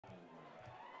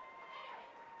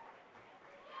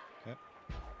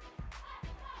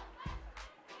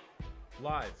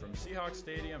Live from Seahawks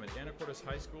Stadium at Anacortes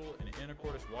High School in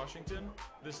Anacortes, Washington,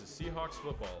 this is Seahawks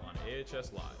football on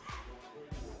AHS Live.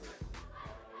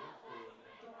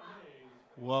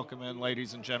 Welcome in,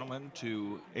 ladies and gentlemen,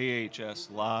 to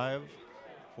AHS Live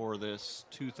for this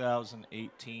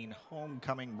 2018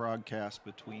 homecoming broadcast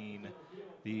between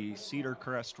the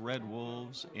Cedarcrest Red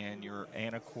Wolves and your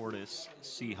Anacortes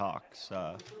Seahawks.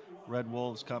 Red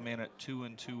Wolves come in at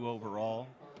 2-2 overall.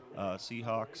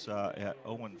 Seahawks at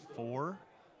 0-4,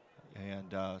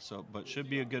 and but should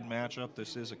be a good matchup.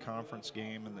 This is a conference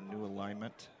game in the new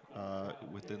alignment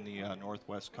within the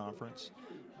Northwest Conference,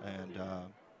 and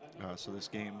so this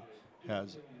game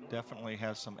definitely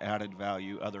has some added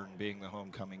value other than being the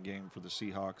homecoming game for the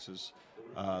Seahawks.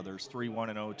 There's 3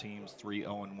 1-0 teams, 3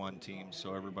 0-1 teams,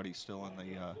 so everybody's still in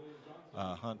the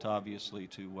hunt, obviously,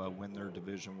 to win their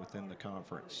division within the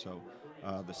conference. So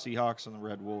the Seahawks and the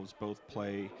Red Wolves both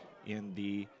play in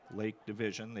the Lake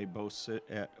Division. They both sit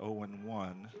at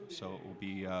 0-1, so it will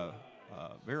be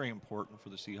very important for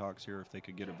the Seahawks here if they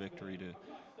could get a victory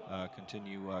to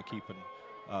continue keeping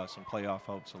some playoff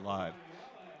hopes alive.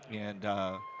 And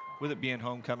with it being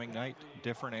homecoming night,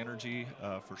 different energy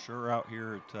for sure out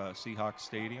here at Seahawks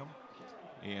Stadium.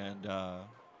 And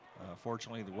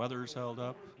fortunately, the weather's held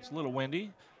up. It's a little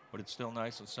windy, but it's still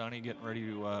nice and sunny, getting ready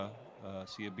to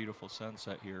see a beautiful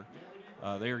sunset here.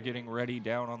 They are getting ready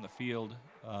down on the field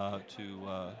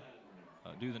to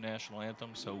do the national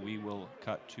anthem, so we will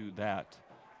cut to that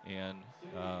and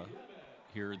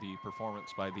hear the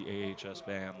performance by the AHS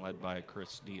band led by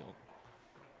Chris Deal.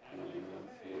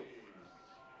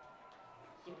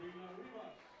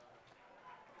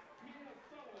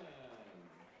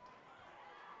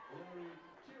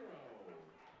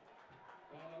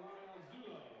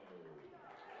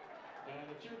 And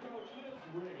the cheer coach is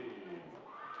ready.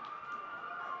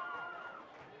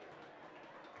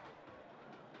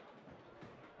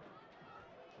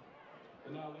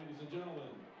 And now, ladies and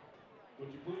gentlemen, would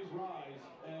you please rise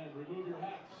and remove your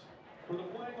hats for the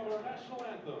playing of our national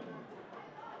anthem.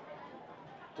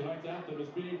 Tonight's anthem is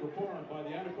being performed by the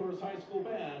Anacortes High School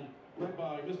Band, led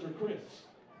by Mr. Chris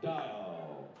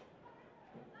Dial.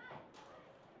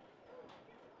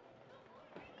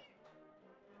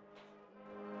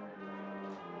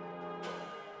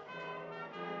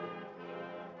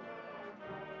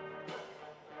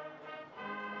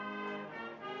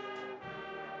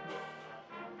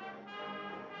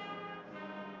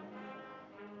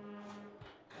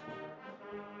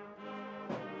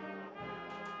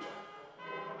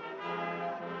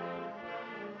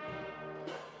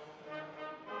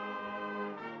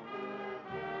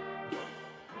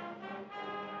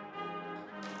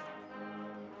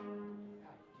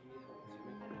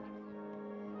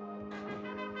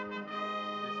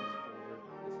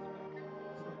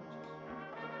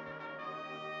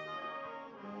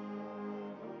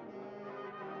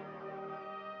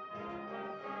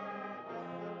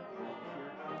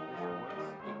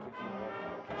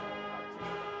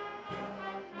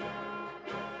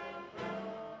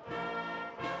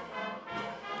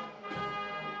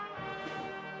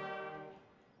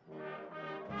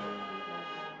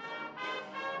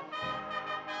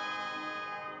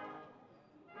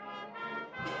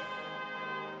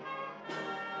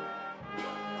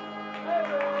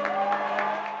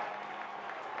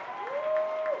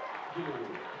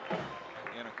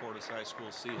 High School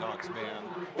Seahawks band.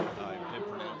 I did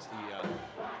pronounce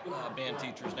the band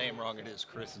teacher's name wrong. It is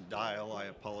Chris Dial. I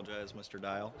apologize, Mr.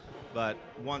 Dial. But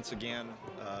once again,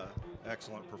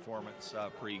 excellent performance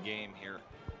pre-game here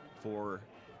for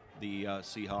the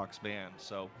Seahawks band.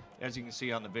 So as you can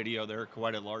see on the video, they're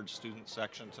quite a large student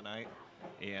section tonight,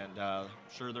 and I'm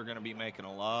sure they're going to be making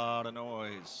a lot of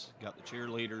noise. Got the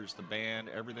cheerleaders, the band,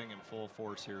 everything in full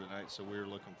force here tonight. So we're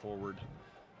looking forward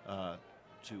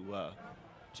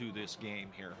to this game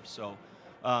here. So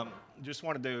just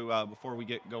wanted to, before we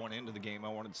get going into the game, I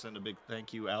wanted to send a big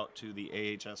thank you out to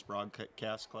the AHS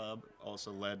Broadcast Club,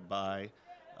 also led by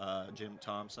Jim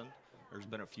Thompson. There's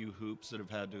been a few hoops that have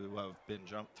been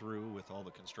jumped through with all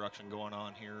the construction going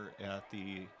on here at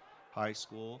the high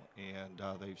school, and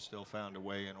they've still found a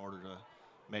way in order to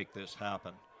make this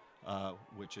happen,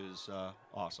 which is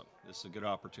awesome. This is a good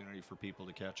opportunity for people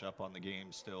to catch up on the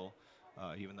game still.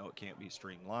 Even though it can't be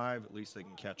streamed live, at least they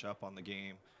can catch up on the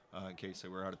game in case they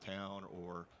were out of town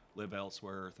or live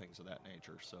elsewhere, things of that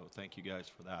nature. So thank you guys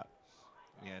for that.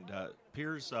 And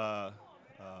appears as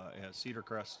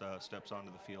Cedarcrest steps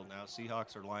onto the field now,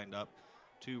 Seahawks are lined up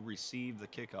to receive the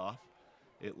kickoff.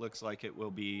 It looks like it will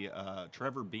be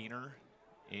Trevor Beener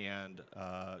and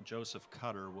Joseph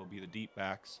Cutter will be the deep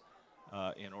backs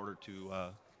in order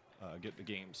to get the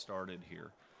game started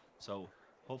here. So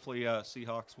hopefully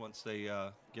Seahawks, once they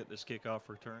get this kickoff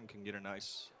return, can get a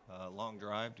nice long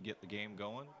drive to get the game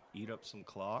going, eat up some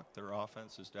clock. Their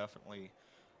offense is definitely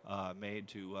made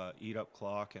to eat up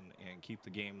clock and keep the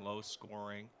game low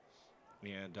scoring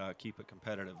and keep it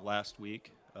competitive. Last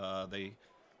week, they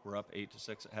were up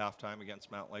 8-6 at halftime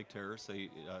against Mount Lake Terrace.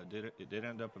 It did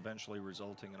end up eventually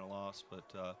resulting in a loss,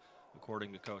 but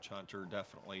according to Coach Hunter,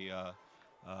 definitely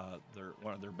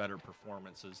one of their better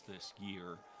performances this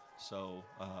year. So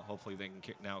hopefully they can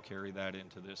now carry that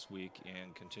into this week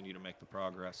and continue to make the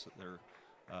progress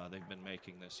that they've been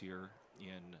making this year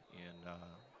in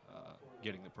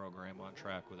getting the program on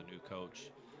track with a new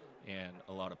coach and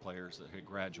a lot of players that had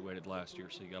graduated last year.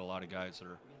 So you got a lot of guys that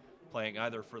are playing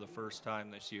either for the first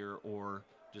time this year or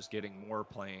just getting more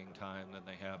playing time than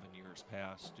they have in years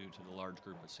past due to the large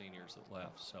group of seniors that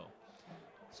left.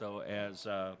 So as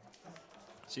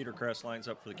Cedarcrest lines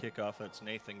up for the kickoff, that's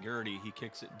Nathan Gertie. He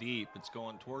kicks it deep. It's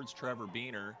going towards Trevor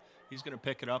Beener. He's going to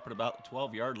pick it up at about the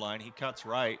 12-yard line. He cuts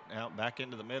right, out back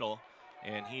into the middle,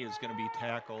 and he is going to be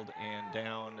tackled and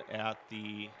down at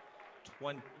the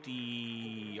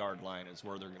 20-yard line is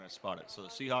where they're going to spot it. So the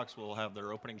Seahawks will have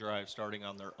their opening drive starting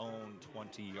on their own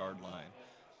 20-yard line.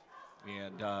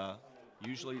 And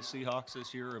usually Seahawks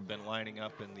this year have been lining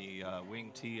up in the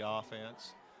wing T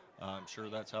offense. I'm sure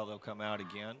that's how they'll come out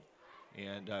again.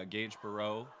 And Gage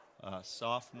Burrow,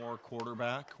 sophomore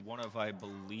quarterback, one of, I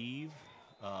believe,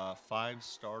 5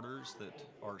 starters that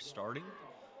are starting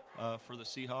for the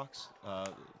Seahawks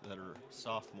that are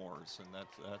sophomores, and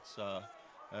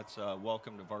that's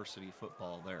welcome to varsity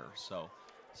football there.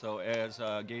 So as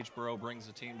Gage Burrow brings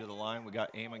the team to the line, we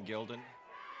got Eamon Gilden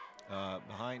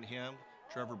behind him,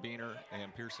 Trevor Beener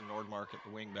and Pearson Nordmark at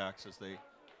the wingbacks as they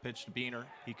pitch to Beener.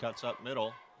 He cuts up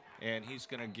middle, and he's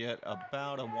going to get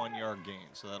about a 1-yard gain.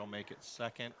 So that'll make it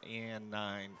 2nd and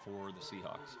 9 for the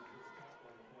Seahawks.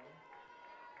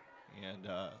 And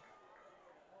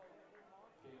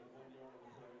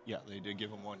yeah, they did give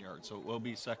him 1 yard. So it will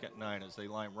be 2nd and 9 as they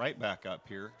line right back up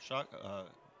here.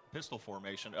 Pistol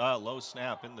formation. Low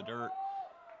snap in the dirt.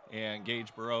 And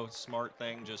Gage Burrow, smart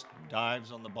thing, just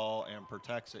dives on the ball and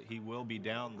protects it. He will be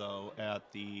down, though,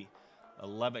 at the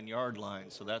 11-yard line.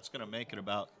 So that's going to make it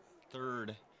about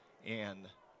 3rd and,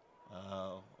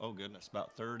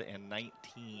 about 3rd and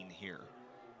 19 here.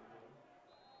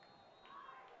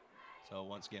 So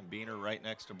once again, Beener right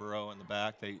next to Burrow in the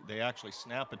back. They actually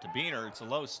snap it to Beener. It's a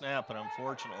low snap, and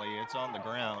unfortunately it's on the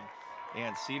ground.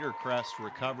 And Cedarcrest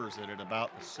recovers it at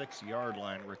about the 6-yard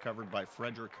line, recovered by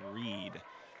Frederick Reed.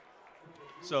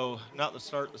 So not the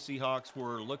start the Seahawks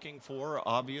were looking for,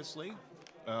 obviously.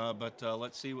 But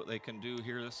let's see what they can do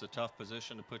here. This is a tough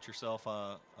position to put yourself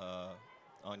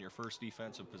on your first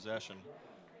defensive possession,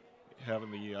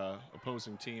 having the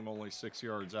opposing team only 6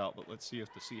 yards out. But let's see if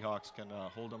the Seahawks can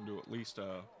hold them to at least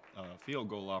a field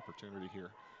goal opportunity here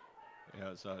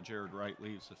as Jared Wright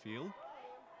leaves the field.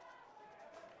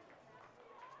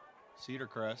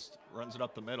 Cedarcrest runs it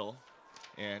up the middle,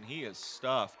 and he is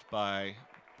stuffed by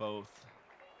both,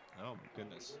 oh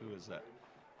goodness, who is that?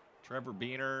 Trevor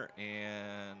Beener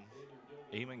and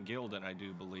Eamon Gilden, I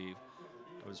do believe.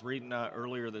 I was reading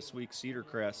earlier this week,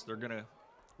 Cedarcrest, they're going to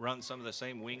run some of the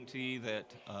same wing tee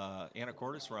that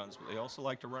Anacortes runs, but they also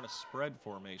like to run a spread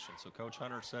formation. So Coach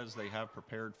Hunter says they have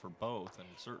prepared for both, and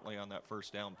certainly on that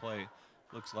first down play,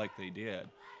 looks like they did,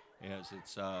 as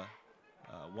it's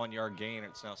 1-yard gain.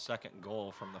 It's now 2nd and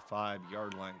goal from the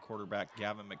 5-yard line. Quarterback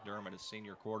Gavin McDermott, his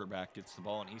senior quarterback, gets the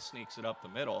ball, and he sneaks it up the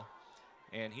middle,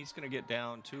 and he's going to get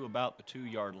down to about the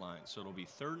 2-yard line. So it'll be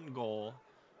 3rd and goal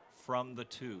from the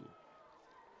 2.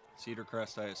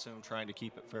 Cedarcrest, I assume, trying to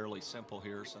keep it fairly simple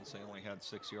here since they only had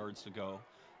 6 yards to go.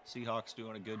 Seahawks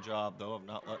doing a good job, though, of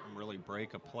not letting them really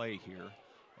break a play here,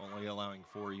 only allowing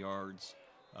 4 yards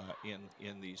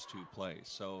in these 2 plays.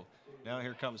 So now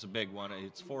here comes a big one.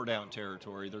 It's 4-down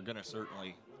territory. They're going to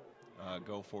certainly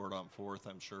go for it on 4th,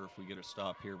 I'm sure, if we get a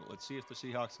stop here. But let's see if the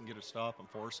Seahawks can get a stop and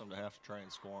force them to have to try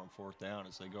and score on 4th down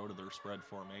as they go to their spread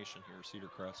formation here.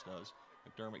 Cedarcrest does.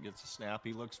 McDermott gets a snap.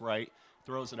 He looks right,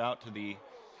 throws it out to the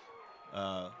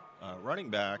running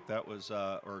back. That was,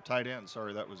 or tight end,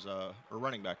 sorry, that was, or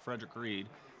running back, Frederick Reed.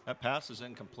 That pass is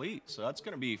incomplete. So that's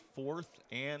going to be 4th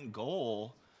and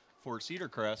goal for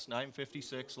Cedarcrest.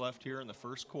 9:56 left here in the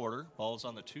first quarter. Ball's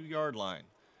on the 2-yard line.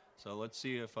 So let's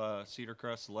see if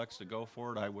Cedarcrest elects to go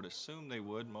for it. I would assume they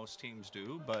would. Most teams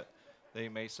do, but they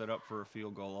may set up for a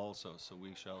field goal also. So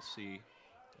we shall see.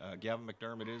 Gavin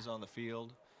McDermott is on the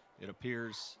field. It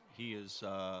appears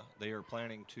they are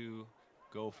planning to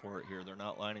go for it here. They're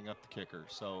not lining up the kicker.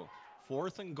 So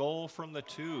 4th and goal from the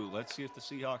 2. Let's see if the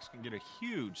Seahawks can get a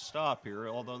huge stop here,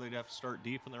 although they'd have to start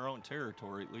deep in their own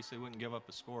territory. At least they wouldn't give up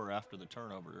a score after the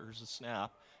turnover. There's a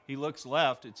snap. He looks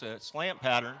left. It's a slant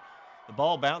pattern. The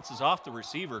ball bounces off the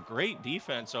receiver. Great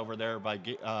defense over there by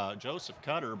Joseph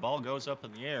Cutter. Ball goes up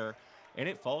in the air, and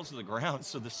it falls to the ground.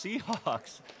 So the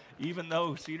Seahawks, even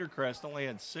though Cedarcrest only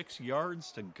had 6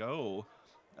 yards to go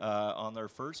on their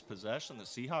first possession, the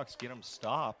Seahawks get them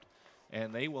stopped,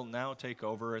 and they will now take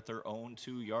over at their own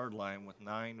 2-yard line with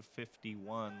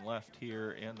 9:51 left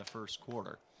here in the first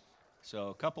quarter. So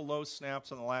a couple low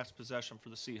snaps on the last possession for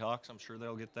the Seahawks. I'm sure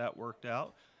they'll get that worked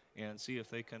out and see if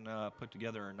they can put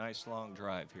together a nice long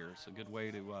drive here. It's a good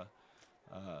way to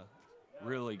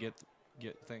really get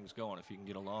things going if you can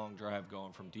get a long drive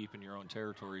going from deep in your own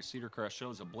territory. Cedarcrest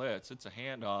shows a blitz. It's a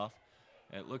handoff.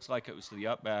 It looks like it was to the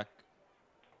up back.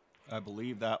 I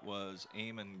believe that was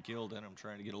Eamon Gilden. I'm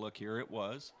trying to get a look here. It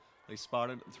was. They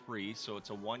spotted at 3, so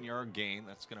it's a 1-yard gain.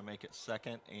 That's going to make it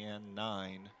 2nd and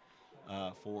 9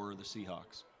 for the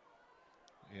Seahawks.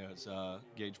 As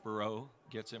Gage Burrow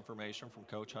gets information from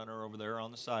Coach Hunter over there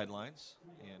on the sidelines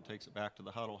and takes it back to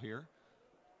the huddle here.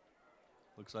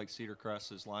 Looks like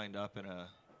Cedarcrest is lined up in a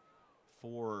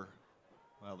 4.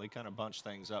 Well, they kind of bunch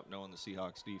things up knowing the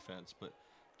Seahawks defense, but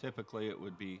typically it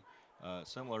would be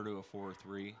similar to a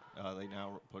 4-3. They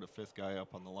now put a 5th guy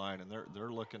up on the line, and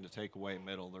they're looking to take away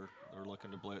middle. They're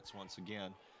looking to blitz once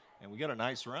again. And we got a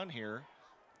nice run here.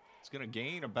 It's going to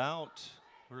gain about,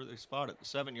 where they spot it, the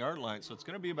 7-yard line. So it's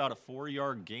going to be about a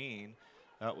 4-yard gain.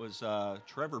 That was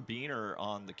Trevor Beener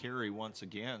on the carry once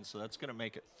again. So that's going to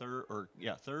make it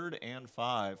 3rd and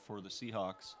 5 for the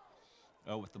Seahawks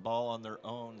with the ball on their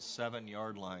own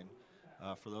 7-yard line.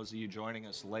 For those of you joining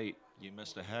us late, you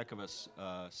missed a heck of a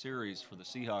series for the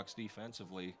Seahawks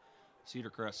defensively.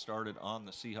 Cedarcrest started on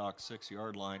the Seahawks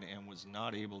 6-yard line and was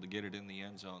not able to get it in the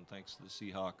end zone thanks to the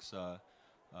Seahawks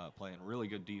playing really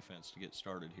good defense to get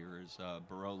started here as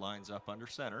Burrow lines up under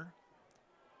center.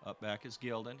 Up back is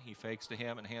Gilden. He fakes to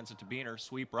him and hands it to Beener.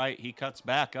 Sweep right. He cuts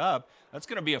back up. That's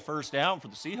going to be a first down for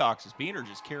the Seahawks as Beener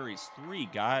just carries 3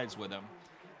 guys with him.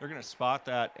 They're going to spot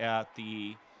that at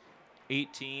the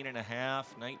 18.5,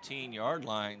 19-yard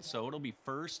line. So it'll be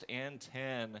 1st and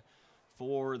 10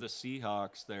 for the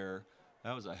Seahawks there.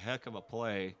 That was a heck of a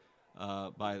play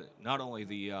by not only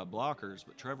the blockers,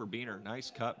 but Trevor Beener.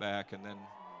 Nice cutback, and then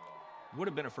would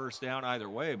have been a first down either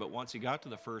way, but once he got to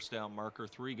the first down marker,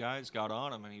 3 guys got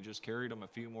on him, and he just carried him a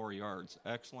few more yards.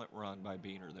 Excellent run by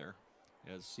Beener there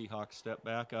as Seahawks step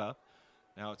back up.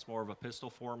 Now it's more of a pistol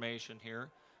formation here.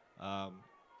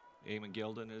 Eamon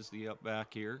Gilden is the up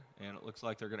back here, and it looks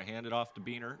like they're going to hand it off to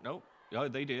Beener. Nope. Oh,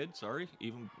 they did. Sorry.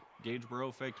 Even Gage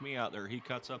Burrow faked me out there. He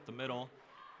cuts up the middle,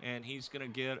 and he's going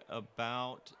to get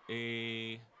about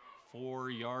a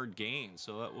 4-yard gain.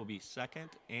 So that will be 2nd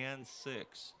and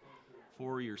 6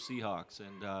 for your Seahawks.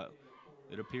 And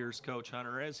it appears Coach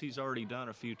Hunter, as he's already done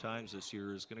a few times this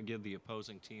year, is going to give the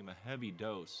opposing team a heavy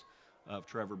dose of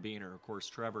Trevor Beener. Of course,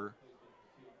 Trevor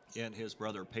and his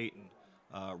brother Peyton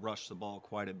rushed the ball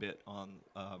quite a bit on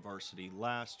varsity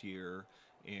last year,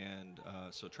 and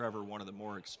so Trevor, one of the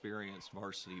more experienced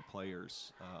varsity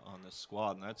players on this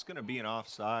squad, and that's going to be an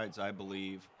offsides, I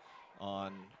believe,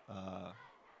 on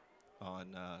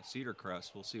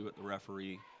Cedarcrest. We'll see what the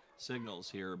referee signals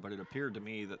here, but it appeared to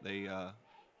me that they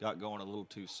got going a little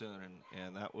too soon,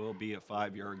 and that will be a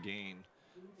 5-yard gain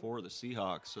for the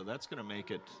Seahawks. So that's going to make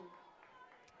it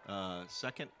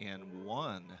 2nd and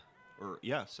 1. Or,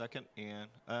 yeah, 2nd and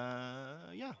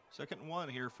 1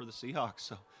 here for the Seahawks.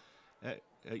 So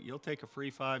you'll take a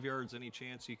free 5 yards any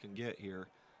chance you can get here.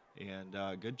 And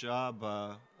good job.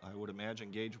 I would imagine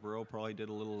Gage Burrow probably did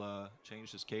a little,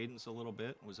 changed his cadence a little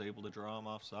bit and was able to draw him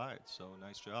offside. So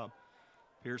nice job.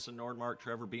 Pearson, Nordmark,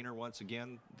 Trevor Beener once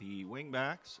again, the wing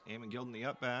backs. Eamon Gilden, the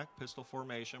up back. Pistol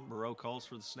formation. Burrow calls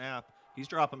for the snap. He's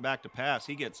dropping back to pass.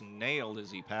 He gets nailed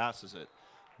as he passes it.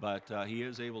 But he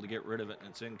is able to get rid of it, and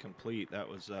it's incomplete. That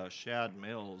was Shad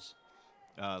Mills,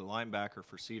 linebacker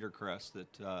for Cedarcrest,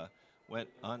 that went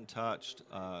untouched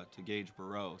to Gage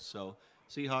Burrow. So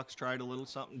Seahawks tried a little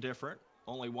something different.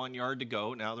 Only 1 yard to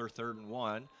go. Now they're 3rd and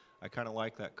 1. I kind of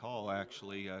like that call,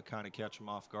 actually, kind of catch them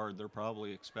off guard. They're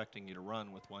probably expecting you to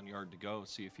run with 1 yard to go,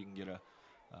 see if you can get a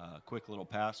quick little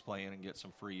pass play in and get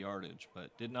some free yardage.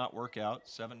 But did not work out.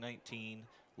 7:19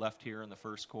 left here in the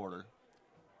first quarter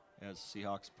as the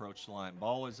Seahawks approach the line.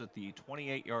 Ball is at the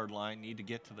 28-yard line. Need to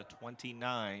get to the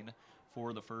 29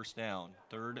 for the first down.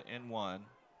 3rd and 1.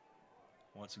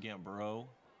 Once again, Burrow,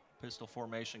 pistol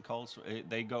formation calls.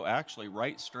 They go actually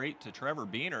right straight to Trevor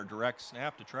Beener, direct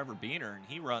snap to Trevor Beener, and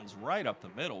he runs right up the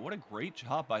middle. What a great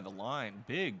job by the line.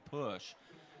 Big push.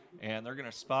 And they're going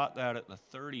to spot that at the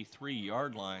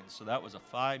 33-yard line. So that was a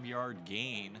 5-yard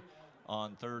gain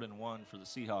on 3rd and 1 for the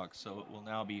Seahawks. So it will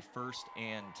now be 1st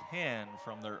and 10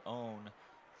 from their own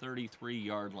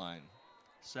 33-yard line.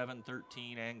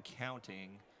 7:13 and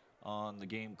counting on the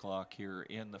game clock here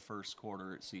in the first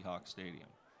quarter at Seahawks Stadium.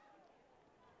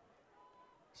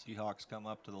 Seahawks come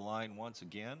up to the line once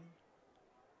again.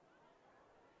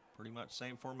 Pretty much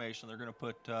same formation. They're going to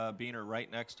put Beener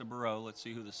right next to Burrow. Let's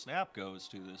see who the snap goes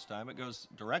to this time. It goes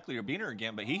directly to Beener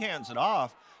again, but he hands it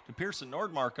off to Pearson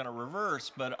Nordmark on a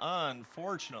reverse, but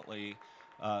unfortunately,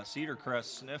 Cedarcrest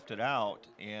sniffed it out,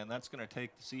 and that's going to take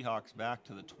the Seahawks back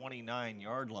to the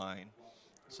 29-yard line.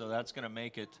 So that's going to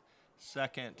make it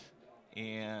 3rd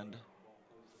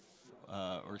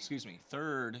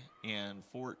and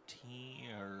 14,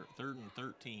 or 3rd and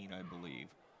 13, I believe.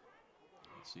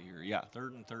 Let's see here. Yeah,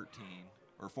 3rd and 13,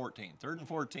 or 14. 3rd and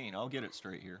 14. I'll get it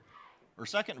straight here. Or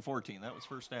 2nd and 14. That was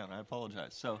first down. I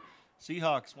apologize. So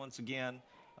Seahawks, once again,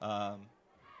 tried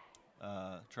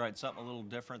something a little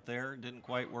different there. Didn't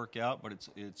quite work out, but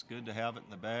it's good to have it in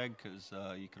the bag because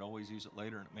you could always use it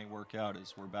later, and it may work out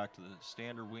as we're back to the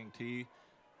standard wing tee.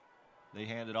 They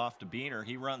hand it off to Beener.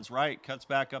 He runs right, cuts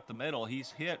back up the middle.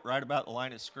 He's hit right about the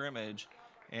line of scrimmage.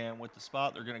 And with the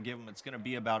spot they're going to give him, it's going to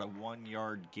be about a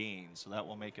 1-yard gain. So that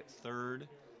will make it 3rd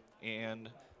and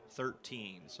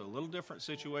 13. So a little different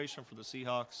situation for the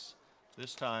Seahawks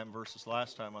this time versus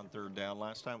last time on 3rd down.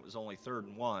 Last time it was only 3rd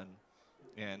and 1,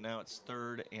 and now it's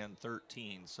 3rd and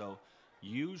 13. So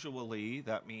usually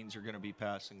that means you're going to be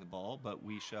passing the ball, but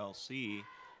we shall see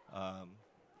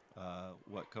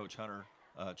what Coach Hunter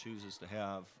chooses to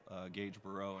have Gage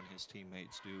Burrow and his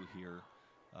teammates do here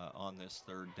on this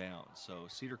 3rd down. So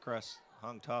Cedarcrest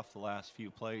hung tough the last few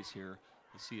plays here.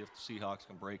 Let's see if the Seahawks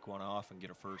can break one off and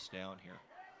get a first down here.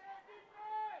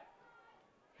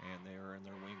 And they are in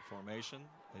their wing formation.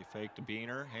 They fake to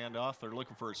Beener, handoff. They're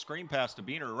looking for a screen pass to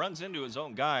Beener. Runs into his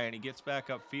own guy, and he gets back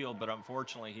upfield, but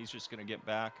unfortunately he's just going to get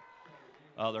back.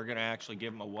 They're going to actually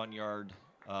give him a 1-yard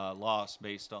loss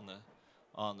based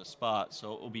on the spot.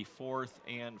 So it will be 4th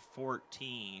and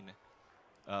 14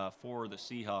 for the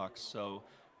Seahawks. So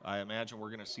I imagine we're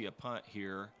going to see a punt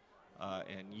here.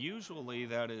 And usually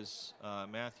that is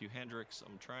Matthew Hendricks.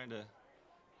 I'm trying to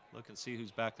look and see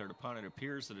who's back there to punt. It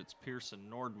appears that it's Pearson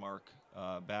Nordmark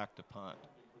back to punt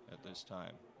at this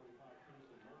time.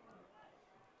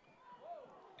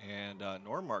 And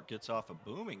Nordmark gets off a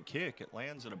booming kick. It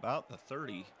lands at about the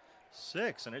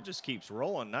 36, and it just keeps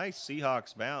rolling. Nice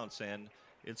Seahawks bounce, and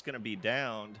it's going to be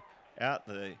downed at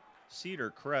the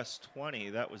Cedarcrest 20.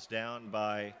 That was down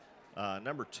by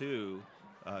number 2,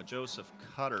 Joseph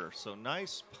Cutter. So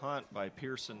nice punt by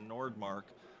Pearson Nordmark.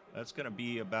 That's going to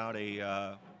be about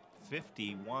a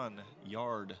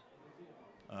 51-yard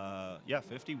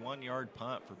 51-yard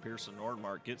punt for Pearson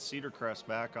Nordmark. Gets Cedarcrest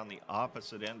back on the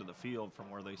opposite end of the field from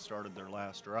where they started their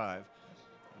last drive.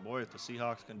 And boy, if the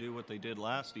Seahawks can do what they did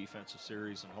last defensive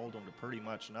series and hold them to pretty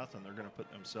much nothing, they're going to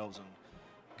put themselves in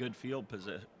good field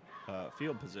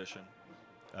position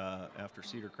after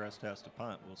Cedarcrest has to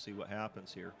punt. We'll see what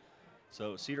happens here.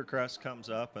 So Cedarcrest comes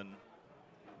up, and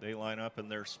they line up in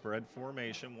their spread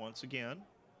formation once again.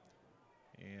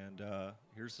 And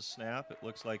here's the snap. It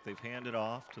looks like they've handed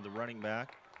off to the running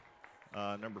back,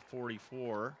 number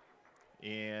 44.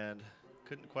 And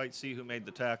couldn't quite see who made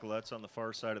the tackle. That's on the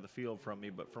far side of the field from me.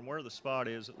 But from where the spot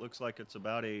is, it looks like it's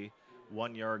about a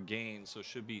 1-yard gain. So it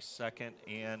should be 2nd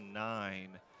and 9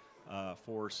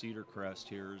 for Cedarcrest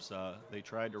here. They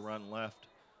tried to run left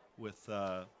with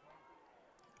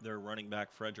their running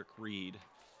back, Frederick Reed.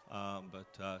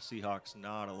 But Seahawks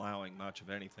not allowing much of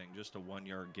anything, just a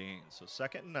 1-yard gain. So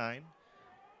 2nd and 9.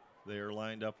 They are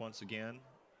lined up once again.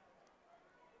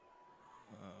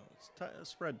 It's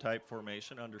spread type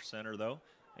formation under center, though.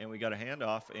 And we got a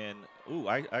handoff. And,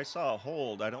 I saw a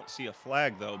hold. I don't see a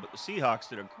flag, though. But the Seahawks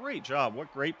did a great job.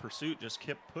 What great pursuit. Just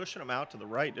kept pushing them out to the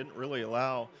right. Didn't really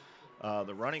allow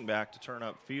the running back to turn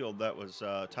upfield. That was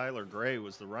Tyler Gray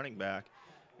was the running back.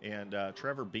 And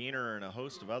Trevor Beener and a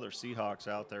host of other Seahawks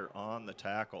out there on the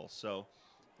tackle. So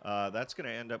that's going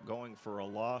to end up going for a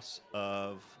loss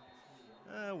of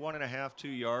 1.5, 2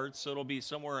 yards. So it'll be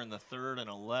somewhere in the 3rd and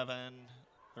 11.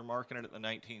 They're marking it at the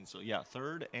 19. So, yeah,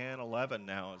 3rd and 11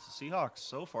 now. As the Seahawks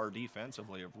so far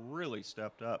defensively have really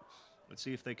stepped up. Let's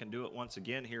see if they can do it once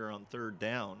again here on 3rd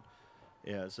down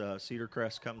as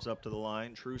Cedarcrest comes up to the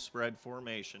line. True spread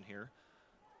formation here.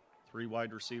 3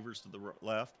 wide receivers to the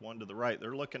left, 1 to the right.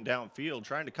 They're looking downfield,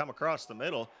 trying to come across the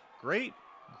middle. Great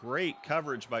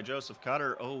coverage by Joseph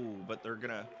Cutter. But they're going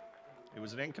to – it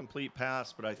was an incomplete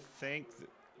pass, but I think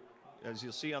as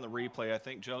you'll see on the replay, I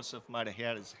think Joseph might have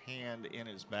had his hand in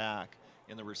his back,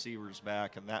 in the receiver's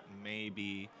back, and that may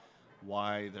be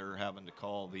why they're having to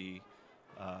call the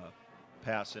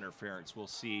pass interference. We'll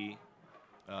see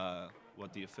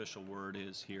what the official word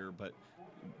is here, but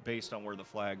based on where the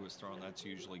flag was thrown, that's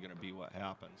usually going to be what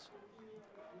happens.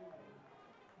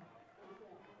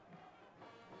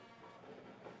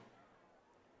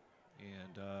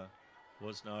 And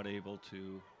was not able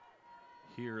to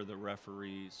hear the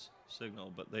referee's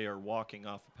signal, but they are walking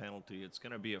off a penalty. It's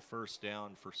going to be a first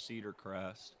down for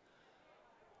Cedarcrest.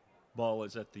 Ball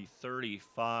is at the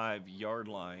 35-yard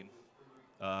line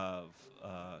of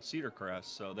Cedarcrest,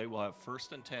 so they will have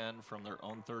 1st and 10 from their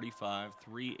own 35,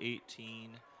 3:18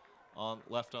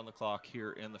 left on the clock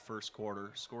here in the first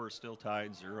quarter. Score is still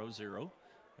tied 0-0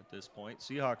 at this point.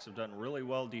 Seahawks have done really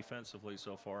well defensively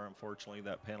so far. Unfortunately,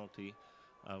 that penalty,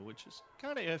 which is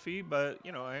kind of iffy, but,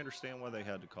 you know, I understand why they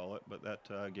had to call it, but that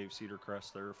gave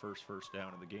Cedarcrest their first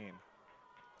down of the game.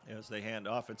 As they hand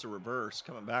off, it's a reverse.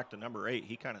 Coming back to number 8,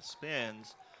 he kind of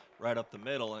spins right up the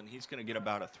middle, and he's going to get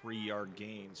about a 3-yard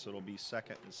gain, so it'll be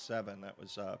 2nd and 7. That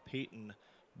was Peyton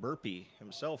Burpee,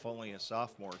 himself only a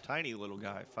sophomore, tiny little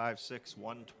guy, 5'6",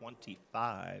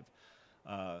 125,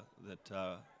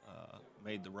 that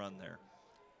made the run there.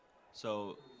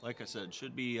 So, like I said,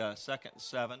 should be 2nd and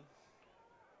 7.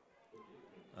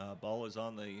 Ball is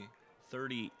on the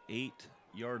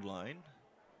 38-yard line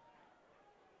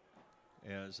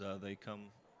as they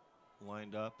come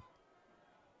lined up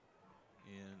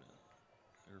in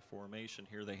their formation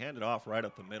here. They hand it off right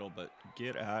up the middle, but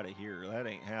get out of here. That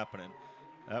ain't happening.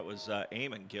 That was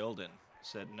Eamon Gilden.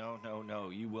 Said, no, no,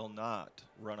 no, you will not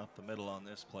run up the middle on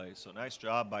this play. So nice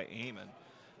job by Eamon.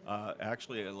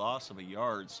 Actually a loss of a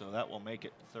yard, so that will make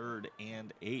it 3rd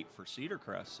and 8 for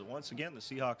Cedarcrest. So once again, the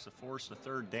Seahawks have forced a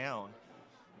 3rd down,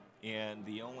 and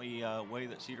the only way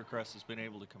that Cedarcrest has been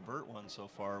able to convert one so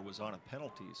far was on a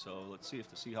penalty. So let's see if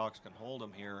the Seahawks can hold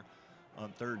them here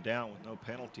on 3rd down with no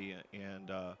penalty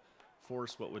and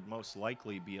force what would most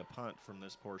likely be a punt from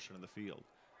this portion of the field,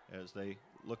 as they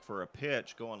look for a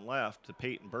pitch going left to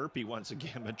Peyton Burpee once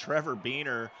again, but Trevor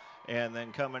Beener, and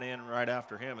then coming in right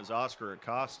after him is Oscar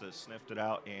Acosta, sniffed it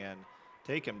out and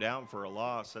take him down for a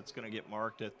loss. That's going to get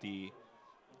marked at the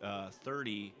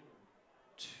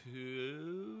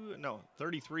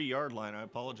 33-yard line. I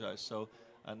apologize. So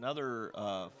another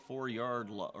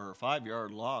 4-yard or 5-yard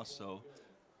loss. So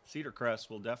Cedarcrest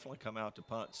will definitely come out to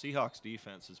punt. Seahawks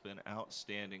defense has been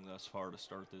outstanding thus far to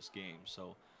start this game.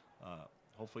 So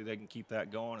hopefully they can keep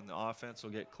that going, and the offense will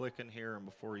get clicking here, and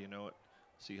before you know it,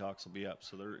 Seahawks will be up.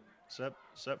 So they're set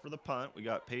for the punt. We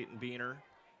got Peyton Beener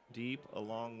deep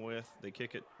along with,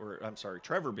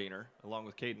 Trevor Beener along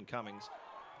with Caden Cummings.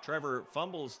 Trevor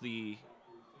fumbles the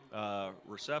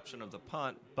reception of the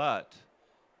punt, but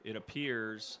it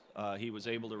appears he was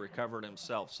able to recover it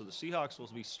himself. So the Seahawks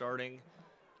will be starting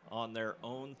on their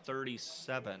own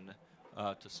 37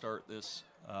 to start this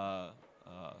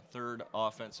 3rd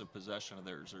offensive possession of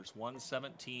theirs. There's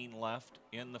 1:17 left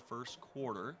in the first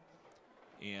quarter,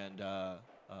 and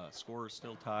score is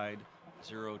still tied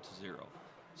 0-0.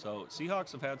 So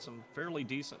Seahawks have had some fairly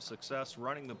decent success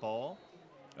running the ball.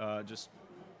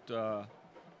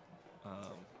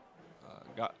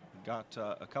 Got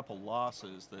a couple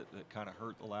losses that kind of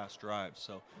hurt the last drive.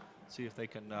 So see if they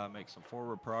can make some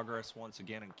forward progress once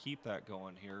again and keep that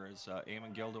going here as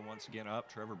Eamon Gilden once again up.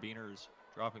 Trevor Beener is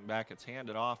dropping back. It's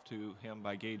handed off to him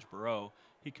by Gage Burrow.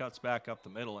 He cuts back up the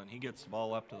middle, and he gets the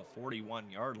ball up to the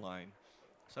 41-yard line.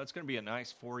 So that's going to be a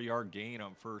nice 4-yard gain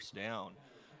on 1st down.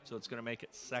 So it's going to make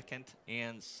it 2nd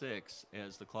and 6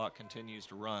 as the clock continues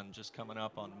to run, just coming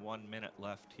up on 1 minute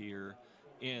left here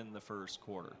in the first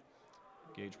quarter.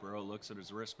 Gage Burrow looks at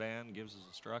his wristband, gives his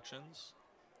instructions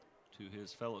to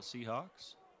his fellow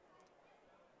Seahawks.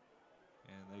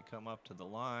 And they come up to the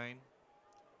line.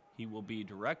 He will be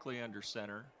directly under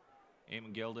center.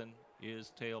 Eamon Gilden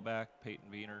is tailback, Peyton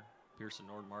Beener, Pearson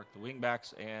Nordmark, the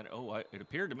wingbacks, and it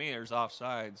appeared to me there's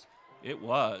offsides. It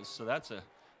was, so that's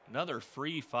another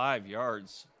free 5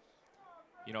 yards.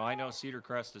 You know, I know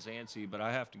Cedarcrest is antsy, but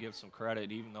I have to give some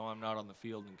credit, even though I'm not on the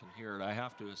field and can hear it. I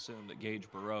have to assume that Gage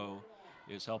Burrow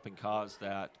is helping cause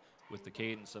that with the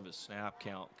cadence of his snap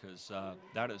count, because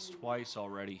that is twice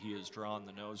already he has drawn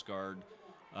the nose guard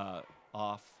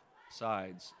off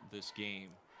sides this game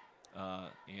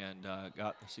and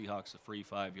got the Seahawks a free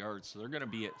 5 yards. So they're going to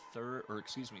be at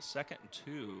 2nd and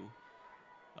 2.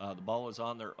 The ball is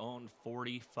on their own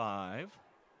 45.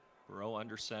 Burrow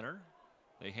under center.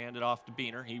 They hand it off to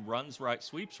Beener. He runs right,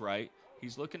 sweeps right.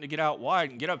 He's looking to get out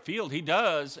wide and get upfield. He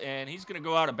does, and he's going to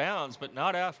go out of bounds, but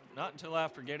not until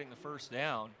after getting the 1st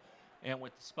down. And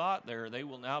with the spot there, they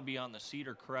will now be on the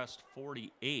Cedarcrest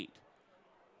 48.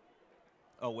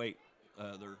 Oh, wait,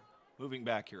 they're moving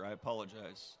back here. I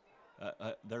apologize.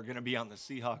 They're going to be on the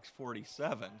Seahawks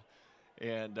 47.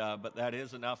 And but that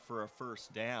is enough for a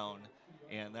first down,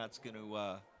 and that's going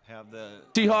to have the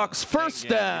Seahawks first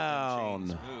down.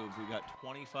 Moved. We got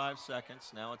 25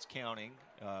 seconds. Now it's counting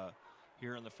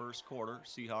here in the first quarter.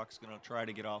 Seahawks going to try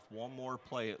to get off one more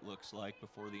play, it looks like,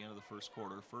 before the end of the first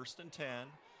quarter. 1st and 10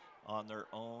 on their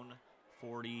own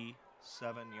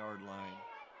 47-yard line.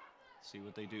 See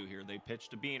what they do here. They pitch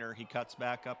to Beaner. He cuts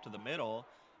back up to the middle,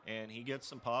 and he gets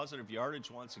some positive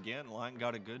yardage once again. Line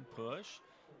got a good push.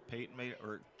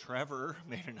 Trevor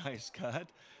made a nice cut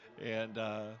and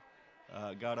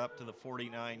got up to the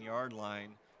 49-yard line.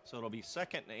 So it'll be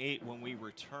 2nd and 8 when we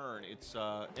return. It's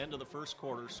end of the first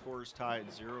quarter, scores tied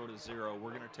 0-0. We're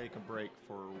going to take a break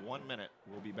for 1 minute.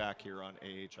 We'll be back here on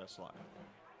AHS Live.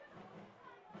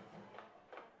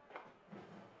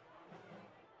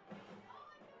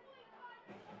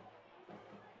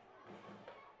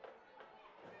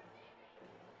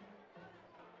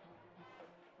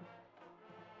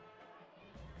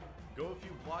 Go a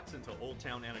few blocks into Old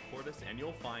Town Anacortes and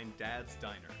you'll find Dad's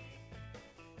Diner.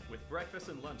 With breakfast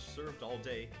and lunch served all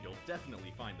day, you'll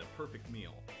definitely find the perfect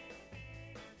meal.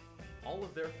 All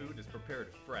of their food is prepared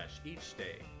fresh each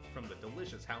day, from the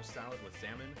delicious house salad with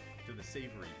salmon to the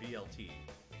savory BLT.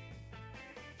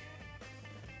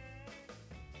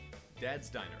 Dad's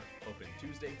Diner, open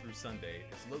Tuesday through Sunday,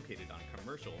 is located on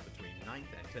Commercial between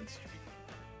 9th and 10th Street.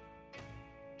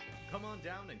 Come on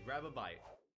down and grab a bite.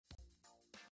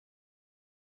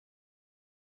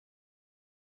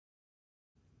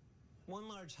 One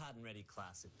large hot and ready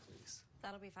classic, please.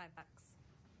 That'll be $5.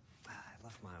 I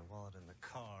left my wallet in the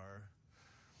car.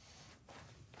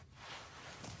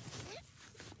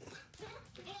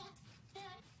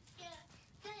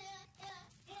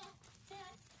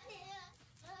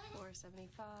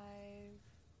 $4.75.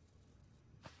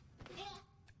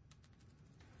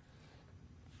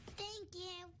 Thank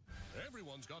you.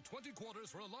 Everyone's got 20 quarters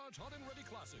for a large hot and ready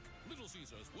classic. Little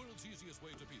Caesars, world's easiest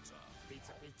way to pizza.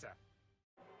 Pizza, pizza.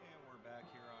 Back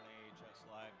here on AHS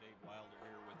Live, Dave Wilder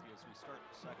here with you as we start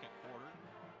the second quarter.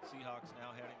 Seahawks now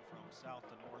heading from south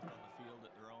to north on the field at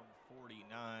their own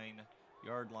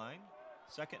 49-yard line.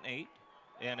 2nd and 8,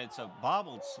 and it's a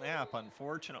bobbled snap,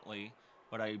 unfortunately,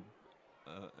 but I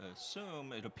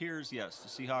assume, it appears, yes, the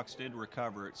Seahawks did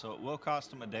recover it, so it will cost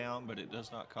them a down, but it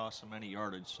does not cost them any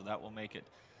yardage, so that will make it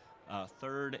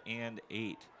 3rd and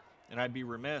 8. And I'd be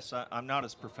remiss, I'm not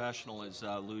as professional as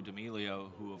Lou D'Amelio,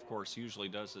 who, of course, usually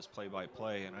does this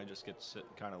play-by-play, and I just get to sit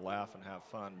and kind of laugh and have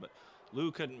fun. But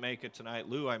Lou couldn't make it tonight.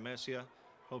 Lou, I miss you.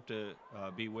 Hope to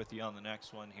be with you on the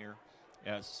next one here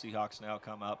as the Seahawks now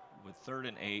come up with 3rd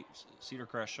and 8.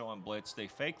 Cedarcrest showing blitz. They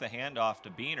fake the handoff to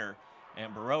Beaner,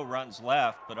 and Barreau runs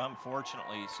left, but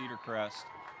unfortunately, Cedarcrest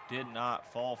did not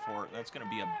fall for it. And that's going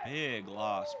to be a big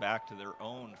loss back to their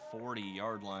own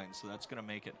 40-yard line, so that's going to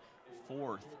make it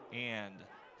 4th and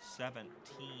 17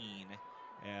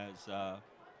 as I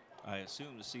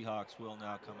assume the Seahawks will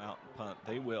now come out and punt.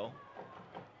 They will.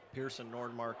 Pearson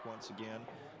Nordmark once again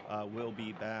will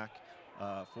be back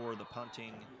for the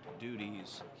punting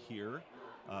duties here.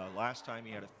 Last time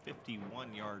he had a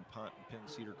 51-yard punt and pinned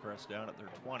Cedarcrest down at their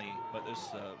 20, but this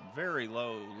very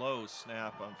low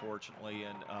snap, unfortunately,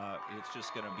 and it's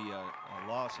just going to be a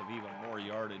loss of even more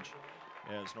yardage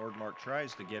as Nordmark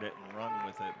tries to get it and run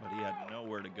with it, but he had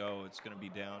nowhere to go. It's going to be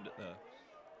down to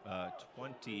the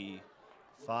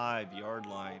 25-yard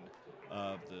line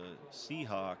of the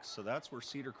Seahawks. So that's where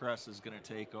Cedarcrest is going to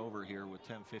take over here with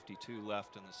 10:52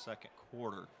 left in the second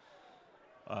quarter.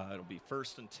 It'll be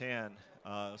 1st and 10.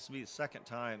 This will be the second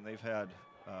time they've had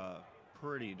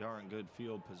pretty darn good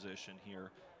field position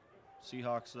here.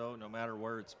 Seahawks, though, no matter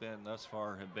where it's been thus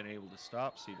far, have been able to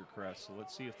stop Cedarcrest. So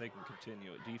let's see if they can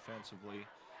continue it defensively,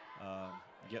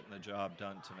 getting the job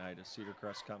done tonight. As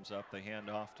Cedarcrest comes up, they hand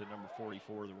off to number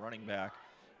 44, the running back.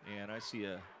 And I see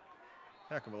a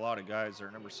heck of a lot of guys there.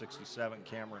 Number 67,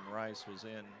 Cameron Rice, was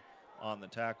in on the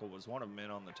tackle, was one of them in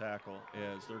on the tackle,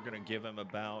 as they're going to give him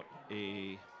about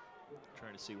a,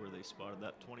 trying to see where they spotted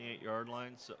that, 28-yard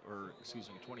line, or excuse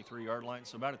me, 23-yard line,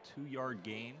 so about a 2-yard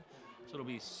gain. So it'll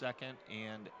be 2nd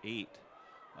and 8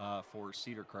 for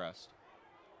Cedarcrest.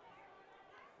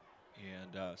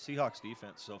 And Seahawks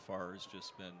defense so far has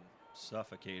just been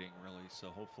suffocating, really. So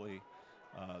hopefully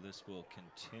this will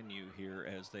continue here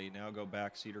as they now go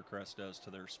back, Cedarcrest does, to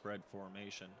their spread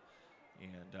formation.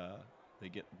 And they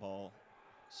get the ball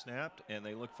snapped, and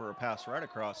they look for a pass right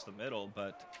across the middle,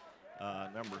 but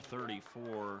number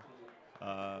 34,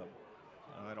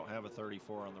 I don't have a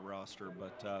 34 on the roster,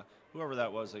 but whoever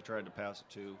that was they tried to pass it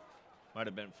to, might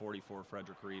have been 44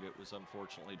 Frederick Reed. It was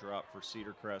unfortunately dropped for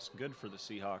Cedarcrest. Good for the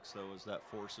Seahawks, though, as that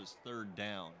forces 3rd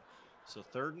down. So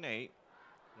 3rd and 8.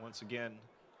 Once again,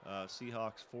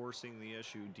 Seahawks forcing the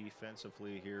issue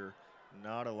defensively here,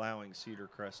 not allowing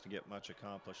Cedarcrest to get much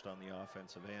accomplished on the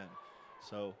offensive end.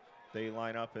 So they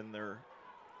line up in their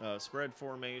spread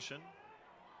formation.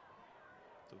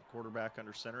 The quarterback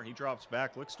under center. He drops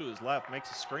back, looks to his left,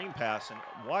 makes a screen pass, and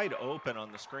wide open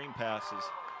on the screen passes.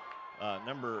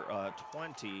 Number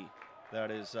 20,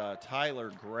 that is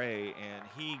Tyler Gray, and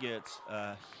he gets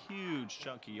a huge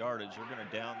chunk of yardage. They're going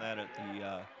to down that at the,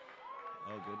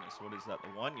 oh goodness, what is that, the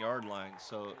 1 yard line.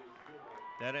 So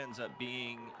that ends up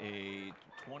being a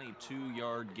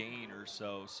 22-yard gain or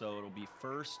so. So it'll be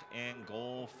 1st and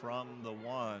goal from the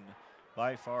 1.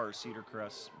 By far,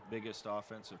 Cedarcrest's biggest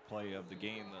offensive play of the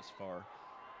game thus far.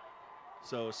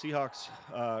 So Seahawks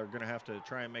are going to have to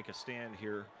try and make a stand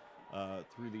here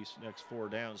through these next 4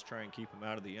 downs, try and keep them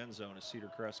out of the end zone as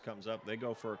Cedarcrest comes up. They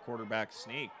go for a quarterback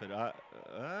sneak, but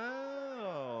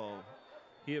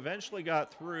he eventually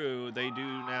got through. They do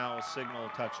now signal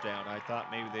touchdown. I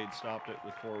thought maybe they'd stopped it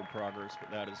with forward progress,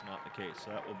 but that is not the case.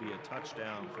 So that will be a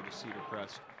touchdown for the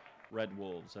Cedarcrest Red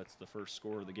Wolves. That's the first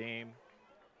score of the game.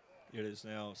 It is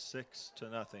now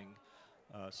 6-0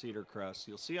 Cedarcrest.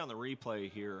 You'll see on the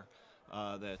replay here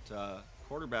that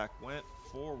quarterback went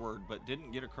forward but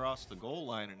didn't get across the goal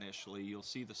line initially. You'll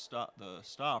see the stop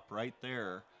right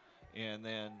there, and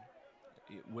then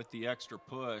with the extra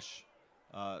push,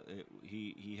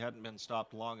 he hadn't been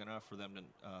stopped long enough for them to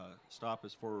stop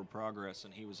his forward progress,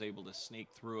 and he was able to sneak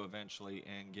through eventually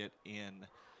and get in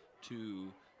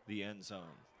to the end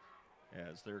zone.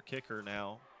 As their kicker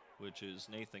now, which is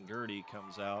Nathan Gertie,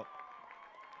 comes out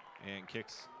and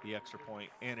kicks the extra point,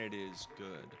 and it is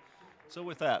good. So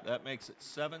with that, that makes it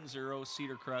 7-0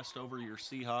 Cedarcrest over your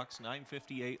Seahawks.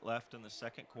 9:58 left in the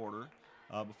second quarter.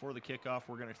 Before the kickoff,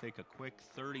 we're going to take a quick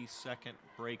 30-second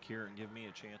break here and give me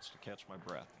a chance to catch my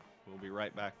breath. We'll be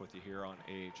right back with you here on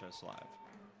AHS Live.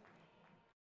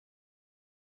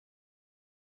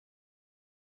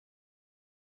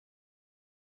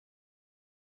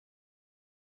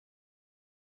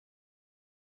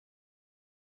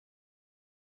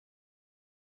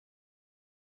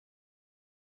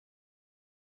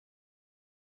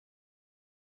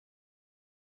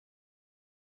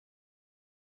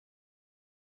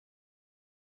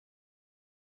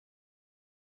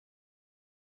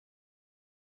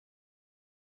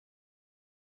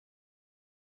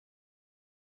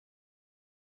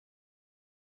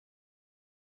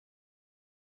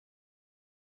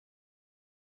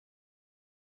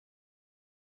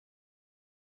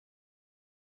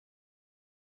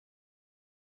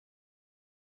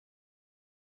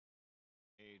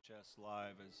 AHS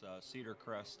Live as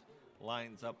Cedarcrest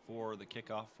lines up for the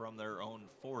kickoff from their own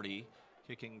 40,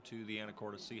 kicking to the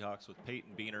Anacortes Seahawks with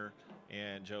Peyton Beener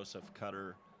and Joseph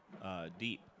Cutter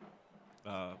deep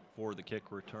for the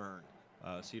kick return.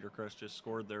 Cedarcrest just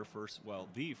scored their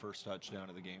the first touchdown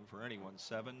of the game for anyone.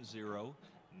 7-0,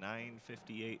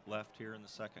 9:58 left here in the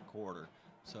second quarter.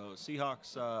 So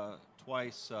Seahawks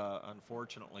twice,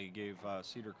 unfortunately, gave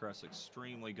Cedarcrest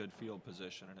extremely good field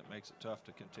position, and it makes it tough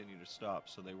to continue to stop.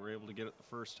 So they were able to get it the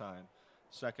first time.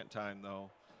 Second time, though,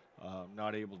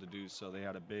 not able to do so. They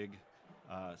had a big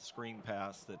screen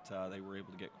pass that they were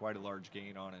able to get quite a large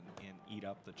gain on and eat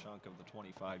up the chunk of the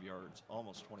 25 yards,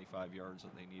 almost 25 yards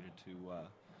that they needed to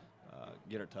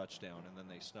get a touchdown, and then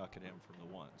they snuck it in from the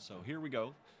 1. So here we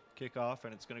go. Kickoff,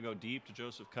 and it's going to go deep to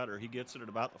Joseph Cutter. He gets it at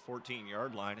about the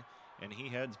 14-yard line, and he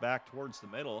heads back towards the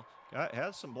middle.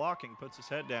 Has some blocking, puts his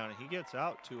head down, and he gets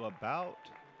out to about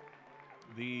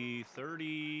the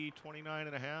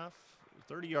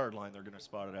 30-yard line they're going to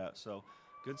spot it at. So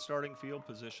good starting field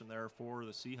position there for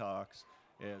the Seahawks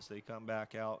as they come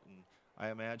back out, and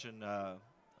I imagine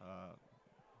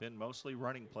been mostly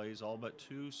running plays, all but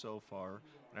 2 so far.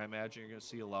 And I imagine you're going to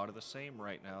see a lot of the same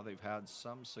right now. They've had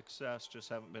some success, just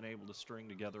haven't been able to string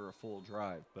together a full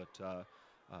drive. But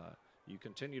you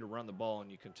continue to run the ball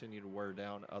and you continue to wear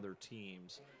down other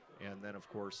teams. And then, of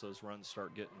course, those runs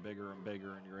start getting bigger and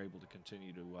bigger, and you're able to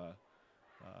continue to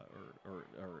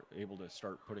or able to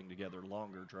start putting together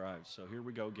longer drives. So here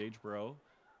we go. Gage Bro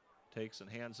takes and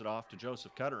hands it off to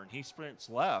Joseph Cutter, and he sprints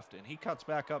left, and he cuts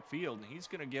back upfield, and he's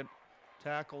going to get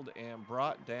tackled and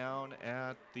brought down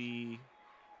at the,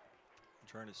 I'm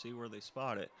trying to see where they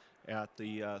spot it, at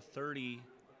the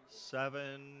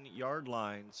 37-yard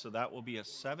line. So that will be a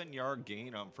 7-yard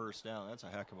gain on first down. That's a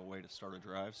heck of a way to start a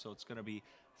drive. So it's going to be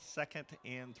 2nd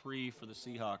and 3 for the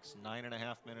Seahawks.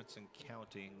 9.5 minutes and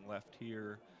counting left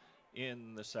here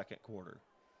in the second quarter.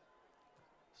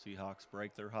 Seahawks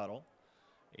break their huddle,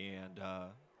 and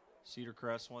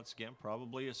Cedarcrest once again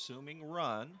probably assuming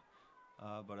run,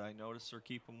 but I notice they're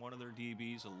keeping one of their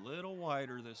DBs a little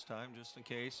wider this time just in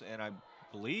case, and I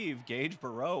believe Gage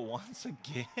Burrow once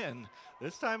again.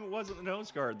 This time it wasn't the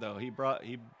nose guard though. He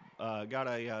got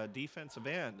a defensive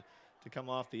end to come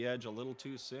off the edge a little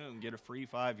too soon, get a free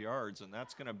 5 yards, and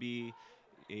that's going to be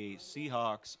a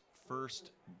Seahawks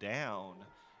first down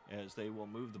as they will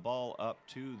move the ball up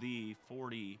to the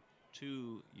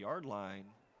 42-yard line.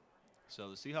 So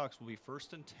the Seahawks will be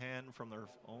 1st and 10 from their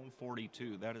own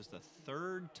 42. That is the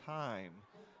third time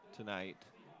tonight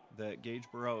that Gage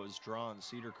Burrow has drawn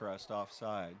Cedarcrest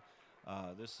offside.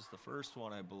 This is the first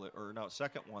one, I believe, or no,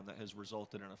 second one that has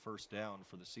resulted in a first down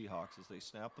for the Seahawks as they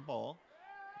snap the ball.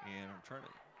 And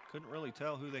couldn't really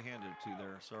tell who they handed it to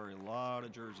there. Sorry, a lot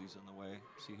of jerseys in the way.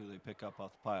 See who they pick up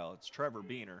off the pile. It's Trevor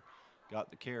Beener, got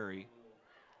the carry.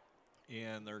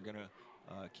 And they're going to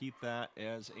keep that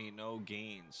as a no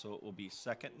gain. So it will be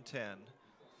 2nd and 10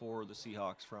 for the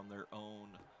Seahawks from their own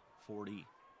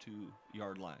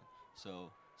 42-yard line. So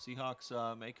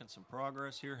Seahawks making some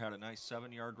progress here. Had a nice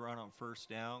 7-yard run on first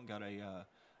down. Got a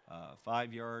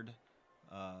 5-yard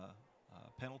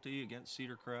penalty against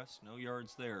Cedarcrest. No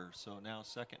yards there. So now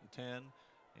 2nd and 10.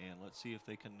 And let's see if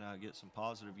they can get some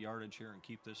positive yardage here and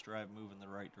keep this drive moving the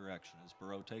right direction. As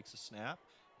Burrow takes a snap,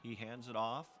 he hands it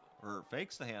off, or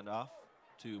fakes the handoff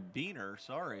to Beener,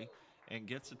 and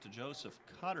gets it to Joseph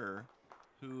Cutter,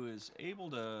 who is able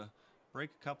to break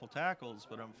a couple tackles,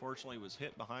 but unfortunately was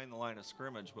hit behind the line of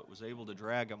scrimmage, but was able to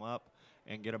drag him up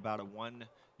and get about a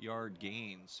 1-yard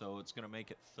gain. So it's going to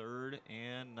make it 3rd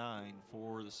and 9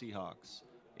 for the Seahawks.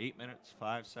 8 minutes,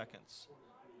 5 seconds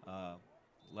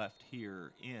left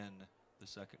here in the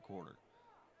second quarter.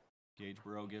 Gage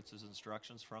Burrow gets his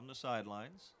instructions from the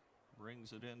sidelines,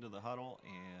 brings it into the huddle,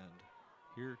 and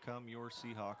here come your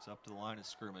Seahawks up to the line of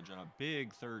scrimmage on a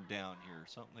big 3rd down here.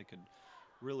 Something they could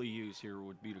really use here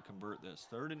would be to convert this.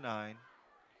 3rd and 9.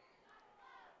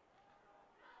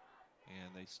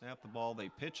 And they snap the ball. They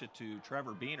pitch it to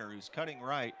Trevor Beener, who's sweeping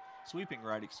right,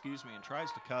 and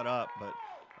tries to cut up, but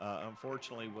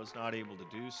unfortunately was not able to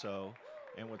do so.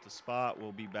 And with the spot,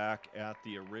 we'll be back at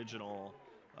the original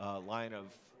line of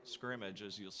scrimmage.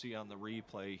 As you'll see on the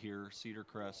replay here,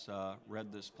 Cedarcrest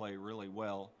read this play really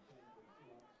well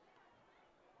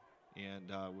and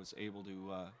was able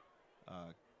to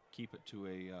keep it to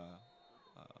a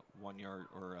 1-yard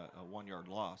or a 1-yard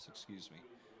loss,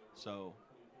 So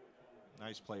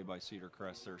nice play by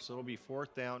Cedarcrest there. So it'll be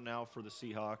 4th down now for the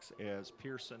Seahawks as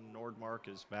Pearson Nordmark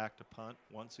is back to punt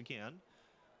once again.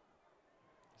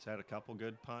 He's had a couple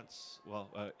good punts. Well,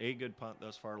 a good punt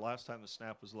thus far. Last time the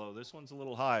snap was low. This one's a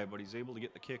little high, but he's able to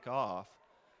get the kick off.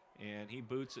 And he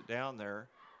boots it down there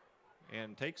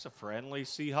and takes a friendly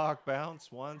Seahawk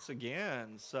bounce once again.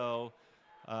 So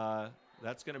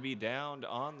that's going to be downed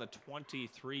on the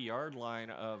 23-yard line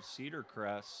of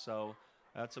Cedarcrest. So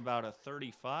that's about a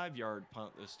 35-yard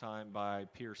punt this time by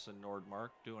Pearson Nordmark.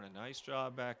 Doing a nice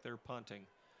job back there punting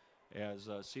as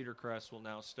Cedarcrest will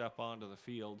now step onto the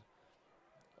field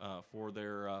for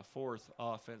their 4th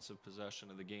offensive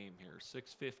possession of the game here.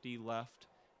 6:50 left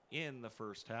in the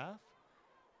first half.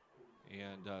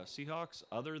 And Seahawks,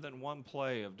 other than one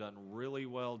play, have done really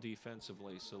well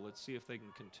defensively. So let's see if they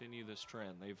can continue this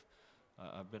trend.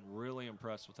 I've been really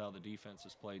impressed with how the defense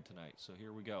has played tonight. So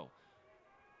here we go.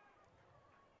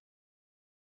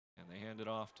 And they hand it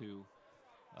off to,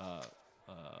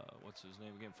 what's his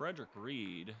name again? Frederick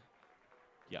Reed.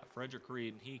 Yeah, Frederick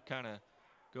Reed. And he kind of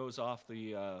goes off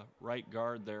the right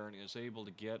guard there and is able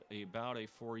to get about a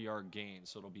 4-yard gain.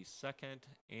 So it'll be 2nd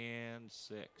and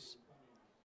 6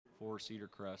 for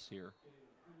Cedarcrest here.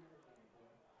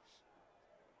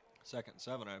 2nd and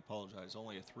 7, I apologize.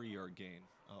 Only a 3-yard gain.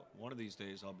 One of these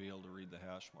days I'll be able to read the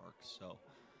hash marks.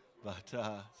 But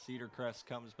Cedarcrest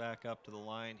comes back up to the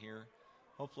line here.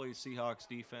 Hopefully Seahawks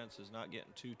defense is not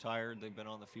getting too tired. They've been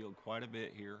on the field quite a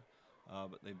bit here,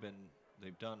 but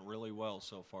they've done really well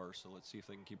so far. So let's see if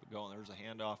they can keep it going. There's a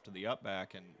handoff to the up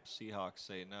back, and Seahawks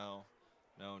say no.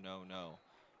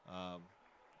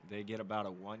 They get about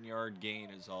a 1-yard gain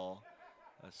is all.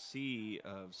 A sea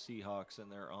of Seahawks in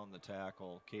there on the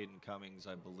tackle. Caden Cummings,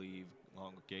 I believe,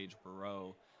 along with Gage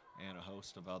Burrow and a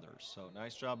host of others. So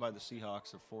nice job by the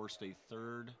Seahawks, have forced a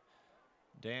 3rd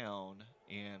down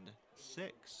and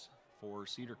 6 for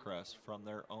Cedarcrest from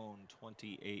their own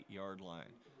 28-yard line.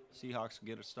 Seahawks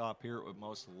get a stop here. It would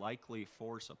most likely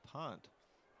force a punt,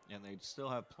 and they'd still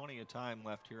have plenty of time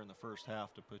left here in the first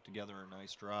half to put together a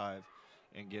nice drive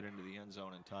and get into the end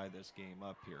zone and tie this game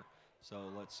up here. So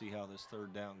let's see how this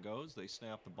third down goes. They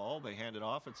snap the ball. They hand it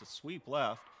off. It's a sweep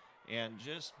left, and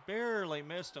just barely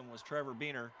missed him was Trevor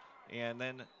Beener. And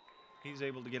then he's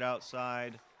able to get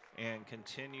outside and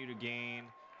continue to gain,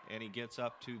 and he gets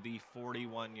up to the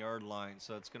 41-yard line.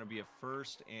 So it's going to be a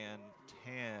 1st and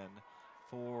 10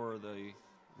 for the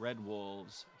Red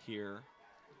Wolves here.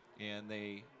 And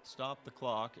they stopped the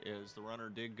clock as the runner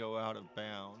did go out of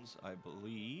bounds, I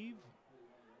believe.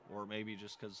 Or maybe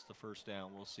just because it's the first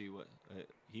down. We'll see what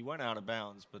he went out of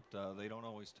bounds, but they don't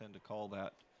always tend to call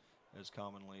that as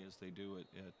commonly as they do it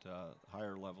at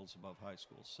higher levels above high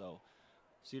school. So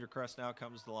Cedarcrest now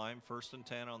comes to the line, 1st and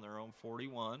 10 on their own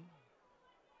 41.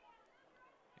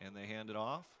 And they hand it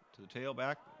off to the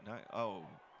tailback. Oh,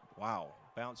 wow.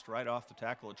 Bounced right off the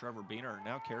tackle of Trevor Beener.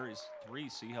 Now carries 3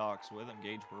 Seahawks with him.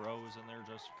 Gage Burrow is in there,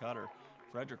 Joseph Cutter.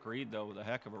 Frederick Reed, though, with a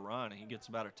heck of a run. He gets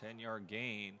about a 10-yard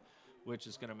gain, which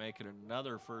is going to make it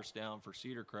another 1st down for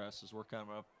Cedarcrest as we're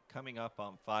coming up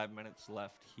on 5 minutes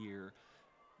left here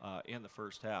in the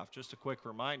first half. Just a quick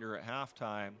reminder, at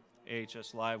halftime,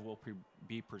 AHS Live will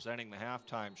be presenting the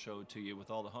halftime show to you with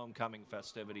all the homecoming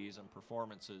festivities and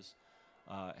performances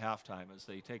halftime. As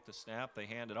they take the snap, they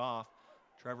hand it off.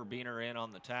 Trevor Beener in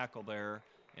on the tackle there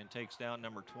and takes down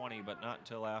number 20, but not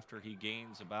until after he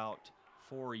gains about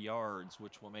 4 yards,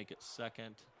 which will make it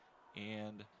 2nd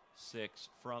and 6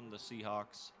 from the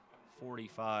Seahawks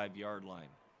 45-yard line.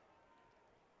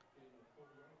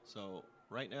 So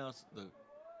right now the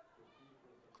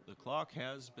clock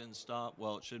has been stopped.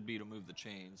 Well, it should be to move the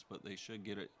chains, but they should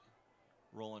get it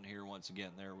rolling here once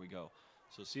again. There we go.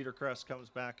 So Cedarcrest comes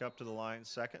back up to the line,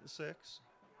 2nd and 6.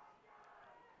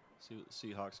 See what the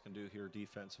Seahawks can do here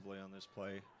defensively on this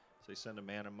play. As they send a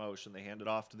man in motion, they hand it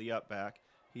off to the up back.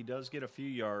 He does get a few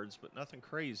yards, but nothing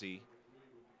crazy.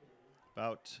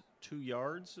 About 2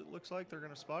 yards, it looks like they're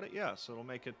going to spot it. Yeah, so it'll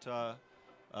make it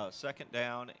 2nd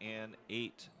down and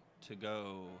 8 to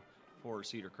go for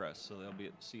Cedarcrest. So they'll be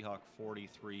at the Seahawk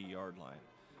 43-yard line.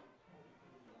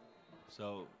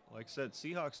 So, like I said,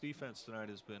 Seahawks defense tonight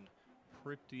has been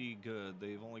pretty good.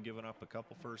 They've only given up a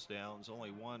couple 1st downs,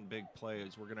 only 1 big play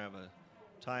as we're going to have a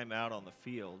timeout on the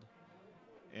field.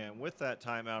 And with that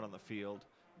timeout on the field,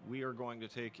 we are going to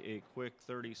take a quick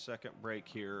 30-second break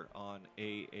here on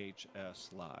AHS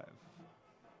Live.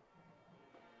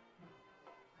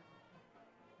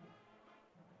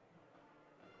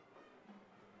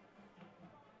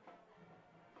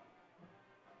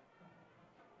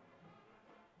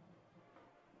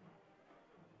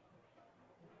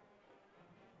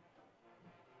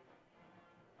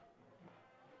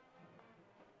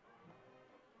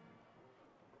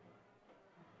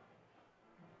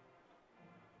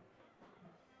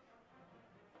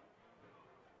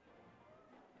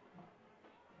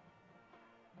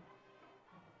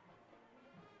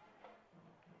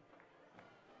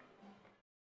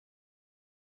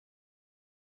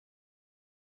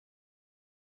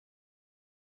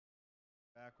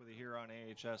 Back with you here on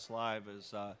AHS Live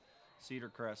as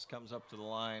Cedarcrest comes up to the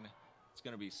line. It's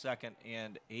going to be 2nd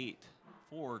and 8.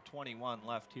 4:21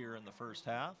 left here in the first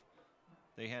half.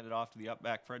 They hand it off to the up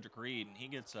back, Frederick Reed, and he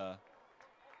gets a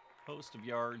host of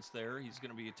yards there. He's going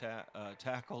to be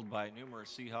tackled by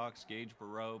numerous Seahawks. Gage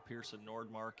Burrow, Pearson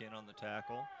Nordmark in on the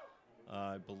tackle.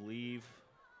 I believe,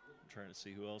 I'm trying to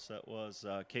see who else that was.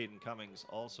 Caden Cummings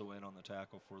also in on the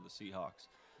tackle for the Seahawks.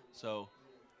 So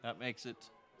that makes it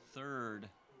 3rd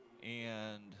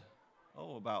and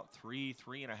about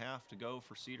 3.5 to go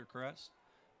for Cedarcrest.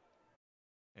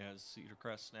 As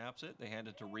Cedarcrest snaps it, they hand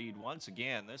it to Reed once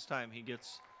again. This time he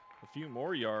gets a few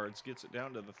more yards, gets it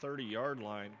down to the 30-yard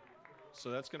line. So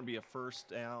that's going to be a 1st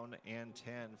down and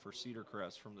 10 for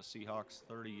Cedarcrest from the Seahawks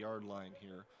 30-yard line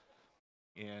here.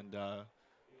 And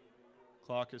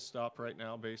clock is stopped right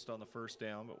now based on the 1st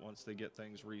down, but once they get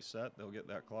things reset, they'll get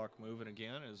that clock moving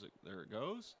again. There it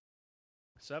goes.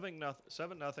 7-0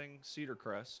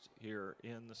 Cedarcrest here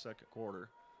in the 2nd quarter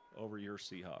over your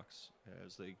Seahawks.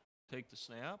 As they take the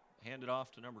snap, hand it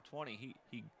off to number 20.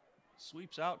 He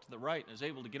sweeps out to the right and is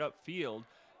able to get upfield.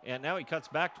 And now he cuts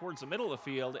back towards the middle of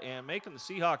the field and making the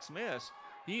Seahawks miss.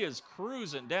 He is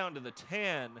cruising down to the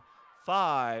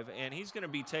 10-5, and he's going to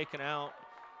be taken out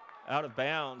of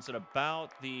bounds at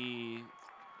about the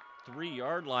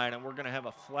 3-yard line, and we're going to have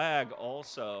a flag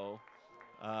also.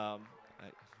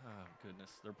 Oh,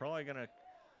 goodness. They're probably going to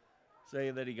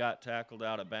say that he got tackled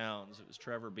out of bounds. It was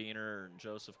Trevor Beener and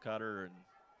Joseph Cutter and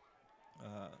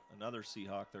another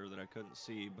Seahawk there that I couldn't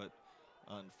see. But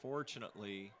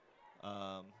unfortunately,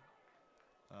 that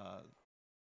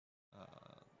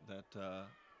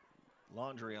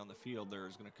laundry on the field there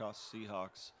is going to cost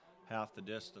Seahawks half the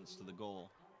distance to the goal.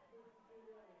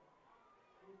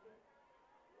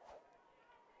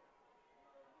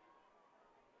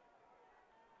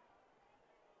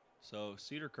 So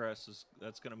Cedarcrest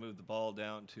that's going to move the ball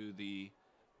down to the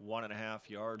 1.5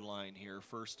 yard line here.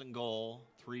 1st and goal,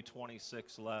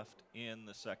 3:26 left in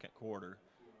the second quarter.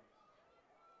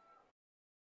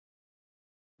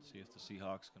 See if the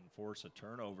Seahawks can force a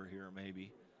turnover here,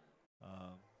 maybe.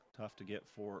 Tough to get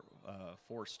four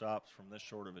stops from this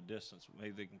short of a distance, but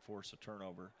maybe they can force a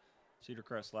turnover.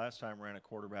 Cedarcrest last time ran a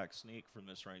quarterback sneak from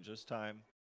this range. This time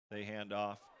they hand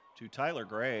off to Tyler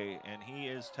Gray, and he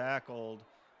is tackled,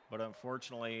 but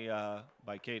unfortunately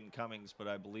by Caden Cummings, but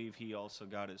I believe he also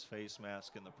got his face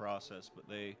mask in the process, but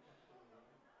they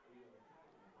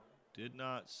did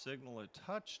not signal a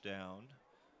touchdown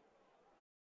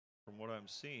from what I'm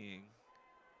seeing.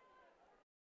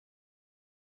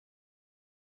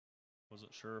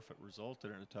 Wasn't sure if it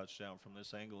resulted in a touchdown from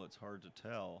this angle. It's hard to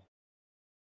tell.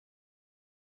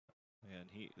 And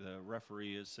the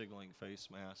referee is signaling face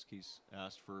mask. He's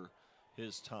asked for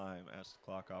his time, asked the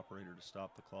clock operator to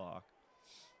stop the clock.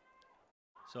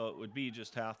 So it would be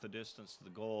just half the distance to the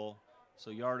goal.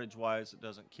 So yardage-wise, it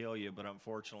doesn't kill you, but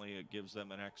unfortunately it gives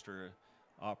them an extra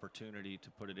opportunity to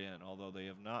put it in, although they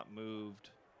have not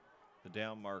moved the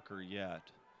down marker yet.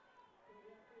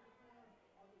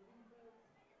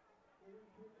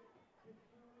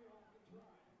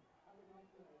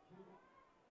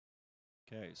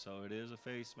 Okay, so it is a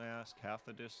face mask, half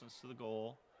the distance to the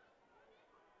goal.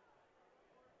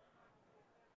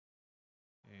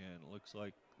 And it looks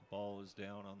like the ball is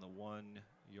down on the 1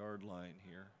 yard line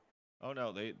here. Oh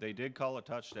no, they did call a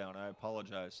touchdown. I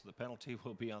apologize. The penalty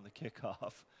will be on the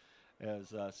kickoff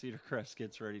as Cedarcrest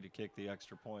gets ready to kick the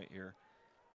extra point here.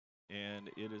 And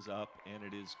it is up and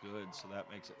it is good. So that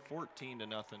makes it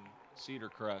 14-0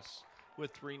 Cedarcrest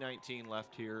with 3:19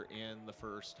 left here in the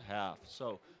first half.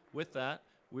 So with that,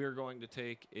 we are going to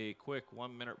take a quick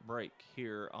 1-minute break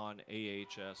here on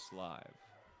AHS Live.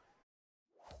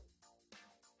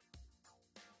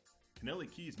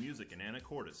 Kennelly Keys Music in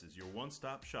Anacortes is your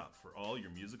one-stop shop for all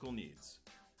your musical needs.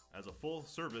 As a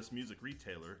full-service music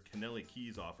retailer, Kennelly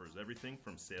Keys offers everything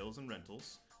from sales and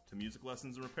rentals to music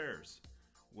lessons and repairs.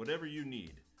 Whatever you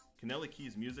need, Kennelly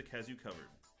Keys Music has you covered.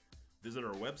 Visit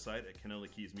our website at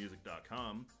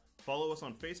KennellyKeysMusic.com, follow us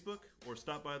on Facebook, or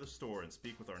stop by the store and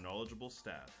speak with our knowledgeable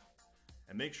staff.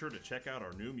 And make sure to check out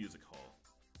our new music hall,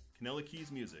 Kennelly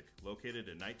Keys Music, located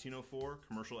at 1904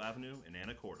 Commercial Avenue in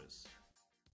Anacortes.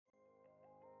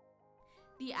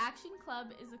 The Action Club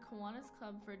is a Kiwanis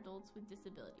club for adults with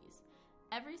disabilities.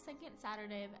 Every second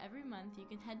Saturday of every month, you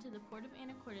can head to the Port of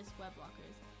Anacortes web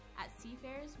lockers at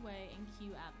Seafarers Way and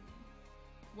Q Avenue.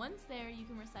 Once there, you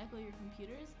can recycle your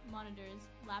computers, monitors,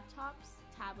 laptops,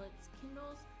 tablets,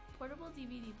 Kindles, portable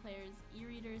DVD players,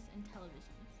 e-readers, and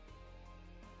televisions.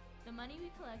 The money we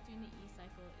collect during the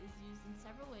e-cycle is used in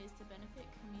several ways to benefit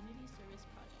community service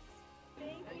projects.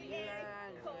 Thank you,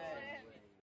 Colin.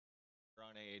 We're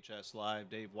on AHS Live.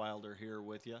 Dave Wilder here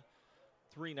with you.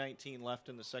 3:19 left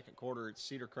in the second quarter. It's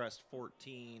Cedarcrest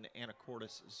 14,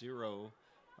 Anacortes 0.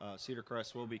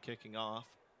 Cedarcrest will be kicking off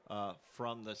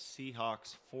from the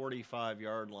Seahawks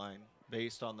 45-yard line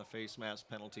based on the face mask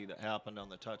penalty that happened on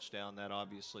the touchdown. That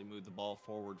obviously moved the ball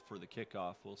forward for the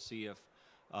kickoff. We'll see if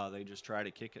they just try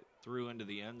to kick it through into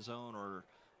the end zone or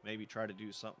maybe try to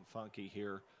do something funky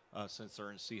here since they're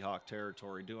in Seahawk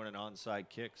territory. Doing an onside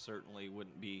kick certainly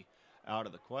wouldn't be out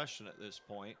of the question at this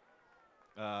point,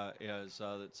 as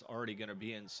it's already going to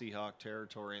be in Seahawk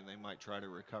territory, and they might try to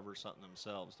recover something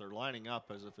themselves. They're lining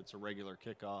up as if it's a regular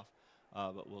kickoff,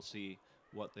 but we'll see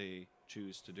what they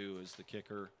choose to do as the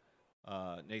kicker,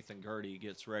 Nathan Gertie,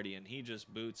 gets ready, and he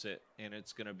just boots it, and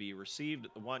it's going to be received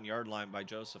at the 1 yard line by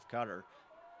Joseph Cutter.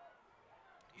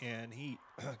 And he,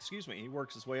 he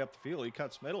works his way up the field. He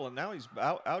cuts middle, and now he's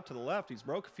out to the left. He's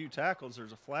broke a few tackles.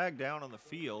 There's a flag down on the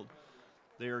field.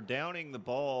 They are downing the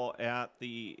ball at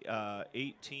the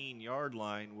 18-yard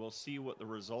line. We'll see what the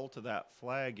result of that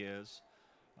flag is.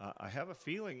 I have a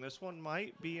feeling this one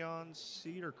might be on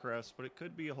Cedarcrest, but it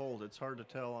could be a hold. It's hard to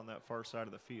tell on that far side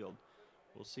of the field.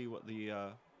 We'll see what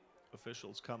the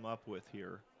officials come up with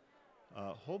here.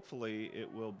 Hopefully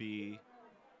it will be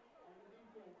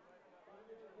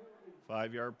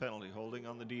 5-yard penalty, holding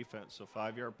on the defense, so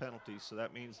 5-yard penalty. So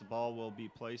that means the ball will be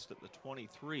placed at the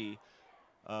 23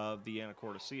 of the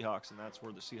Anacortes Seahawks, and that's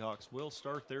where the Seahawks will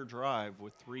start their drive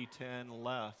with 3:10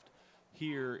 left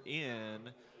here in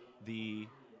the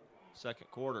second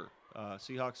quarter.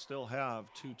 Seahawks still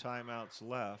have 2 timeouts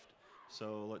left,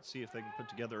 so let's see if they can put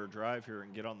together a drive here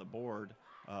and get on the board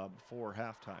before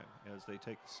halftime as they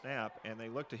take the snap, and they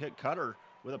look to hit Cutter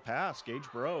with a pass.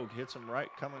 Gage Brogue hits him right,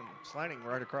 sliding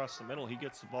right across the middle. He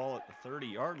gets the ball at the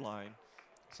 30-yard line,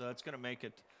 so that's going to make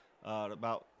it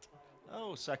about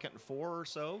 2nd and 4 or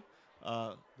so.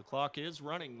 The clock is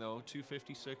running, though,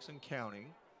 2:56 and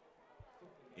counting.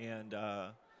 And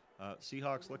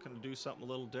Seahawks looking to do something a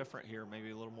little different here,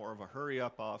 maybe a little more of a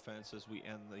hurry-up offense as we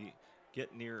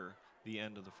get near the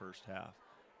end of the first half.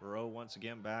 Burrow once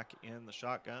again back in the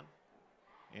shotgun,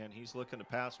 and he's looking to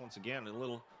pass once again. A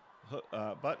little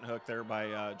button hook there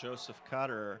by Joseph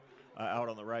Cutter out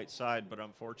on the right side, but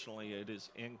unfortunately it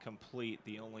is incomplete.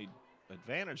 The only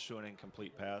advantage to an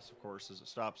incomplete pass, of course, is it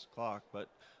stops the clock, but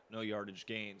no yardage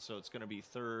gain. So it's going to be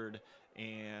 3rd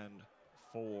and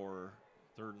 4,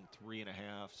 3rd and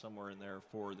 3.5, somewhere in there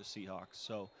for the Seahawks.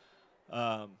 So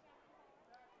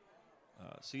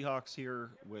Seahawks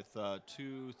here with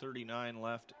 2:39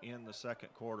 left in the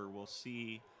second quarter. We'll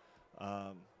see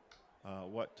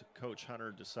what Coach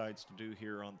Hunter decides to do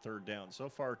here on 3rd down. So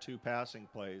far, 2 passing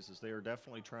plays, as they are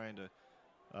definitely trying to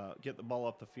get the ball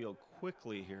up the field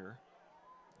quickly here.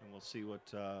 And we'll see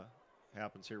what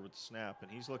happens here with the snap.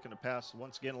 And he's looking to pass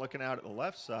once again, looking out at the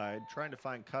left side, trying to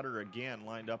find Cutter again,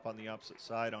 lined up on the opposite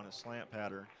side on a slant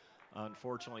pattern.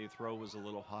 Unfortunately, the throw was a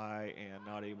little high and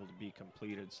not able to be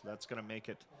completed. So that's going to make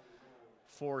it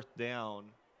 4th down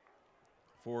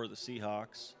for the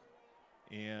Seahawks.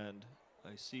 And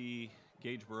I see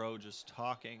Gage Burrow just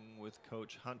talking with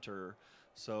Coach Hunter.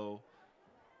 So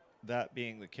that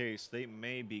being the case, they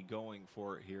may be going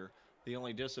for it here. The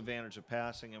only disadvantage of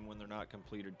passing them when they're not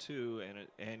completed too,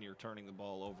 and you're turning the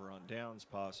ball over on downs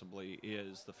possibly,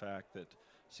 is the fact that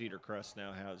Cedarcrest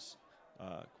now has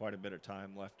quite a bit of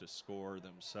time left to score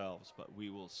themselves. But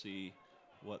we will see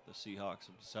what the Seahawks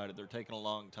have decided. They're taking a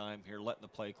long time here, letting the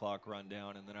play clock run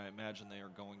down, and then I imagine they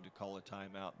are going to call a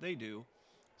timeout. They do.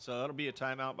 So that'll be a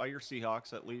timeout by your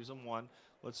Seahawks. That leaves them 1.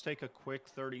 Let's take a quick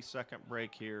 30-second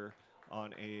break here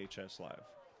on AHS Live.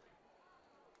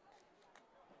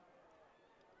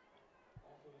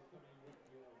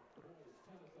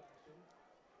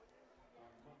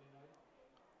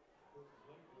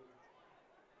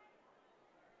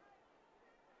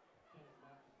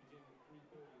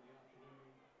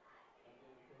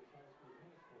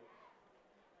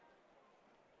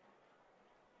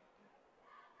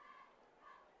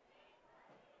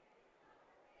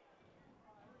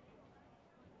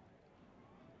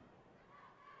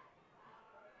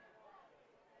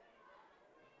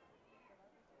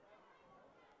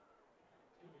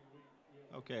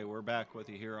 Okay, we're back with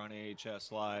you here on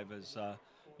AHS Live. As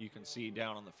you can see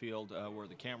down on the field where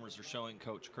the cameras are showing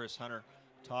Coach Chris Hunter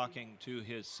talking to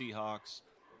his Seahawks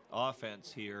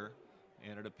offense here.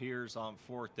 And it appears on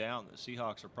 4th down the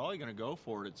Seahawks are probably going to go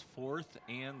for it. It's 4th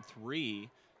and 3.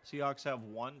 Seahawks have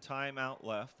 1 timeout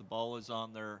left. The ball is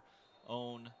on their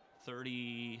own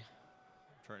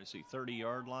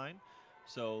 30-yard line.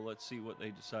 So let's see what they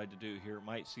decide to do here.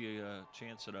 Might see a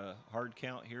chance at a hard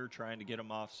count here, trying to get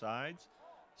them off sides.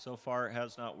 So far, it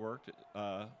has not worked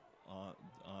on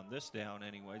this down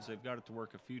anyways. They've got it to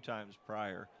work a few times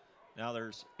prior. Now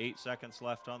there's 8 seconds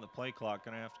left on the play clock.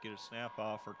 Going to have to get a snap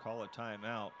off or call a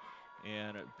timeout.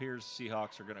 And it appears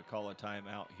Seahawks are going to call a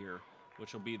timeout here,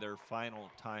 which will be their final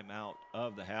timeout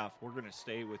of the half. We're going to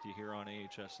stay with you here on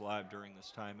AHS Live during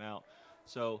this timeout.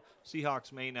 So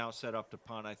Seahawks may now set up to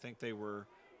punt. I think they were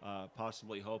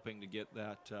possibly hoping to get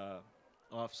that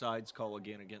offsides call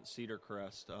again against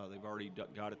Cedarcrest. They've already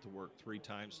got it to work 3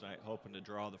 times tonight, hoping to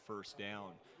draw the 1st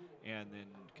down and then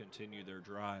continue their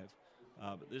drive.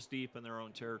 But this deep in their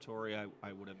own territory, I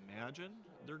would imagine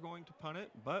they're going to punt it.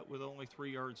 But with only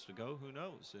 3 yards to go, who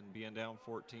knows? And being down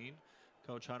 14,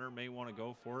 Coach Hunter may want to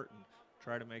go for it and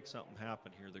try to make something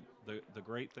happen here. The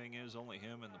great thing is only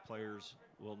him and the players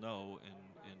will know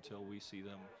until we see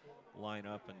them line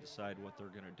up and decide what they're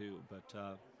going to do. But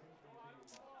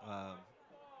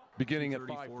beginning at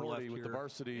 5:40 with the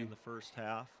Varsity in the first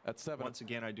half. At 7. Once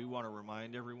again, I do want to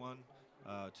remind everyone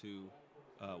to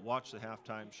watch the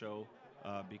halftime show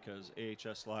because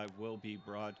AHS Live will be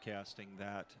broadcasting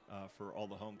that for all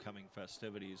the homecoming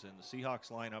festivities. And the Seahawks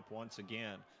line up once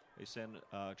again. They send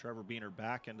Trevor Beener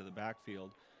back into the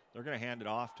backfield. They're going to hand it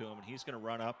off to him, and he's going to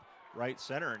run up right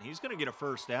center, and he's going to get a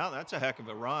 1st down. That's a heck of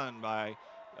a run by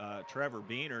Trevor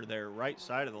Beener there, right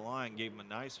side of the line. Gave him a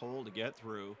nice hole to get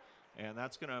through, and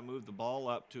that's going to move the ball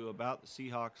up to about the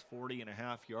Seahawks'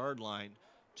 40.5-yard line.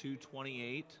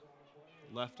 2:28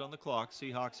 left on the clock.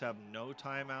 Seahawks have no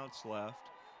timeouts left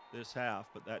this half,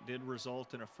 but that did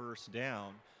result in a 1st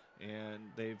down, and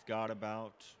they've got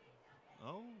about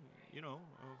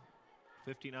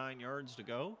 59 yards to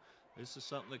go. This is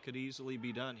something that could easily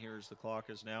be done here as the clock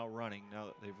is now running, now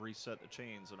that they've reset the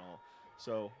chains and all.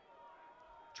 So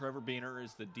Trevor Beener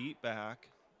is the deep back.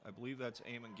 I believe that's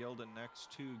Eamon Gilden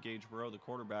next to Gage Burrow, the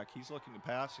quarterback. He's looking to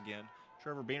pass again,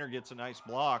 Trevor Beaner gets a nice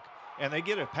block, and they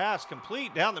get a pass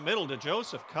complete down the middle to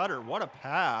Joseph Cutter. What a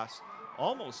pass.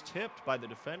 Almost tipped by the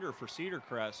defender for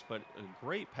Cedarcrest, but a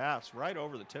great pass right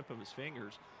over the tip of his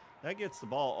fingers. That gets the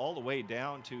ball all the way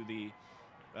down to the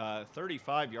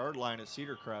 35-yard line at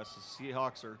Cedarcrest. The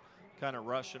Seahawks are kind of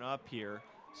rushing up here.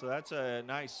 So that's a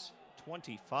nice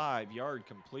 25-yard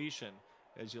completion.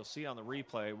 As you'll see on the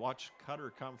replay, watch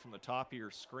Cutter come from the top of your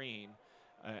screen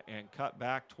and cut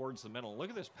back towards the middle.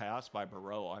 Look at this pass by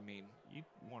Burrow. I mean, you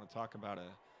want to talk about a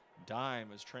dime,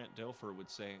 as Trent Dilfer would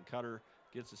say, and Cutter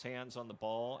gets his hands on the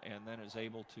ball and then is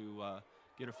able to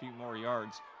get a few more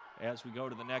yards. As we go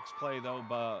to the next play, though,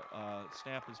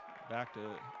 snap is back to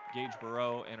Gage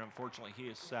Burrow, and unfortunately he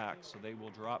is sacked. So they will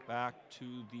drop back to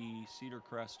the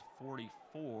Cedarcrest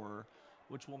 44,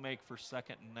 which will make for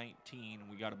 2nd and 19.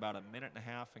 We got about a minute and a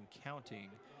half and counting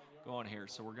going here.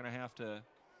 So we're going to have to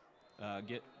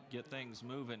get things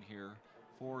moving here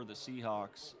for the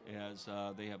Seahawks, as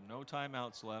they have no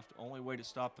timeouts left. Only way to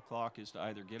stop the clock is to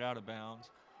either get out of bounds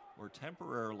or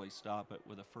temporarily stop it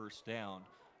with a first down.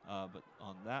 But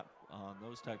on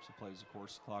those types of plays, of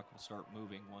course, the clock will start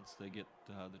moving once they get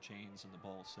the chains and the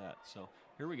ball set. So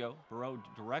here we go. Burrow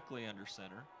directly under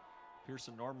center.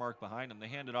 Pearson Nordmark behind him. They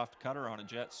hand it off to Cutter on a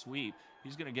jet sweep.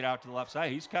 He's going to get out to the left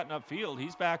side. He's cutting upfield.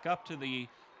 He's back up to the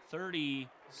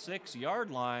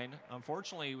 36-yard line.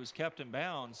 Unfortunately, he was kept in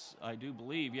bounds, I do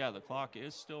believe. Yeah, the clock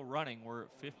is still running. We're at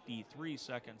 53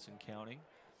 seconds and counting.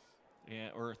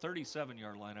 Or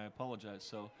 37-yard line, I apologize.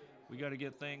 So we got to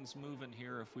get things moving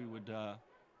here if we would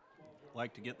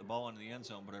like to get the ball into the end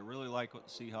zone. But I really like what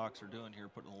the Seahawks are doing here,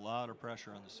 putting a lot of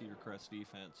pressure on the Cedarcrest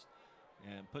defense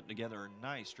and putting together a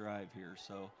nice drive here.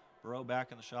 So Burrow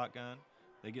back in the shotgun.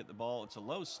 They get the ball. It's a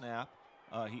low snap.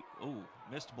 He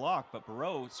missed a block, but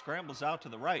Burrow scrambles out to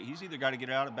the right. He's either got to get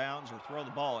out of bounds or throw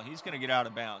the ball, and he's going to get out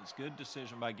of bounds. Good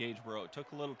decision by Gage Burrow. It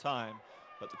took a little time,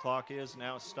 but the clock is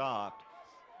now stopped,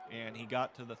 and he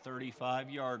got to the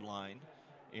 35-yard line,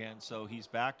 and so he's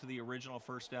back to the original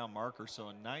first down marker. So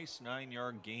a nice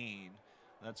 9-yard gain.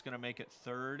 That's going to make it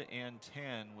 3rd and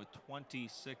 10 with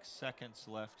 26 seconds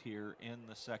left here in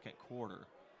the second quarter.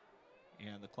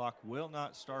 And the clock will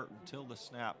not start until the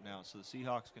snap now, so the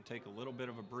Seahawks can take a little bit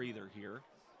of a breather here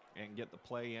and get the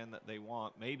play in that they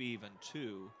want, maybe even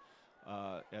 2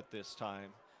 at this time,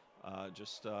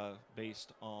 just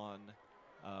based on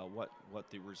what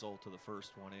the result of the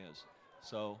first one is.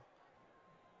 So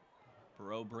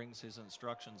Burrow brings his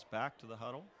instructions back to the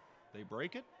huddle. They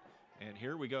break it, and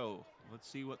here we go. Let's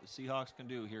see what the Seahawks can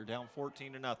do here. Down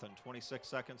 14-0, 26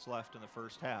 seconds left in the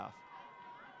first half.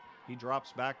 He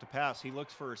drops back to pass. He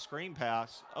looks for a screen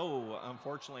pass. Oh,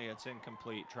 unfortunately, it's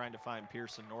incomplete. Trying to find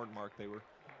Pearson Nordmark.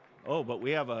 But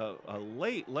we have a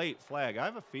late flag. I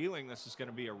have a feeling this is going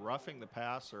to be a roughing the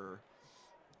passer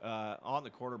on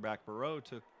the quarterback. Burrow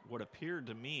took what appeared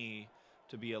to me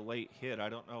to be a late hit. I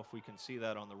don't know if we can see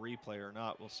that on the replay or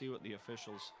not. We'll see what the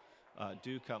officials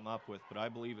do come up with, but I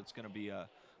believe it's going to be a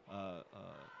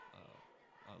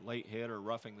late hit or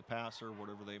roughing the passer,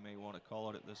 whatever they may want to call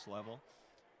it at this level.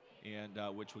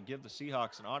 And which would give the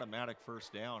Seahawks an automatic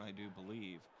first down, I do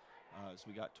believe. So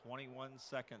we got 21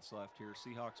 seconds left here.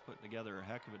 Seahawks putting together a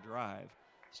heck of a drive,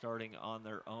 starting on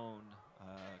their own.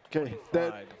 Okay,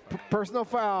 that personal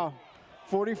foul,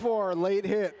 44, late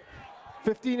hit,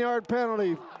 15-yard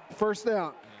penalty, first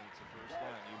down. And it's a first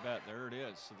down, you bet. There it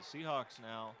is. So the Seahawks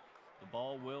now, the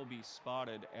ball will be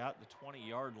spotted at the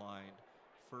 20-yard line.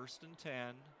 1st and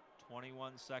 10,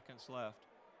 21 seconds left.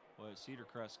 Well,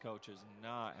 Cedarcrest coach is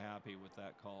not happy with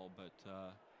that call, but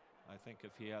I think if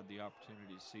he had the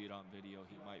opportunity to see it on video,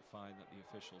 he might find that the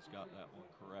officials got that one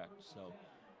correct. So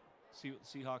see what the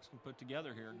Seahawks can put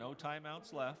together here. No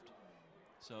timeouts left,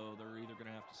 so they're either going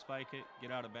to have to spike it,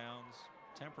 get out of bounds,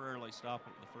 temporarily stop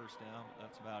it with the first down, but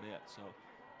that's about it. So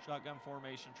shotgun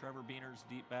formation, Trevor Beaner's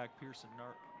deep back, Pearson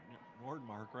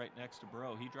Nordmark right next to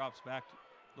Burrow. He drops back,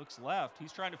 looks left.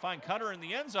 He's trying to find Cutter in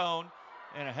the end zone.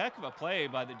 And a heck of a play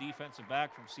by the defensive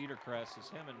back from Cedarcrest, as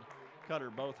him and Cutter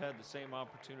both had the same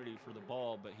opportunity for the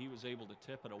ball, but he was able to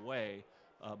tip it away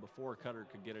before Cutter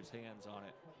could get his hands on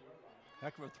it.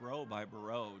 Heck of a throw by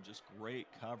Burrow, just great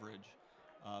coverage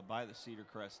by the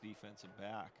Cedarcrest defensive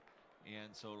back.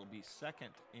 And so it'll be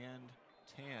 2nd and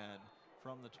 10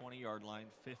 from the 20-yard line,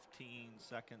 15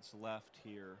 seconds left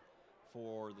here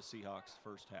for the Seahawks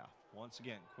first half. Once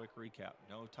again, quick recap,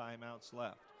 no timeouts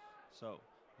left. So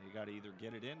you got to either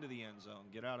get it into the end zone,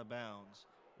 get out of bounds,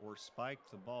 or spike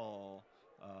the ball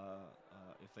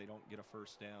if they don't get a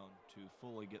first down to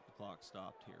fully get the clock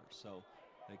stopped here. So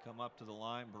they come up to the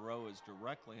line. Burrow is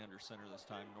directly under center this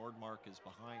time. Nordmark is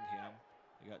behind him.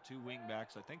 They got two wing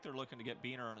backs. I think they're looking to get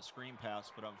Beener on a screen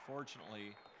pass, but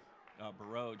unfortunately,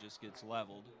 Barreau just gets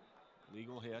leveled.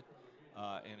 Legal hit,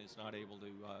 and is not able to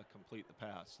complete the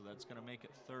pass. So that's going to make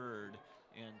it 3rd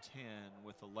and 10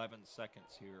 with 11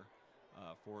 seconds here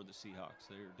for the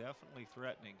Seahawks. They're definitely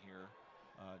threatening here.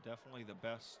 Definitely the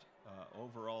best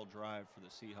overall drive for the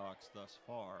Seahawks thus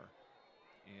far.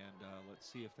 And let's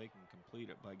see if they can complete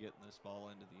it by getting this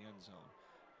ball into the end zone.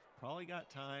 Probably got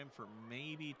time for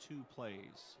maybe 2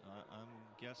 plays. I'm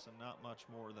guessing not much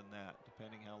more than that,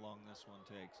 depending how long this one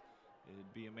takes.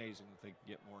 It'd be amazing if they could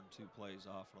get more than 2 plays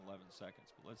off in 11 seconds.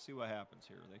 But let's see what happens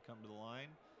here. They come to the line.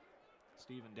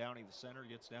 Stephen Downey, the center,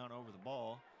 gets down over the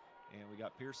ball. And we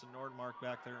got Pearson Nordmark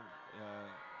back there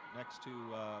next to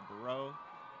Barreau.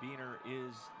 Beener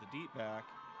is the deep back.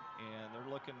 And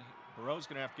they're looking, Barreau's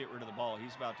going to have to get rid of the ball.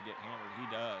 He's about to get hammered. He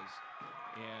does.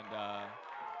 And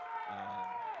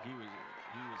he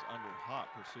was under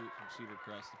hot pursuit from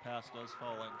Cedarcrest. The pass does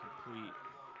fall incomplete,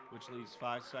 which leaves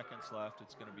 5 seconds left.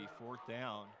 It's going to be 4th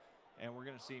down, and we're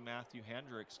going to see Matthew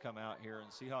Hendricks come out here,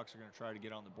 and Seahawks are going to try to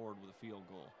get on the board with a field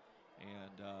goal.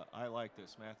 And I like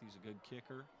this. Matthew's a good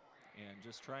kicker, and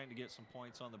just trying to get some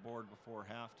points on the board before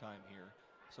halftime here.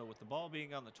 So with the ball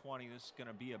being on the 20, this is going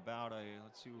to be about a,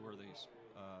 let's see where they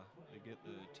get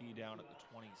the tee down at the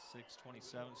 26,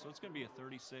 27. So it's going to be a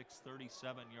 36,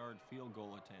 37-yard field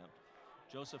goal attempt.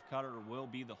 Joseph Cutter will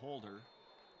be the holder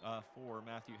for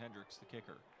Matthew Hendricks, the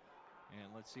kicker.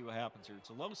 And let's see what happens here. It's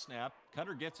a low snap.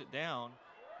 Cutter gets it down,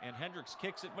 and Hendricks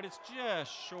kicks it, but it's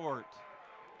just short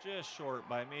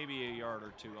by maybe a yard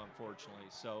or 2, unfortunately.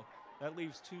 So that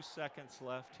leaves 2 seconds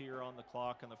left here on the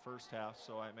clock in the first half.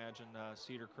 So I imagine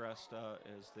Cedarcrest,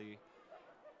 as they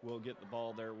will get the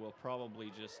ball there, will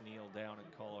probably just kneel down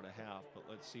and call it a half. But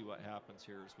let's see what happens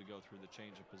here as we go through the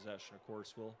change of possession. Of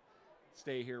course, we'll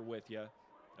stay here with you,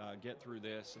 get through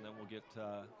this, and then we'll get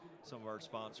some of our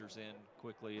sponsors in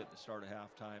quickly at the start of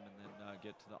halftime, and then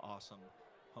get to the awesome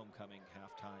homecoming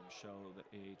halftime show that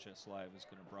AHS Live is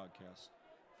going to broadcast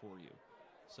for you.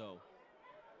 So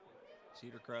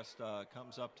Cedarcrest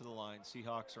comes up to the line.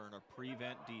 Seahawks are in a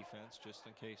prevent defense just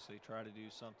in case they try to do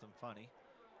something funny.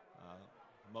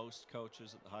 Most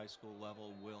coaches at the high school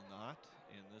level will not.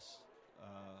 In this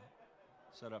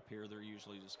setup here, they're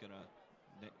usually just going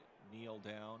to kneel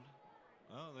down.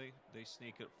 Oh, they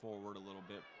sneak it forward a little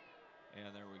bit,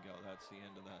 and there we go. That's the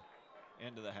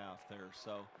end of the half there.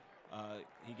 So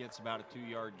he gets about a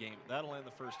 2-yard gain. That'll end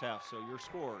the first half. So your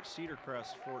score: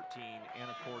 Cedarcrest 14,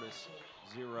 Anacortes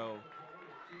 0.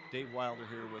 Dave Wilder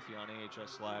here with you on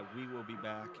AHS Live. We will be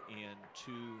back in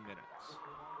 2 minutes.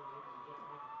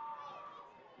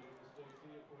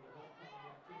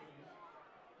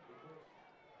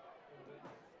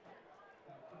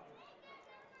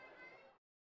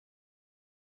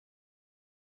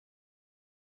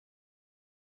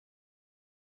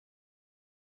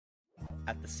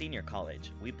 At the Senior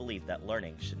College, we believe that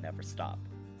learning should never stop.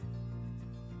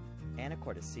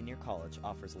 Anacortes Senior College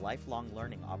offers lifelong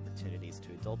learning opportunities to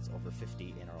adults over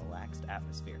 50 in a relaxed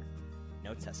atmosphere.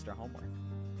 No test or homework.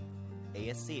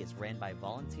 ASC is ran by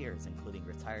volunteers including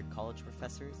retired college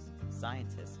professors,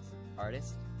 scientists,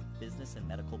 artists, business and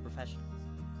medical professionals.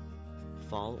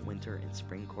 Fall, winter, and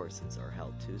spring courses are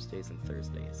held Tuesdays and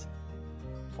Thursdays.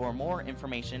 For more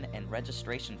information and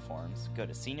registration forms, go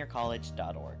to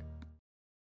seniorcollege.org.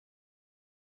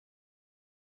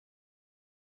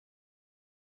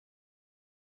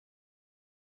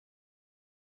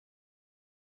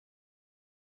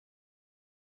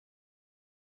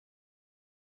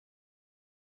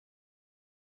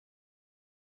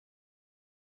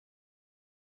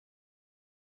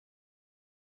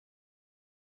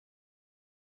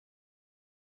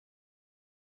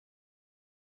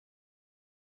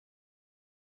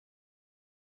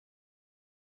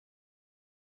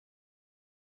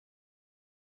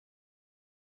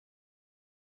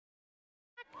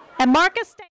 And Marcus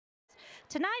States.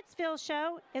 Tonight's field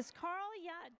show is Carl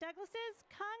Douglas's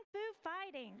Kung Fu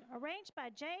Fighting, arranged by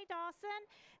Jay Dawson,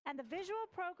 and the visual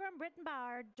program written by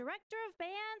our Director of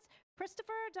Bands,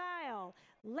 Christopher Dial.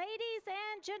 Ladies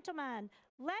and gentlemen,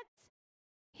 let's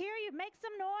hear you make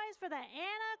some noise for the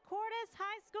Anacortes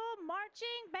High School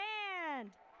Marching Band.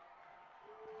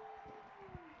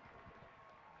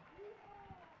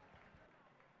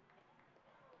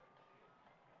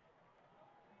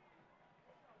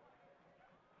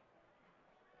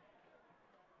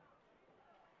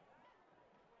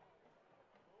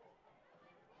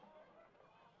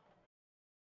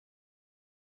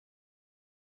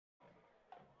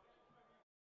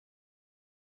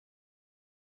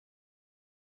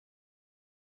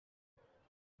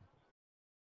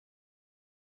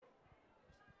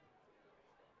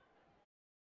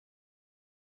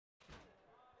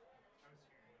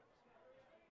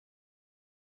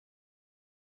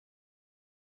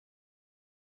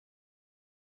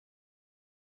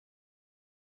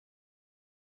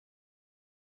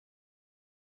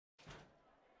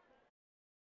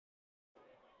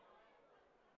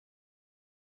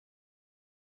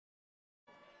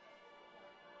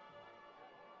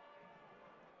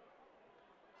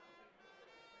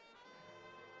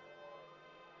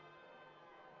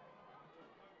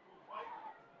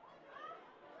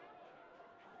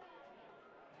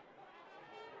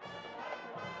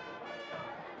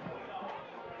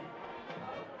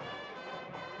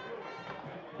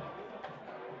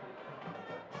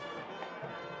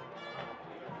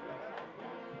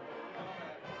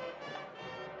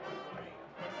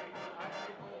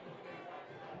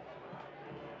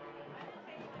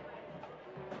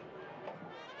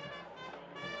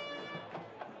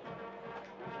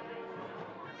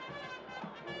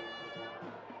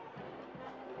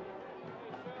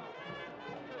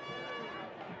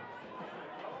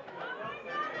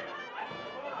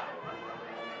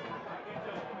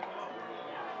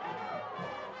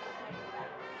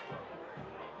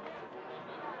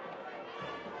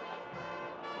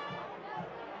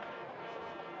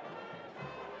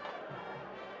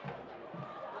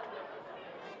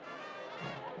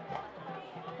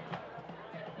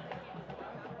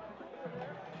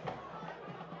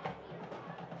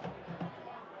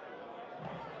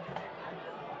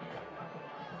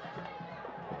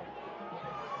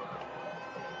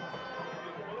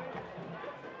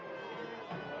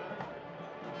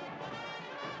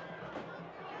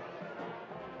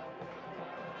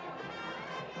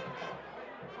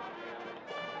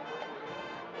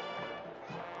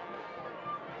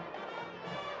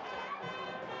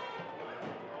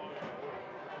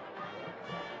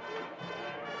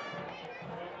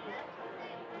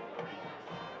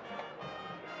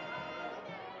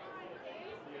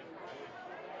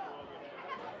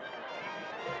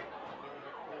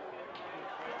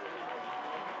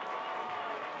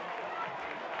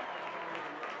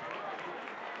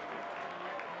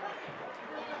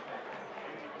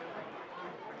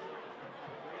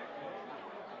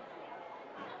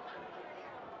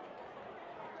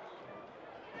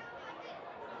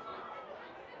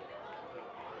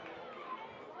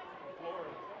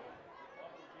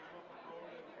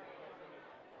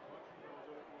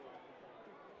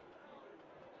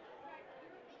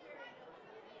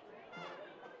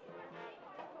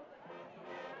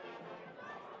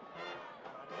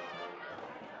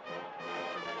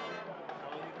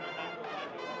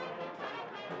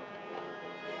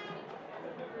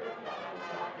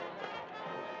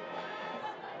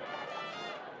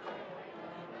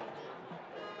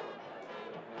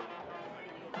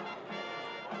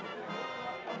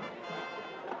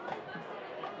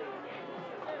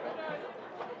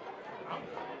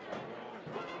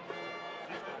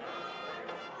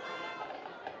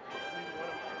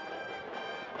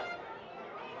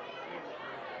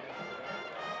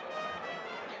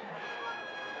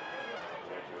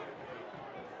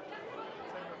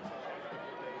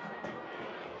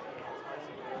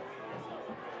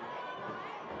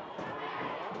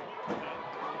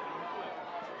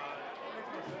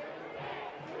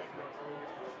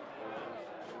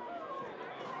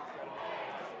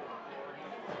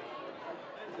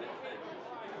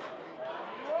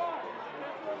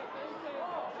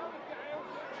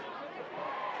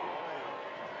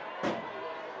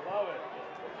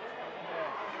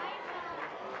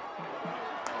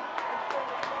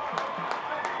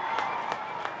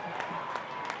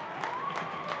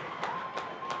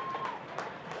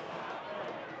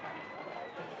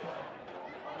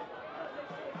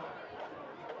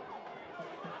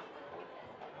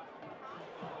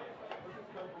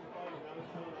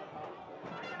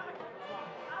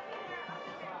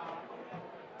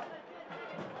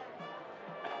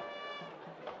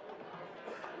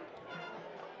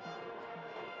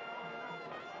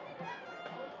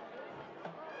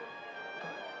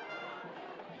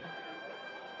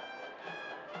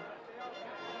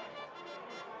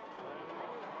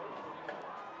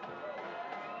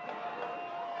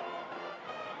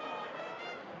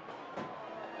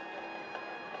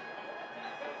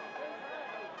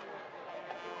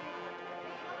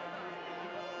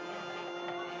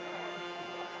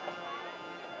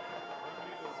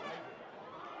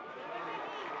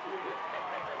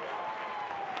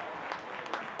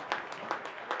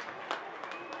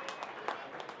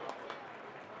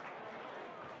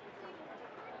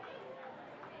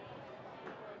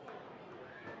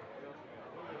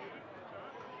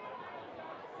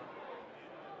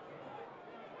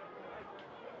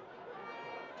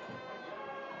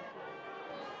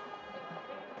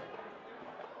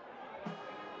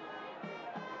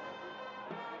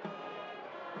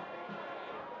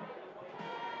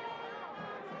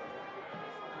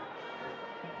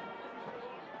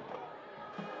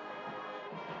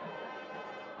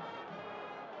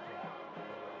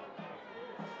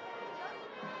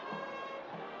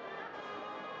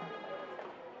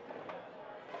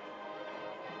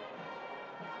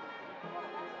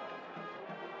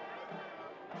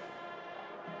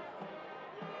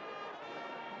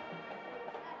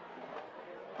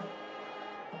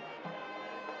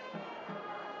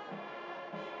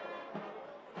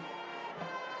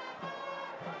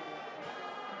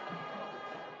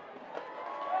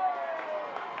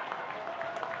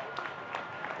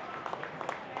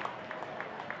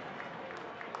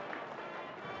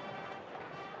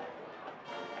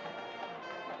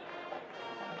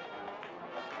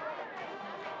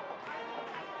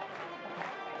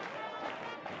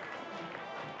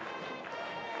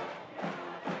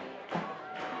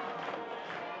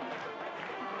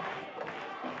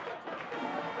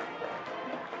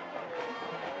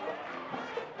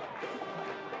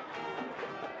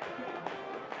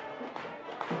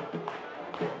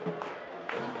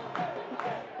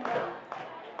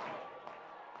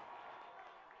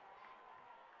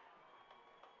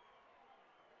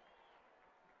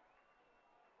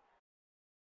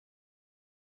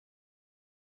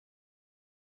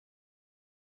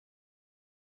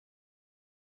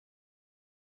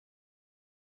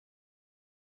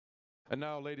 And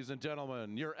now, ladies and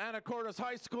gentlemen, your Anacortes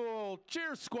High School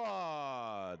cheer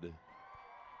squad.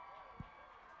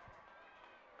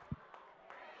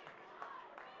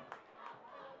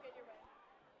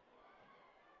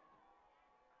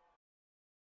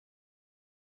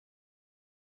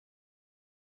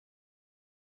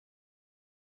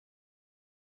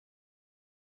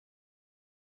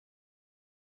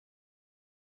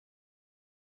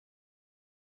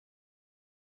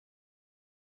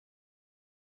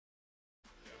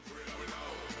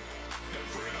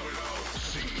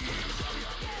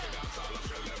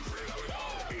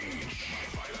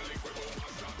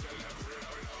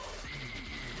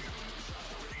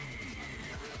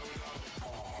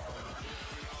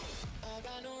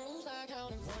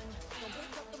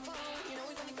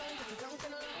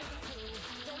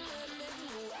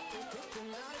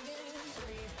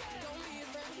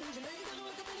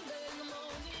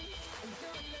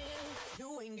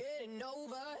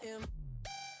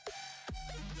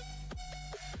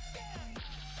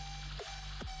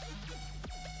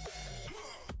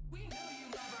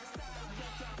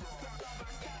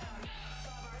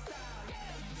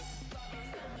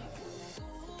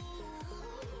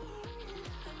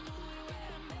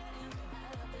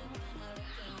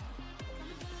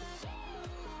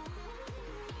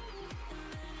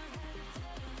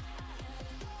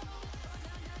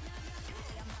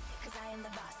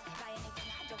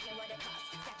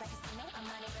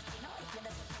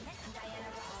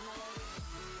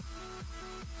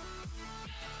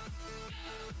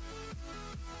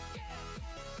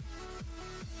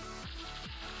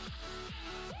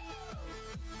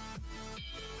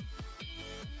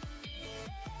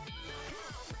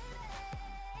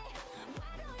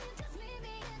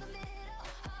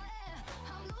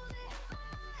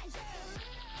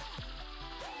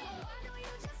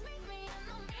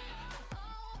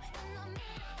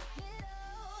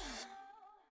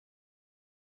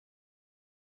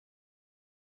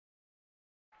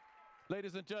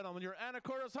 Ladies and gentlemen, your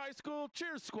Anacortes High School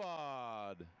cheer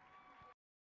squad.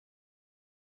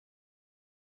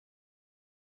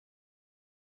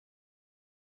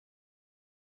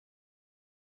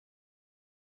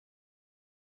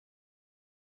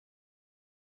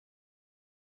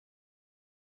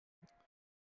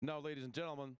 Now, ladies and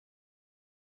gentlemen,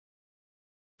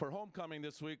 for homecoming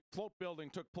this week, float building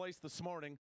took place this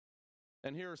morning,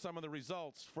 and here are some of the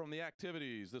results from the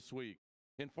activities this week.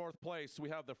 In fourth place, we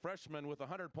have the freshmen with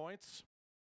 100 points.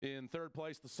 In third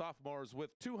place, the sophomores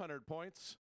with 200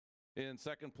 points. In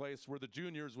second place were the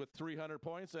juniors with 300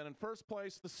 points. And in first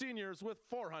place, the seniors with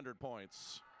 400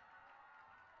 points.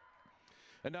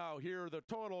 And now here are the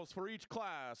totals for each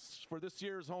class for this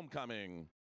year's homecoming.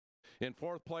 In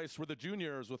fourth place were the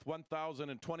juniors with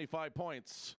 1,025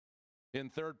 points. In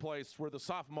third place were the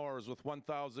sophomores with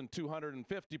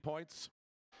 1,250 points.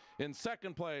 In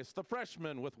second place, the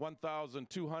freshmen with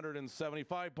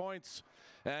 1,275 points.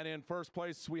 And in first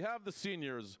place, we have the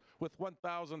seniors with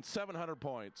 1,700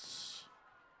 points.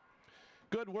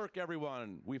 Good work,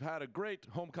 everyone. We've had a great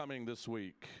homecoming this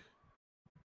week.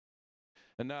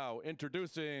 And now,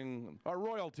 introducing our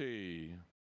royalty.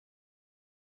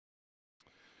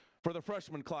 For the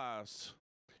freshman class,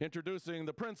 introducing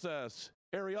the Princess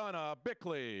Ariana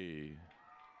Bickley.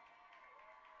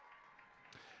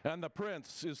 And the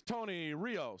Prince is Tony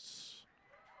Rios.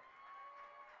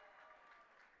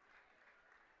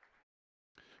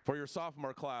 For your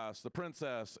sophomore class, the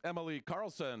Princess Emily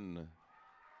Carlson.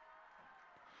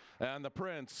 And the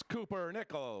Prince Cooper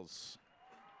Nichols.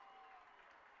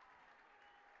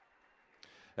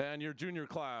 And your junior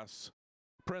class,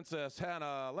 Princess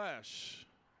Hannah Lesh.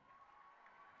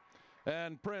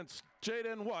 And Prince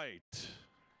Jaden White.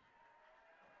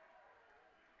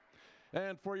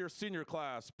 And for your senior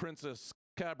class, Princess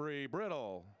Cabri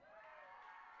Brittle.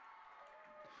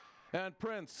 And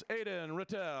Prince Aiden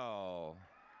Rittel.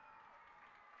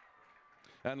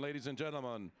 And ladies and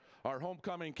gentlemen, our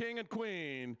homecoming king and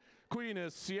queen. Queen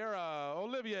is Sierra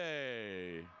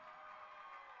Olivier.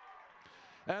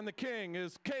 And the king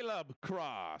is Caleb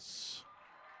Cross.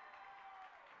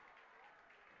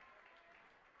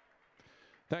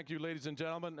 Thank you, ladies and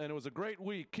gentlemen, and it was a great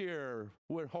week here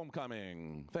with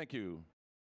homecoming. Thank you.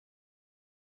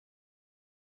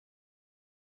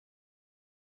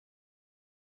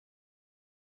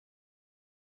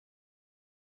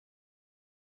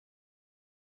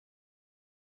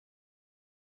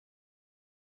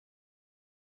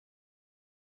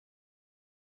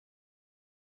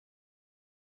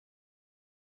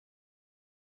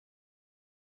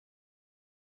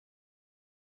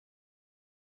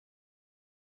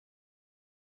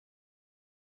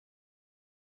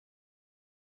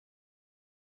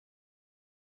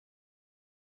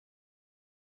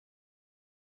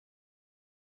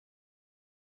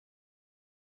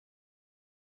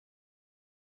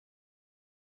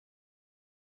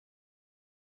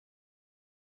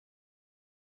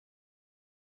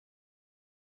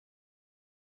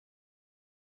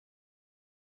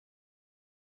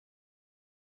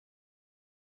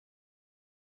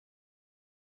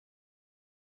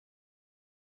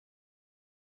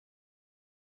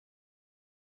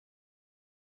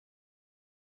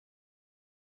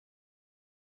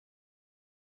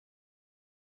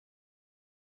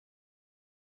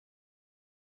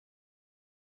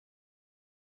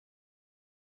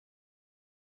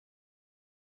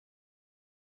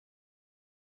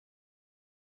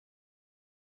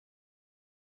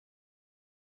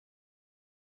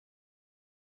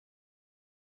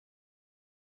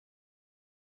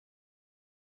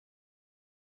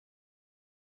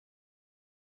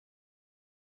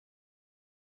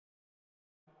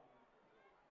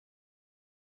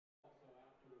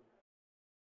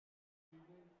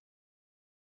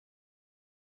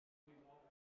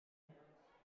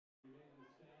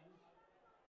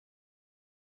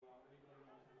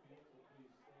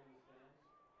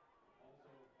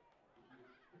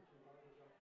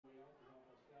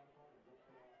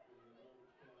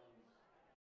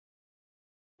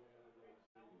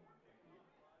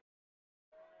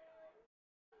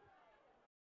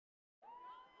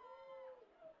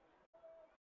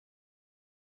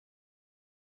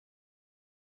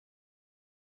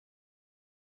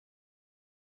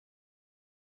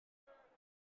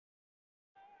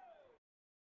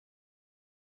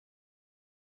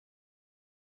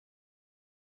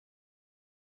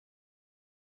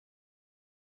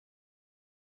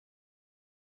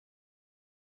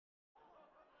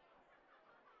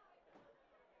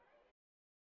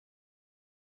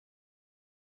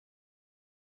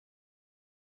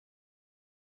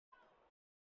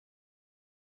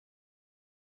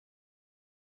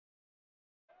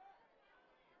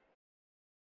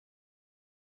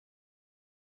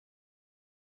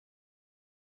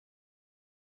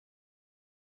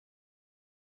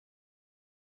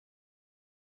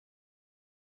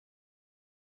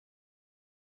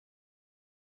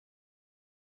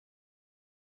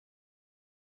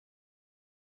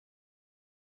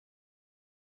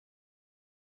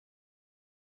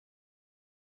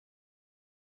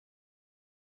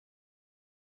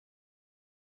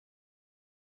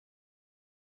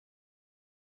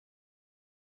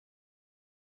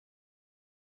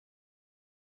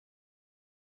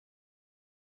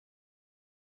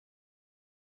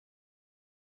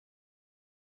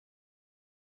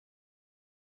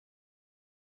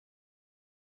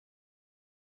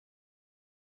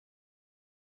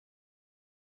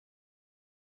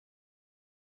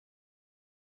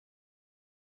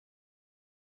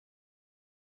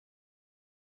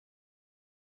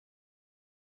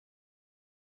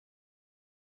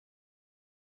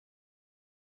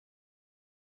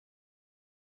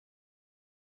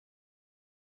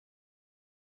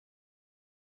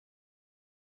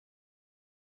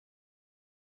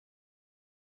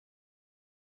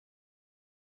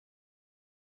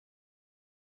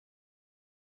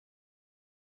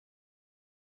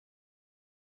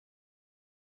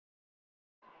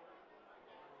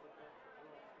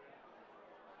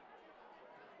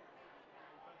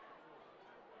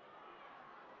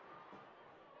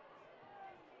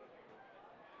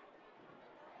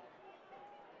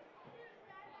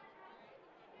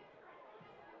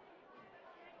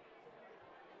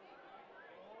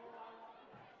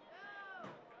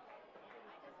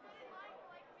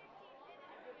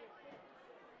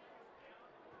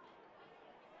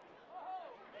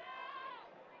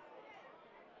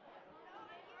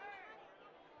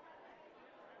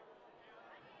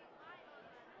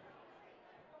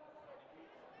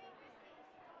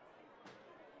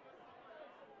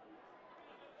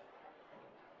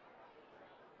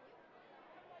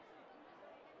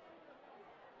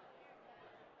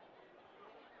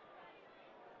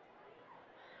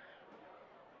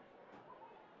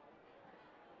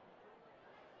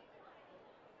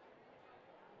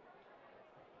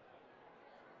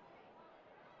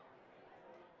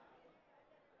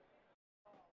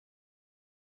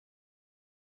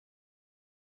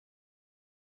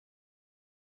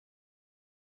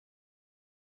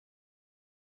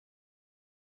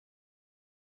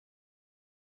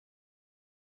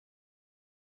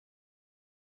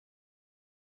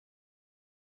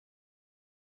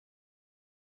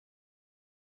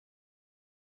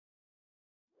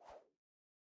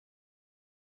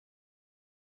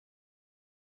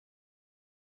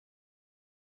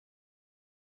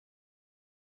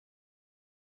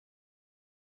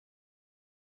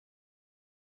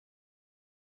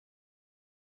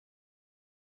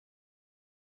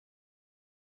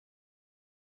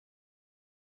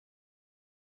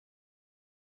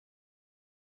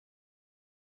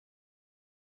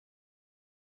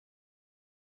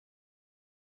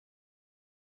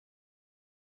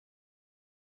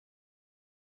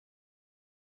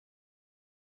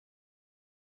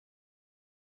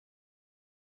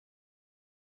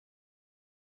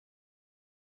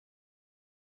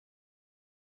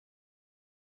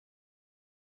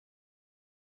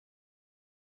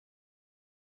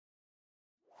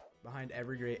 Behind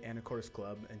every great Anacortes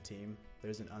club and team,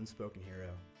 there's an unspoken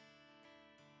hero.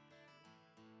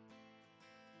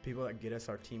 People that get us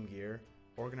our team gear,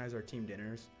 organize our team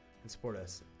dinners, and support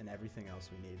us in everything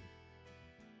else we need.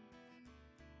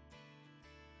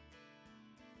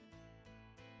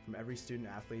 From every student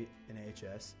athlete in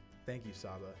AHS, thank you,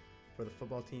 Saba, for the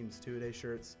football team's two-a-day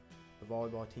shirts, the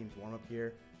volleyball team's warm-up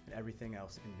gear, and everything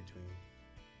else in between.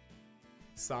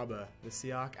 Saba, the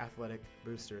Seahawk Athletic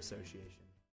Booster Association.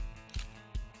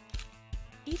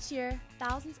 Each year,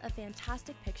 thousands of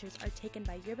fantastic pictures are taken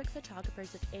by yearbook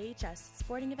photographers of AHS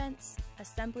sporting events,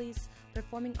 assemblies,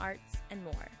 performing arts, and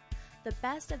more. The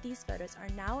best of these photos are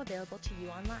now available to you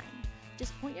online.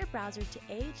 Just point your browser to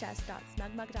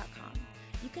ahs.smugmug.com.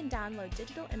 You can download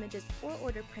digital images or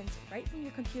order prints right from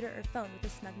your computer or phone with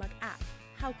the SmugMug app.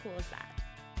 How cool is that?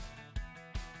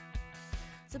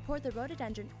 Support the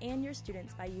rhododendron and your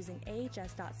students by using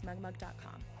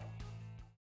ahs.smugmug.com.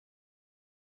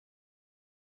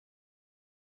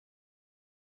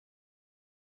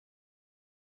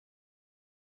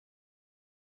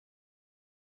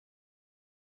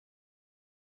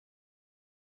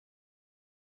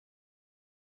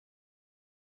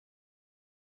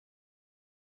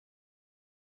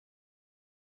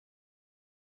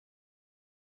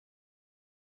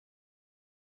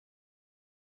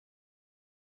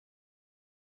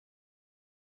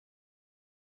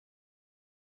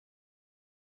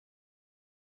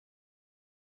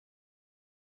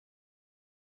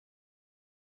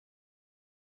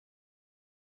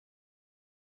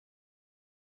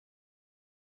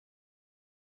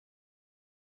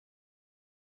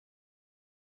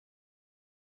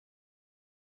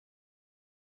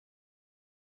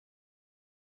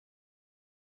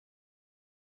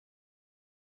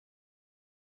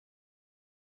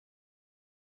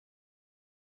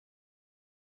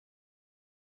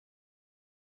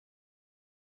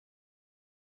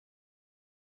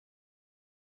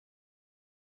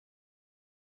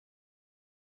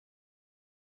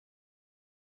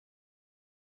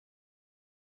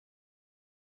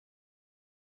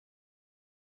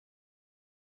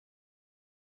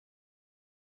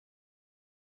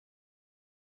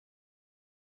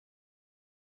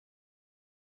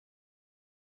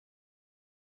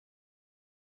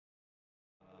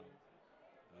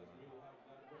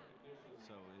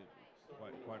 So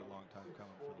quite a long time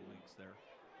coming for the Lynx there.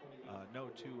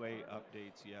 No 2A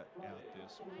updates yet at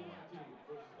this point,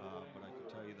 but I can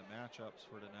tell you the matchups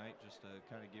for tonight, just to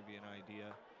kind of give you an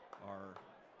idea, are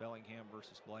Bellingham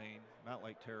versus Blaine, Mount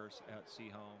Lake Terrace at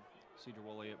Seahome, Cedar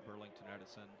Woolley at Burlington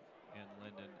Edison, and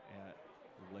Linden at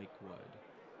Lakewood.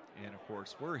 And of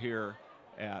course, we're here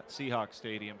at Seahawk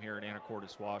Stadium here in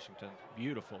Anacortes, Washington.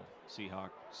 Beautiful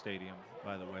Seahawk Stadium,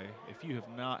 by the way. If you have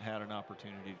not had an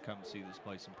opportunity to come see this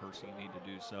place in person, you need to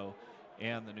do so.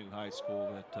 And the new high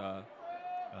school that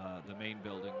the main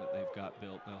building that they've got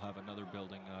built. They'll have another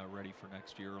building ready for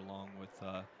next year, along with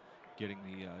getting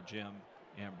the gym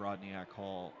and Brodniak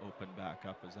Hall opened back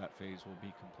up, as that phase will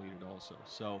be completed also.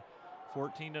 So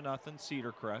 14-0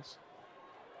 Cedarcrest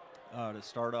to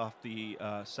start off the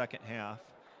second half.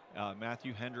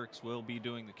 Matthew Hendricks will be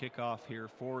doing the kickoff here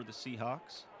for the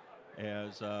Seahawks,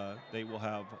 as they will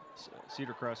have,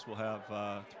 Cedarcrest will have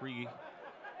three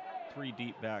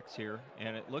deep backs here,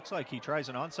 and it looks like he tries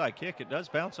an onside kick. It does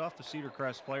bounce off the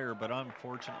Cedarcrest player, but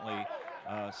unfortunately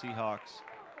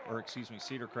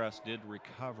Cedarcrest did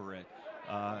recover it.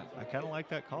 I kind of like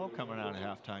that call coming out of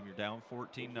halftime. You're down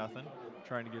 14-0,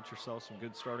 trying to get yourself some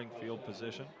good starting field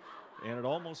position. And it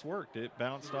almost worked. It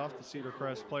bounced off the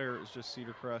Cedarcrest player. It was just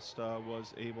Cedarcrest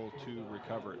was able to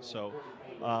recover it. So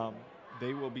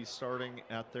they will be starting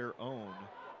at their own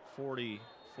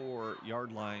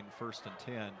 44-yard line, 1st and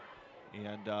 10.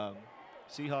 And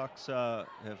Seahawks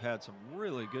have had some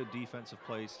really good defensive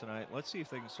plays tonight. Let's see if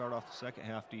they can start off the second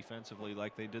half defensively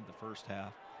like they did the first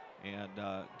half and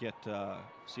get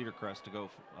Cedarcrest to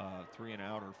go 3 and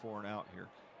out or 4 and out here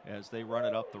as they run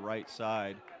it up the right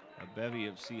side. A bevy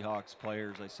of Seahawks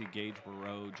players. I see Gage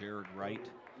Barreau, Jared Wright,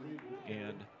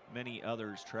 and many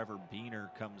others. Trevor Beener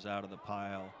comes out of the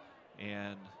pile,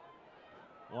 and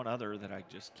one other that I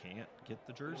just can't get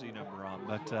the jersey number on.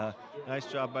 But nice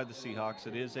job by the Seahawks.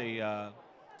 It is a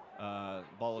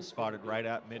ball is spotted right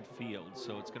at midfield,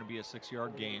 so it's going to be a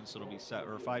 6-yard gain. So it'll be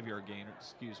or a 5-yard gain,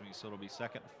 excuse me. So it'll be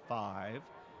 2nd and 5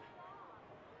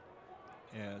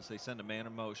 as they send a man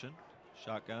in motion.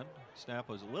 Shotgun. Snap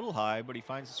was a little high, but he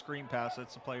finds the screen pass.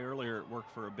 That's the play earlier. It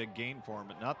worked for a big gain for him,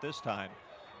 but not this time.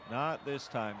 Not this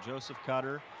time. Joseph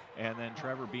Cutter, and then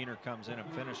Trevor Beener comes in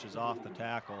and finishes off the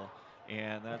tackle,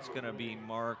 and that's going to be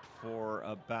marked for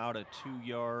about a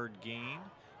 2-yard gain.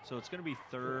 So it's going to be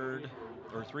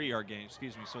 3-yard gain,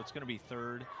 excuse me. So it's going to be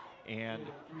 3rd and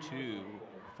 2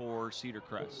 for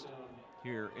Cedarcrest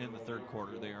here in the third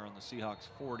quarter. They are on the Seahawks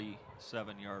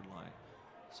 47-yard line.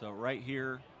 So right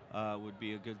here would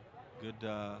be a good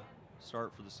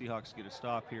start for the Seahawks to get a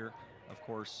stop here. Of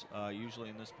course, usually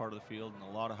in this part of the field and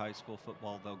a lot of high school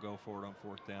football, they'll go for it on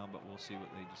 4th down, but we'll see what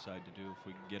they decide to do if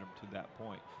we can get them to that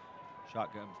point.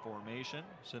 Shotgun formation,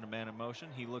 send a man in motion.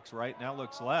 He looks right, now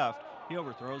looks left. He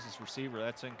overthrows his receiver.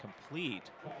 That's incomplete.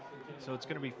 So it's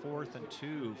going to be 4th and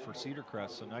 2 for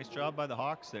Cedarcrest. So nice job by the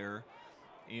Hawks there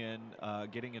in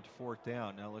getting it to 4th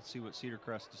down. Now let's see what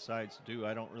Cedarcrest decides to do.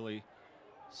 I don't really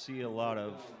see a lot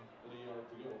of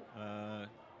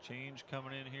change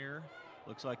coming in here.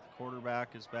 Looks like the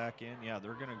quarterback is back in. Yeah,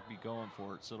 they're going to be going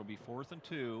for it. So it'll be 4th and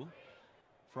 2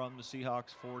 from the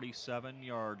Seahawks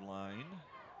 47-yard line.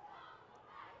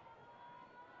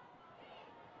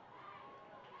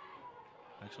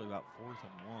 Actually about 4th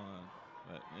and 1,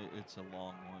 but it's a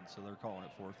long one, so they're calling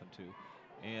it 4th and 2.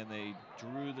 And they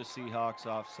drew the Seahawks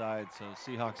offside, so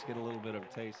Seahawks get a little bit of a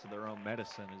taste of their own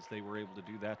medicine as they were able to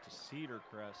do that to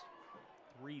Cedarcrest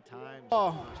 3 times in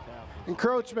the first half.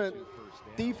 Encroachment,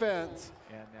 defense,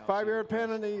 5-yard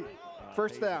penalty,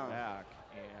 first down. Back,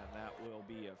 and that will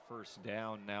be a first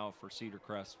down now for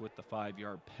Cedarcrest with the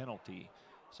 5-yard penalty.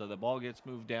 So the ball gets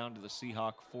moved down to the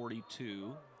Seahawk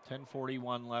 42.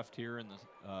 10:41 left here in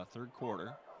the third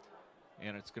quarter.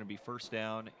 And it's going to be first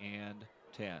down and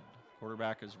 10.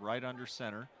 Quarterback is right under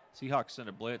center. Seahawks send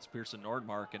a blitz, Pearson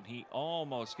Nordmark, and he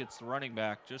almost gets the running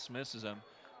back, just misses him.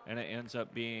 And it ends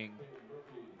up being,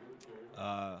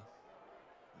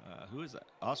 who is that?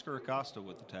 Oscar Acosta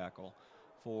with the tackle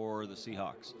for the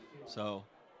Seahawks. So,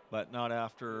 but not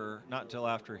until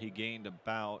after he gained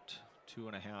about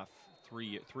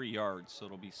 3 yards. So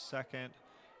it'll be 2nd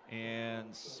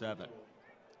and 7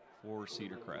 for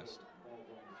Cedarcrest.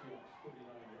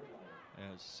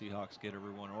 As Seahawks get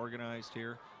everyone organized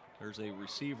here. There's a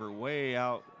receiver way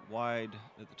out wide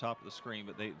at the top of the screen,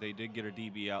 but they did get a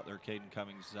DB out there. Caden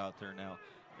Cummings is out there now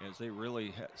as they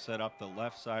really set up the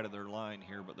left side of their line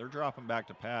here, but they're dropping back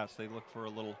to pass. They look for a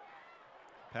little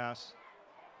pass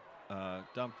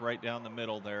dumped right down the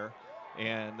middle there,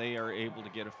 and they are able to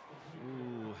get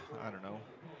I don't know,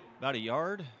 about a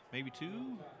yard, maybe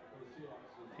 2.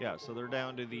 Yeah, so they're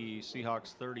down to the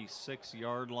Seahawks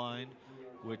 36-yard line,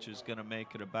 which is going to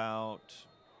make it about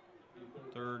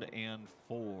 3rd and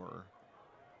 4.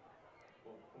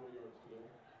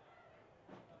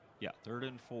 Yeah, 3rd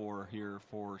and 4 here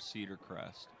for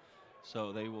Cedarcrest.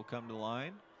 So they will come to the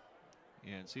line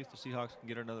and see if the Seahawks can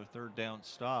get another 3rd down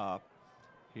stop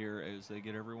here as they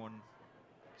get everyone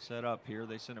set up here.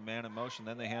 They send a man in motion,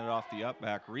 then they hand it off the up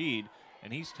back Reed,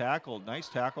 and he's tackled. Nice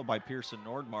tackle by Pearson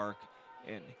Nordmark,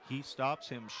 and he stops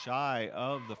him shy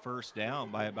of the first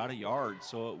down by about a yard.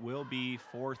 So it will be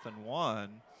 4th and 1.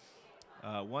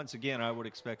 Once again, I would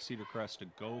expect Cedarcrest to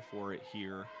go for it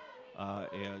here,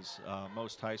 as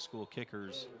most high school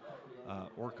kickers,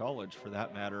 or college for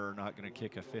that matter, are not going to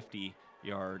kick a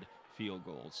 50-yard field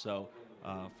goal. So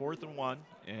 4th and 1,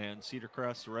 and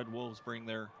Cedarcrest, the Red Wolves, bring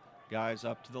their guys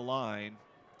up to the line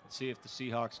and see if the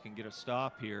Seahawks can get a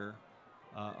stop here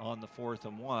on the 4th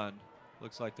and 1.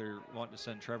 Looks like they're wanting to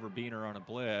send Trevor Beener on a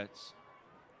blitz.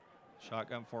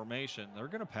 Shotgun formation. They're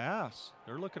going to pass.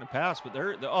 They're looking to pass, but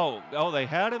they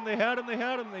had him.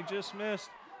 They just missed,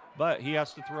 but he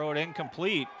has to throw it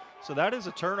incomplete. So that is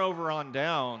a turnover on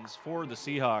downs for the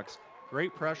Seahawks.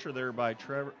 Great pressure there by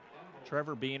Trevor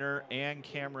Beener and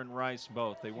Cameron Rice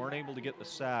both. They weren't able to get the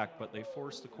sack, but they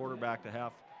forced the quarterback to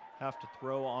have to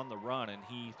throw on the run, and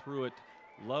he threw it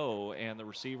low, and the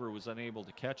receiver was unable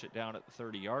to catch it down at the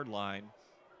 30-yard line.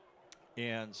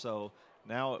 And so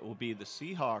now it will be the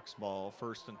Seahawks ball,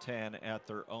 1st and 10 at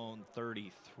their own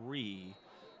 33,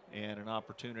 and an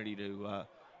opportunity to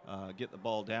get the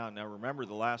ball down. Now remember,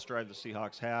 the last drive the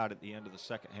Seahawks had at the end of the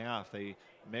second half, they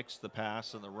mixed the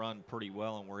pass and the run pretty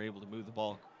well and were able to move the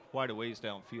ball quite a ways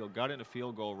downfield, got into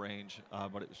field goal range,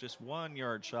 but it was just 1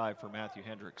 yard shy for Matthew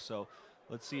Hendricks. So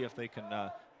let's see if they can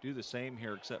do the same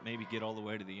here, except maybe get all the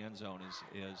way to the end zone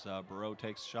as Burrow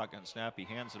takes a shotgun snap. He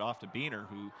hands it off to Beener,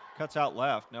 who cuts out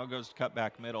left, now goes to cut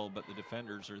back middle, but the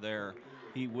defenders are there.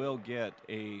 He will get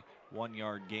a 1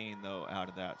 yard gain, though, out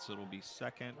of that. So it'll be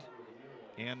 2nd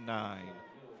and 9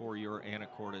 for your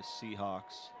Anacortes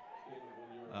Seahawks.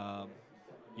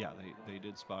 Yeah, they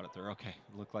did spot it there. Okay,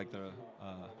 it looked like the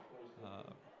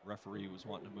referee was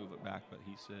wanting to move it back, but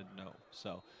he said no.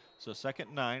 So 2nd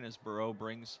and 9 as Burrow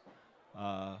brings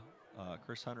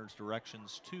Chris Hunter's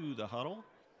directions to the huddle.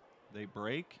 They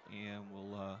break, and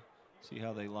we'll see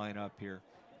how they line up here.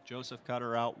 Joseph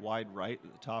Cutter out wide right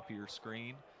at the top of your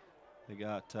screen. They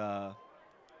got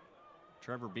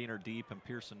Trevor Beener deep and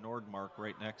Pearson Nordmark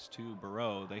right next to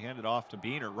Burrow. They hand it off to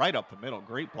Beener right up the middle.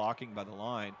 Great blocking by the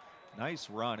line. Nice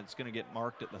run. It's going to get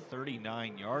marked at the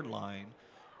 39-yard line.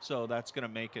 So that's going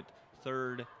to make it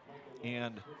 3rd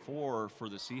and 4 for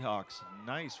the Seahawks.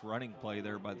 Nice running play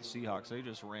there by the Seahawks. They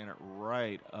just ran it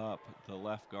right up the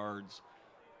left guard's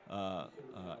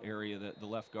area, the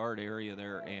left guard area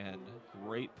there, and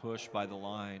great push by the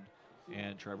line.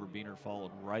 And Trevor Beener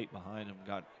followed right behind him,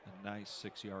 got a nice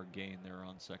 6-yard gain there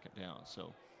on 2nd down.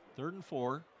 So 3rd and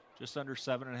 4, just under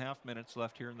 7.5 minutes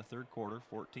left here in the 3rd quarter.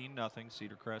 14-0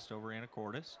 Cedarcrest over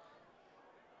Anacortes.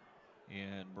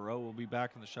 And Burrow will be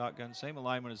back in the shotgun. Same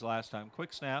alignment as last time.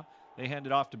 Quick snap. They hand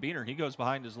it off to Beener. He goes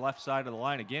behind his left side of the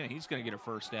line again. He's going to get a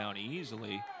 1st down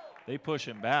easily. They push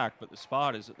him back, but the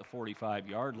spot is at the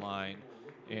 45-yard line.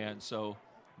 And so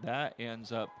that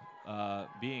ends up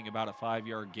being about a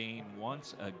 5-yard gain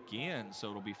once again. So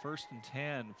it'll be 1st and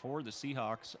 10 for the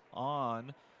Seahawks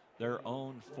on their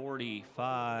own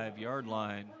 45-yard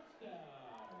line.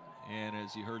 And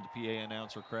as you heard the PA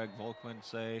announcer Craig Volkman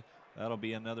say, that'll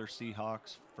be another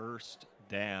Seahawks 1st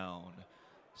down.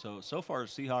 So far,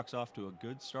 Seahawks off to a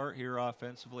good start here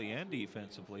offensively and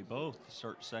defensively, both to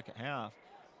start the 2nd half.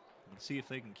 Let's see if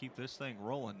they can keep this thing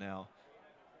rolling now.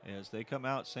 As they come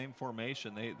out, same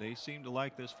formation. They seem to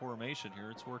like this formation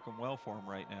here. It's working well for them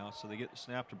right now. So they get the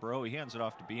snap to Burrow. He hands it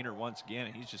off to Beener once again,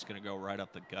 and he's just going to go right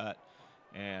up the gut.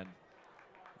 And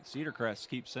Cedarcrest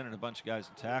keeps sending a bunch of guys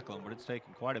to tackle him, but it's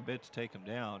taken quite a bit to take him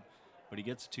down. But he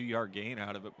gets a 2-yard gain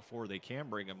out of it before they can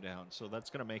bring him down. So that's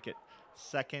going to make it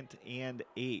 2nd and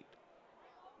 8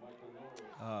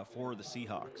 for the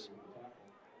Seahawks.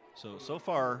 So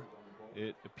far,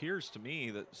 it appears to me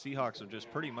that the Seahawks have just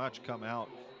pretty much come out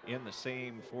in the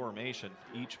same formation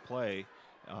each play.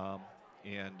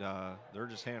 They're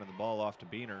just handing the ball off to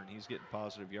Beener, and he's getting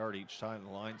positive yard each time.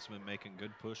 The linesman making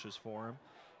good pushes for him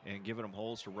and giving him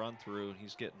holes to run through, and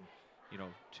he's getting,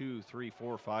 2, 3,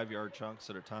 4, 5-yard chunks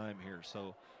at a time here.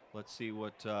 So let's see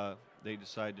what they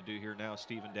decide to do here now.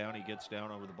 Stephen Downey gets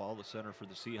down over the ball, the center for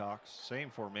the Seahawks. Same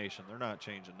formation. They're not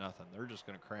changing nothing. They're just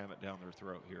going to cram it down their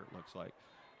throat here, it looks like.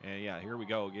 And yeah, here we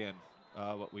go again.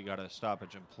 We got a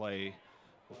stoppage in play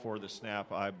before the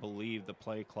snap. I believe the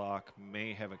play clock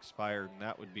may have expired, and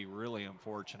that would be really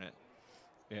unfortunate,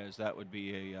 as that would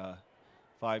be a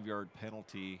 5-yard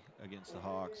penalty against the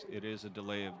Hawks. It is a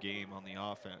delay of game on the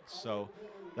offense. So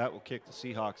that will kick the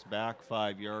Seahawks back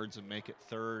 5 yards and make it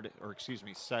they'll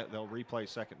replay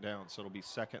 2nd down. So it'll be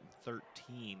 2nd and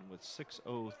 13 with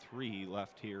 6:03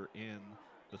 left here in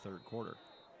the 3rd quarter.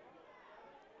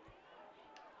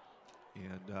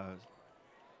 And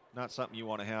not something you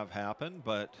want to have happen,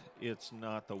 but it's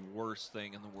not the worst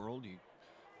thing in the world.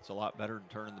 It's a lot better than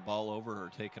turning the ball over or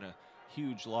taking a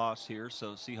huge loss here.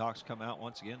 So Seahawks come out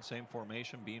once again, same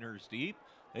formation. Beener's deep.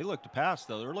 They look to pass,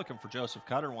 though. They're looking for Joseph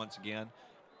Cutter once again.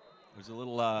 There's a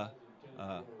little,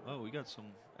 we got some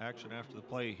action after the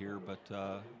play here, but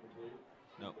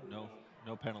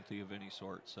no penalty of any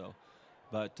sort. So,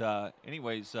 but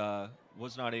anyways,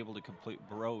 was not able to complete.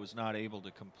 Burrow was not able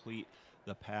to complete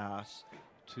the pass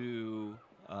to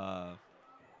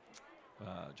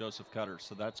Joseph Cutter.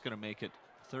 So that's going to make it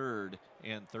 3rd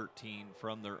and 13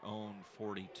 from their own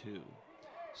 42.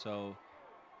 So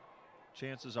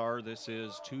chances are this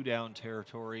is 2-down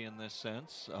territory in this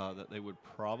sense, that they would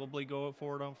probably go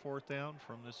for it on 4th down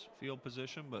from this field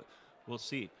position, but we'll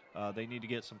see. They need to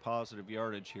get some positive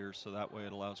yardage here, so that way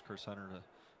it allows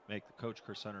Coach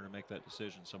Chris Hunter to make that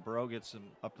decision. So Burrow gets them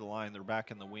up the line. They're back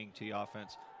in the wing T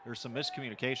offense. There's some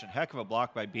miscommunication. Heck of a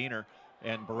block by Beener,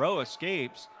 and Burrow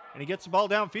escapes, and he gets the ball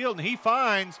downfield, and he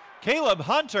finds Caleb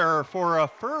Hunter for a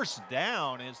 1st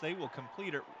down, as they will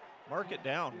complete it, mark it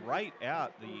down right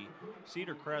at the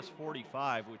Cedarcrest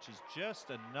 45, which is just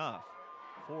enough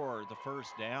for the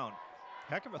 1st down.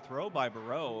 Heck of a throw by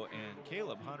Burrow, and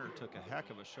Caleb Hunter took a heck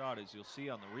of a shot, as you'll see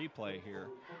on the replay here.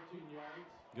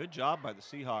 Good job by the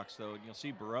Seahawks, though, and you'll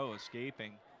see Burrow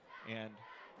escaping, and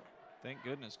thank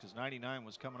goodness, because 99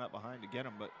 was coming up behind to get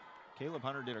him, but Caleb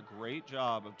Hunter did a great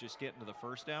job of just getting to the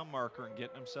 1st down marker and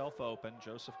getting himself open.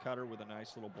 Joseph Cutter with a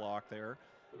nice little block there,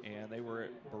 and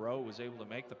Burrow was able to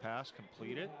make the pass,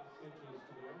 complete it.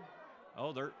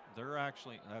 Oh, they're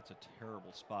actually, that's a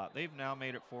terrible spot. They've now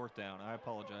made it 4th down. I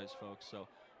apologize, folks. So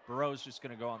Burrow's just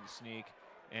going to go on the sneak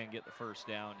and get the 1st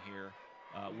down here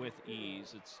with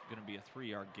ease. It's going to be a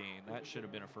 3-yard gain. That should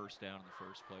have been a 1st down in the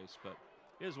first place, but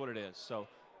it is what it is. So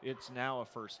it's now a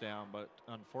 1st down, but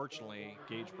unfortunately,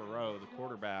 Gage Burrow, the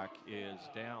quarterback, is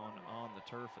down on the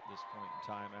turf at this point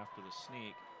in time after the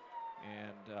sneak.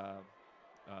 And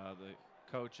The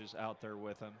coach is out there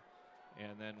with him,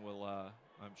 and then we'll,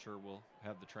 I'm sure we'll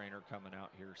have the trainer coming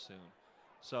out here soon.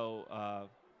 So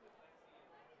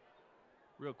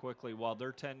real quickly, while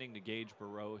they're tending to Gage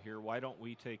Barreau here, why don't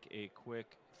we take a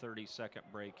quick 30-second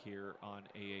break here on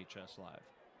AHS Live?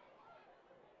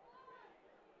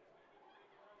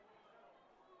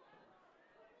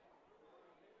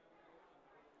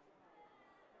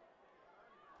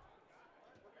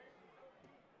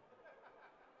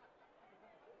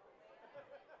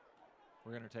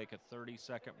 We're going to take a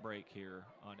 30-second break here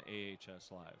on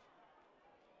AHS Live.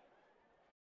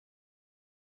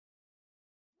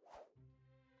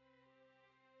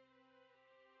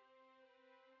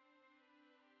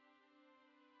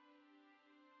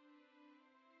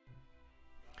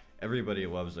 Everybody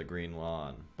loves a green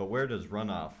lawn, but where does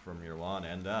runoff from your lawn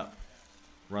end up?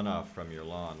 Runoff from your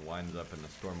lawn winds up in the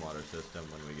stormwater system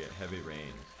when we get heavy rains.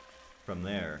 From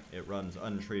there, it runs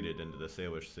untreated into the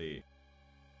Salish Sea.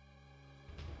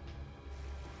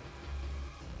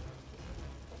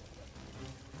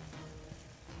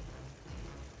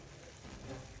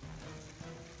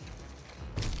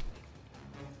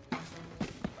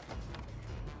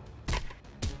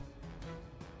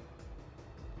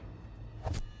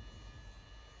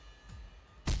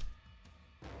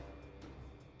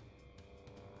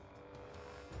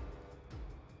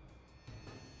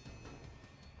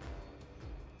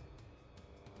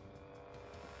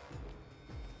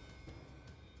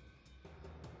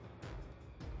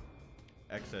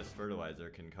 Excess fertilizer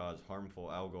can cause harmful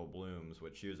algal blooms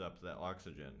which use up the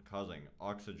oxygen, causing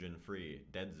oxygen-free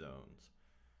dead zones.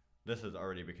 This has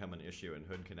already become an issue in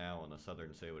Hood Canal and the southern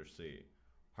Salish Sea.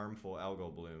 Harmful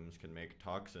algal blooms can make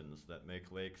toxins that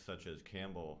make lakes such as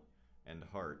Campbell and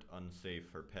Hart unsafe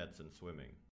for pets and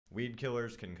swimming. Weed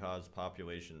killers can cause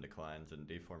population declines and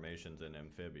deformations in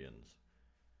amphibians.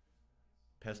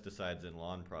 Pesticides in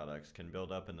lawn products can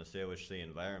build up in the Salish Sea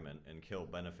environment and kill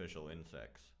beneficial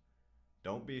insects.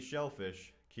 Don't be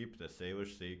shellfish, keep the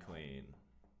Salish Sea clean.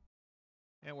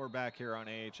 And we're back here on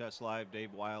AHS Live.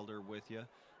 Dave Wilder with you.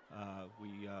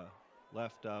 We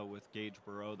left with Gage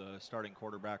Barreau, the starting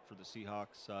quarterback for the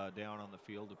Seahawks, down on the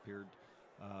field. Appeared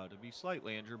to be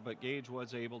slightly injured, but Gage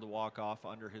was able to walk off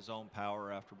under his own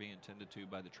power after being tended to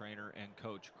by the trainer and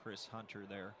coach Chris Hunter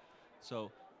there.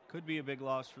 So could be a big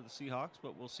loss for the Seahawks,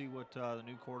 but we'll see what the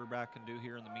new quarterback can do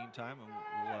here in the meantime,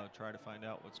 and we'll try to find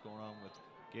out what's going on with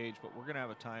Gage. But we're going to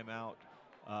have a timeout.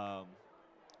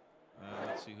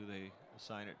 Let's see who they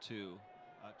assign it to.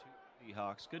 To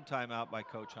Seahawks. Good timeout by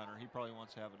Coach Hunter. He probably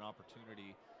wants to have an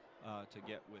opportunity to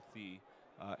get with the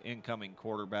incoming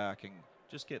quarterback and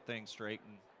just get things straight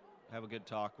and have a good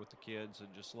talk with the kids and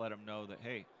just let them know that,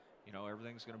 hey, you know,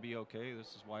 everything's going to be okay. This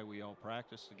is why we all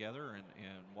practice together and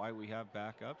why we have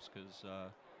backups, because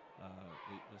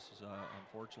this is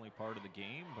unfortunately part of the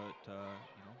game. But,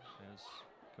 you know, as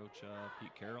Coach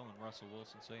Pete Carroll and Russell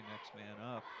Wilson say, next man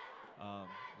up.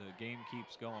 The game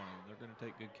keeps going, and they're going to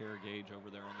take good care of Gage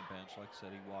over there on the bench. Like I said,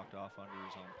 he walked off under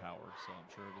his own power, so I'm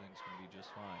sure everything's going to be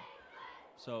just fine.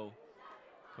 So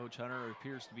Coach Hunter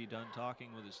appears to be done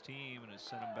talking with his team and has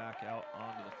sent him back out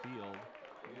onto the field.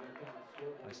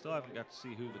 I still haven't got to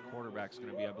see who the quarterback's going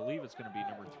to be. I believe it's going to be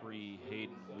number 3,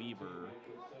 Hayden Weaver,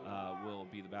 will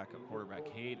be the backup quarterback.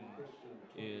 Hayden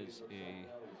is a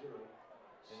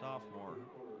sophomore.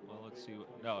 Well, let's see.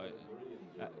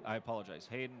 I apologize.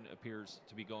 Hayden appears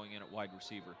to be going in at wide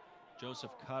receiver.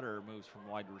 Joseph Cutter moves from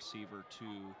wide receiver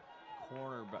to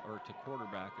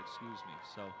quarterback, excuse me.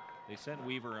 So they send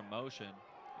Weaver in motion,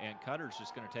 and Cutter's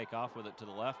just going to take off with it to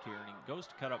the left here, and he goes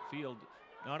to cut up field.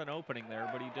 Not an opening there,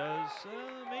 but he does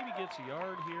maybe gets a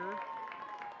yard here.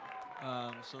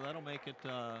 So that'll make it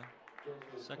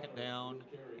second down,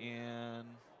 and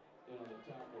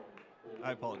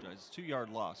I apologize. It's 2-yard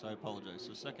loss. I apologize.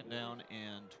 So second down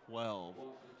and 12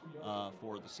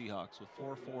 for the Seahawks with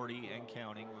 4:40 and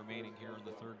counting remaining here in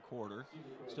the third quarter.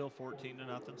 Still 14-0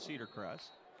 Cedarcrest.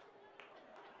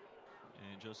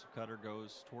 And Joseph Cutter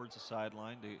goes towards the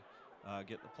sideline to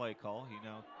get the play call. He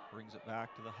now brings it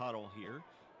back to the huddle here.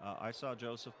 I saw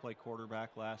Joseph play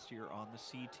quarterback last year on the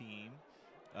C team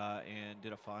and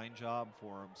did a fine job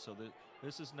for him. So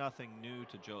this is nothing new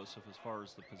to Joseph as far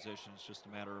as the position. It's just a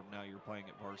matter of now you're playing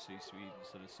at varsity speed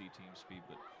instead of C team speed.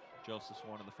 But Joseph's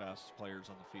one of the fastest players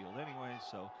on the field anyway.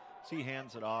 So he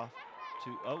hands it off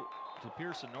to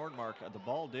Pearson Nordmark. The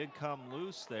ball did come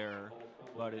loose there,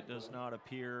 but it does not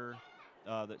appear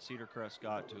that Cedarcrest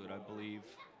got to it. I believe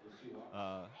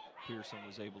Pearson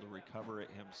was able to recover it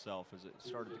himself as it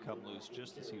started to come loose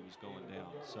just as he was going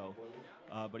down. So,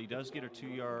 but he does get a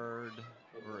 1-yard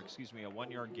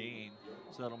gain,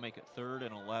 so that'll make it 3rd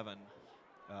and 11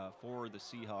 for the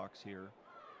Seahawks here.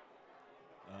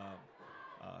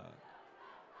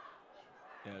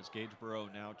 As Gage Burrow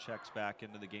now checks back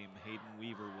into the game. Hayden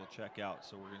Weaver will check out.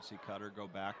 So we're going to see Cutter go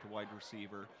back to wide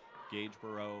receiver. Gage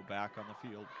Burrow back on the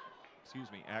field,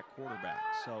 at quarterback.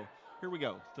 So here we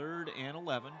go. 3rd and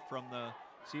 11 from the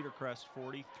Cedarcrest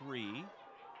 43.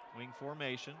 Wing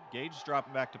formation. Gage is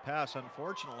dropping back to pass.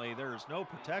 Unfortunately, there is no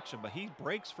protection, but he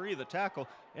breaks free of the tackle.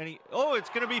 And it's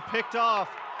going to be picked off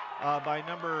by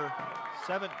number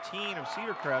 17 of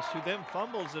Cedarcrest, who then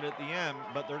fumbles it at the end,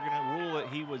 but they're going to rule that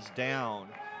he was down.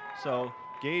 So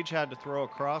Gage had to throw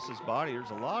across his body.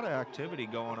 There's a lot of activity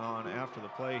going on after the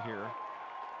play here.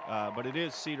 But it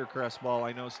is Cedarcrest ball.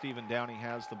 I know Stephen Downey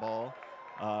has the ball,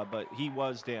 but he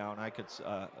was down. I could,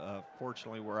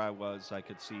 fortunately, where I was, I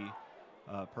could see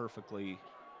perfectly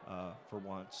for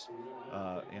once,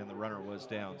 and the runner was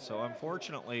down. So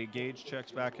unfortunately, Gage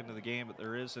checks back into the game, but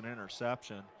there is an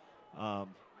interception.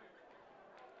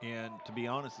 And to be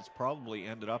honest, it's probably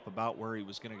ended up about where he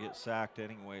was going to get sacked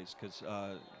anyways, because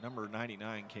number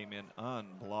 99 came in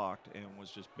unblocked and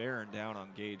was just bearing down on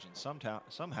Gage, and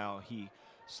somehow he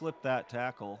slipped that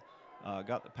tackle,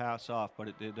 got the pass off, but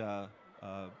it did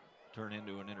turn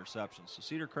into an interception. So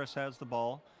Cedarcrest has the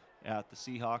ball at the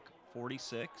Seahawk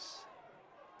 46,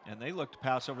 and they look to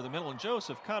pass over the middle, and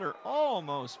Joseph Cutter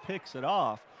almost picks it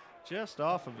off, just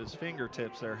off of his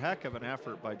fingertips there. Heck of an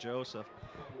effort by Joseph.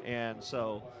 And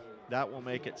so that will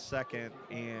make it 2nd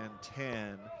and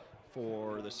 10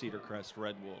 for the Cedarcrest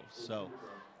Red Wolves. So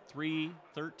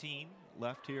 3:13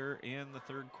 left here in the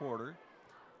 3rd quarter.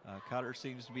 Cutter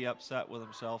seems to be upset with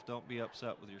himself. Don't be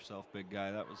upset with yourself, big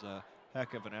guy. That was a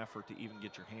heck of an effort to even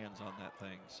get your hands on that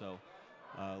thing. So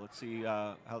let's see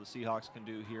how the Seahawks can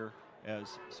do here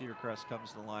as Cedarcrest comes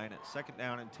to the line at 2nd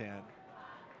down and 10.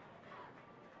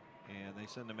 And they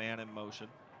send a man in motion.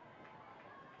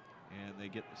 And they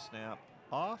get the snap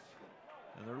off.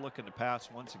 And they're looking to pass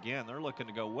once again. They're looking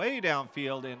to go way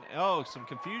downfield. And, some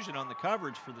confusion on the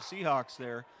coverage for the Seahawks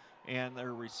there. And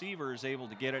their receiver is able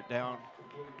to get it down.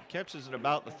 Catches it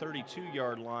about the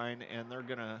 32-yard line. And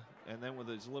and then with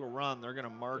his little run, they're going to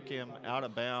mark him out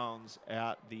of bounds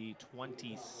at the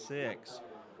 26.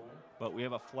 But we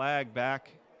have a flag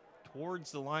back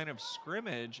towards the line of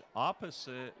scrimmage,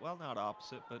 opposite, well, not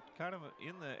opposite, but kind of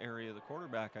in the area of the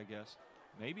quarterback, I guess.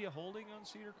 Maybe a holding on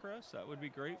Cedarcrest. That would be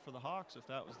great for the Hawks if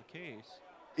that was the case.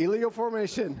 Illegal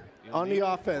formation on the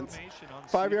offense.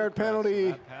 5-yard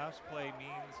penalty. So that pass play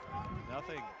means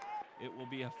nothing. It will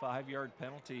be a 5-yard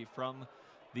penalty from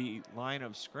the line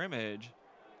of scrimmage,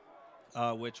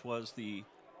 which was the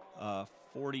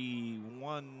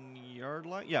 41-yard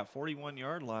line. Yeah,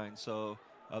 41-yard line. So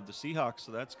of the Seahawks.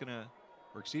 So that's going to,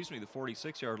 the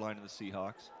 46-yard line of the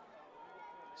Seahawks.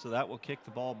 So that will kick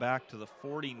the ball back to the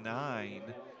 49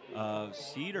 of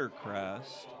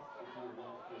Cedarcrest.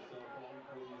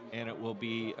 And it will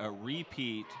be a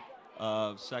repeat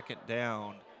of 2nd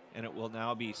down, and it will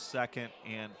now be 2nd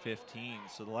and 15.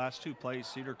 So the last 2 plays,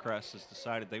 Cedarcrest has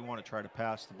decided they want to try to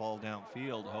pass the ball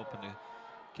downfield, hoping to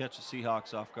catch the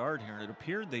Seahawks off guard here. And it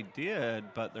appeared they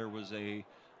did, but there was a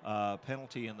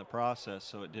penalty in the process,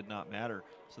 so it did not matter.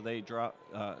 So they drop.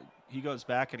 He goes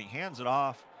back and he hands it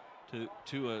off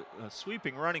to a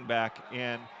sweeping running back,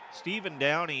 and Stephen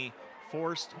Downey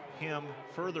forced him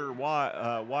further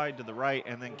wide to the right,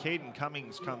 and then Caden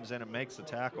Cummings comes in and makes the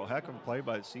tackle. Heck of a play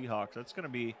by the Seahawks. That's going to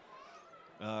be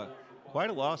quite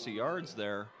a loss of yards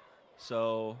there.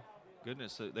 So,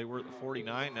 goodness, they were at the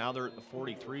 49. Now they're at the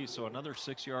 43, so another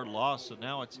 6-yard loss. So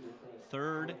now it's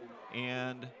 3rd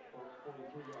and,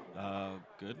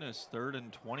 3rd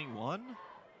and 21.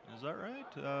 Is that right?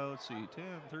 Let's see, 10,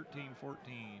 13,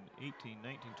 14, 18,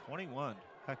 19, 21.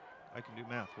 Heck, I can do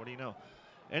math. What do you know?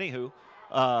 Anywho,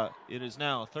 it is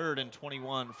now 3rd and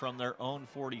 21 from their own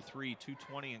 43,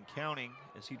 2:20 and counting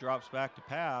as he drops back to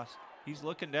pass. He's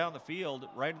looking down the field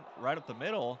right up the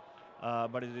middle,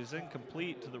 but it is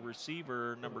incomplete to the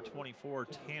receiver, number 24,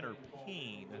 Tanner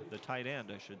Payne, the tight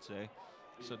end, I should say.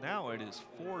 So now it is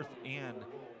 4th and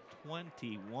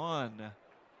 21.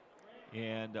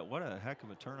 And what a heck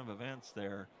of a turn of events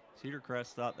there.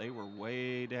 Cedarcrest thought they were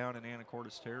way down in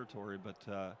Anacortes territory, but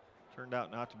turned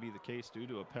out not to be the case due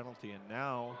to a penalty. And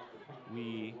now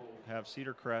we have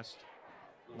Cedarcrest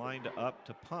lined up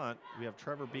to punt. We have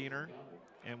Trevor Beener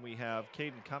and we have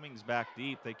Caden Cummings back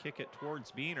deep. They kick it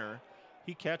towards Beener.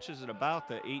 He catches it about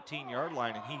the 18-yard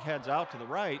line and he heads out to the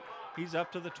right. He's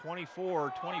up to the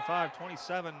 24, 25,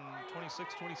 27,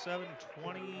 26, 27,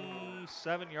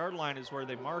 27-yard line is where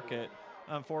they mark it.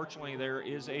 Unfortunately, there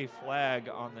is a flag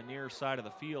on the near side of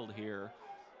the field here.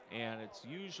 and it's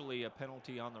usually a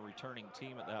penalty on the returning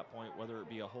team at that point, whether it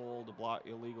be a hold, a block,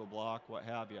 illegal block, what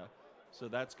have you. So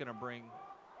that's going to bring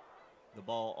the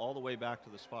ball all the way back to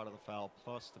the spot of the foul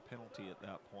plus the penalty at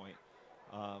that point.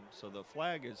 So the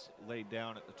flag is laid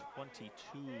down at the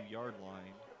 22-yard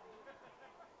line.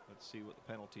 Let's see what the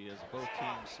penalty is. Both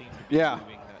teams seem to be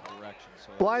moving that direction.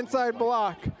 So blindside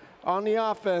block on the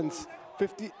offense.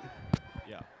 50.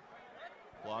 Yeah.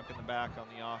 Block in the back on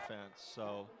the offense.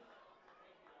 So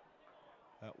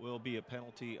that will be a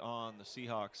penalty on the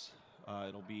Seahawks.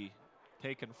 It'll be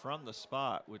taken from the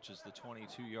spot, which is the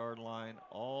 22-yard line,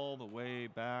 all the way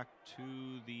back to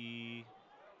the,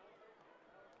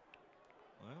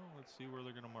 well, let's see where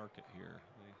they're going to mark it here.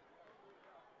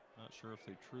 Not sure if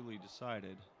they truly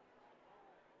decided.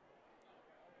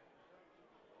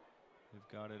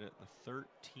 They've got it at the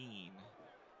 13.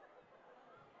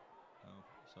 Oh,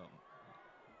 so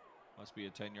must be a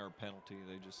 10-yard penalty.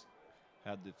 They just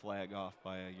had the flag off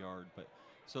by a yard. But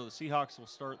so the Seahawks will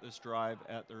start this drive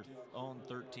at their own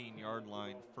 13-yard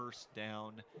line, first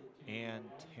down and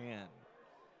 10.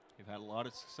 They've had a lot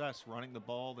of success running the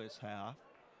ball this half.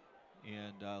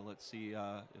 And let's see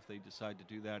if they decide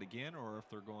to do that again or if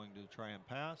they're going to try and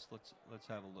pass. Let's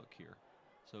have a look here.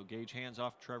 So Gage hands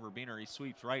off Trevor Beener. He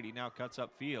sweeps right. He now cuts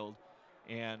upfield,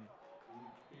 and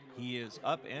he is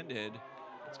upended.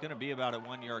 It's going to be about a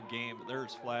 1-yard gain, but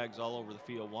there's flags all over the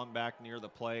field. One back near the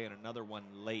play and another one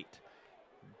late.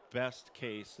 Best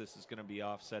case, this is going to be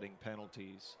offsetting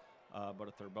penalties. But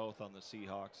if they're both on the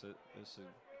Seahawks, this would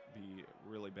be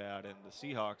really bad. And the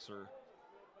Seahawks are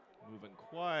moving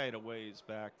quite a ways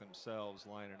back themselves,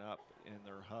 lining up in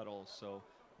their huddle. So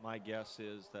my guess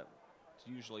is that it's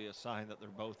usually a sign that they're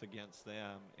both against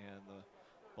them and the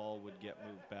ball would get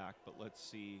moved back. But let's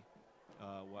see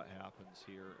what happens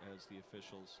here as the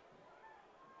officials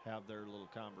have their little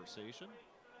conversation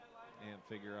and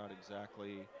figure out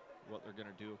exactly what they're going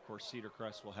to do. Of course,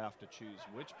 Cedarcrest will have to choose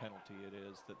which penalty it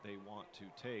is that they want to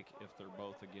take if they're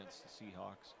both against the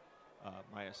Seahawks.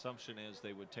 My assumption is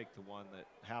they would take the one that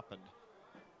happened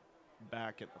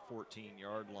back at the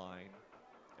 14-yard line.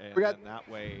 And We got, then that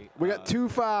way, we got 2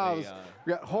 fouls.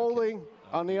 We got holding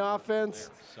on the offense.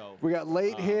 So, we got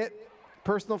late hit,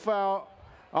 personal foul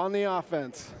on the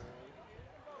offense.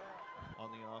 On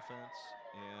the offense,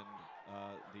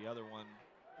 and the other one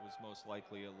was most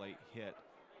likely a late hit.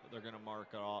 But they're going to mark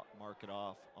it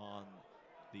off on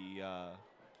the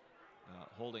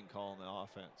holding call on the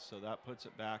offense. So that puts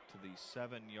it back to the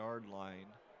 7-yard line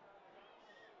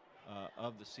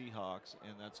of the Seahawks,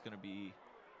 and that's going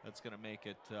to make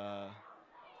it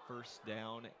first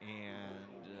down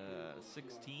and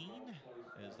 16,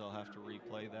 as they'll have to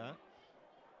replay that,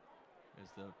 as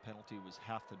the penalty was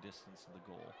half the distance of the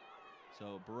goal.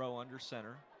 So Burrow under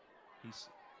center. He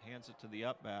hands it to the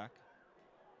up back,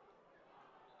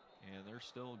 and they're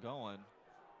still going.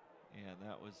 And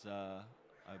that was,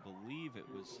 I believe it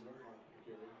was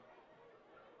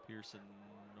Pearson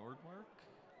Nordmark.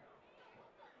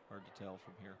 Hard to tell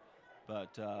from here.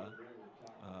 But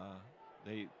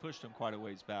they pushed him quite a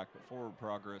ways back, but forward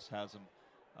progress has him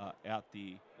at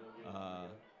the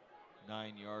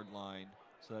 9-yard line.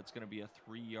 So that's going to be a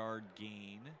 3-yard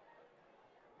gain.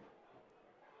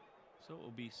 So it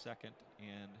will be 2nd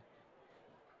and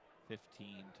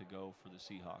 15 to go for the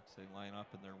Seahawks. They line up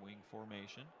in their wing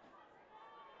formation.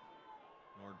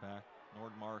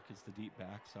 Nordmark is the deep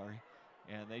back, sorry.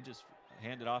 And they just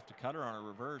hand it off to Cutter on a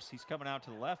reverse. He's coming out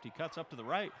to the left. He cuts up to the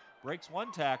right, breaks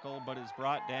one tackle, but is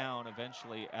brought down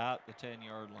eventually at the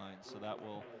 10-yard line. So that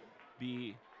will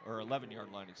be, or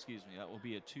 11-yard line, excuse me. That will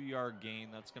be a 2-yard gain.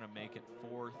 That's going to make it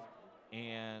 4th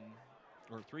and,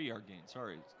 or 3-yard gain,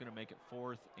 sorry. It's going to make it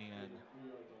 4th and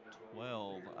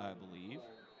 12, I believe.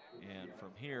 And from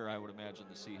here, I would imagine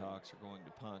the Seahawks are going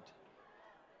to punt.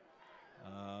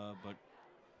 But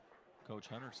Coach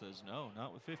Hunter says no,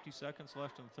 not with 50 seconds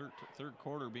left in the third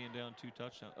quarter, being down 2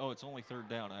 touchdowns. Oh, it's only 3rd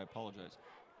down. I apologize.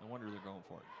 No wonder they're going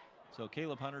for it. So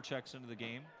Caleb Hunter checks into the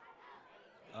game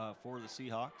for the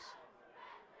Seahawks.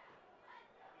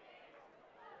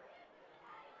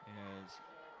 As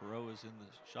Burrow is in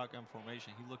the shotgun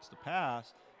formation, he looks to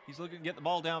pass. He's looking to get the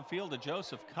ball downfield to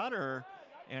Joseph Cutter,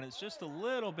 and it's just a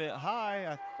little bit high.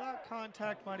 I thought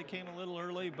contact might have came a little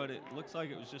early, but it looks like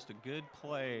it was just a good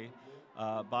play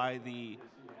by the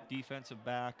defensive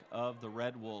back of the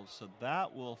Red Wolves. So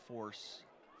that will force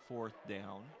 4th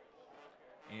down.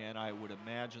 And I would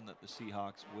imagine that the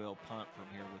Seahawks will punt from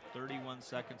here with 31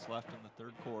 seconds left in the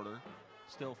 3rd quarter.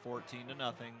 Still 14-0,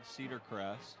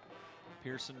 Cedarcrest.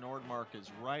 Pearson Nordmark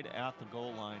is right at the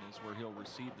goal line is where he'll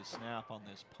receive the snap on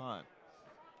this punt.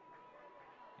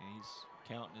 And he's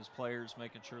counting his players,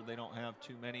 making sure they don't have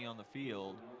too many on the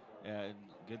field. And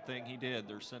good thing he did.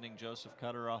 They're sending Joseph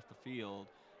Cutter off the field,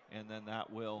 and then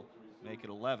that will make it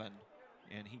 11.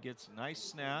 And he gets a nice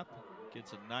snap,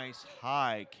 gets a nice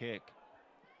high kick.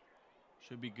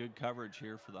 Should be good coverage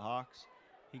here for the Hawks.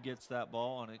 He gets that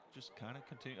ball, and it just kind of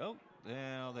continues. Oh,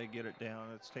 now they get it down.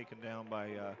 It's taken down by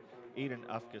Aiden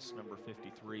Ufkus, number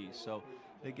 53. So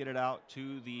they get it out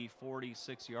to the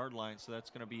 46-yard line. So that's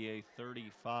going to be a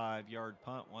 35-yard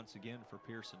punt once again for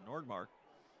Pearson Nordmark.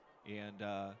 And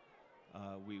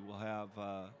we will have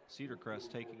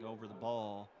Cedarcrest taking over the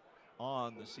ball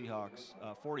on the Seahawks.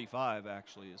 45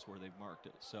 actually is where they've marked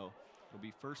it. So it'll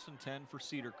be 1st and 10 for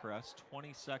Cedarcrest.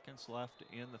 20 seconds left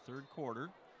in the third quarter.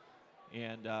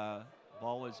 And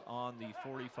ball is on the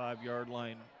 45-yard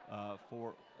line of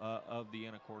the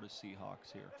Anacortes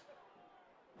Seahawks here.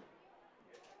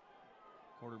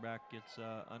 Quarterback gets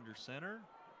under center.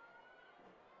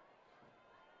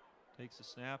 Takes a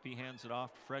snap. He hands it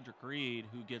off to Frederick Reed,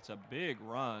 who gets a big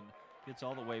run. Gets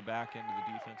all the way back into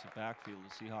the defensive backfield.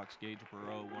 The Seahawks, Gage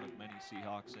Burrow, one of many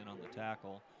Seahawks in on the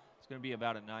tackle. It's going to be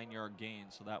about a 9-yard gain,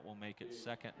 so that will make it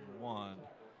 2nd and 1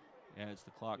 as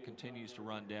the clock continues to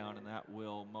run down, and that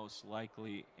will most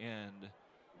likely end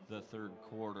the third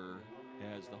quarter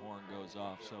as the horn goes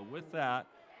off. So with that,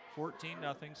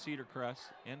 14-0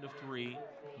 Cedarcrest, end of 3.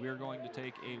 We are going to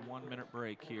take a 1-minute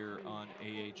break here on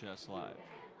AHS Live.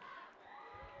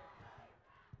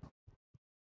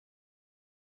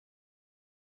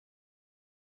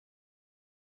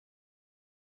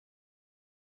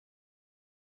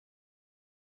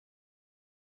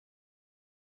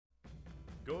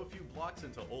 Go a few blocks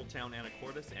into Old Town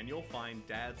Anacortes and you'll find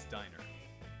Dad's Diner.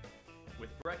 With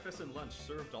breakfast and lunch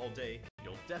served all day,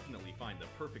 you'll definitely find the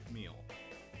perfect meal.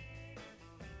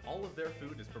 All of their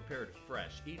food is prepared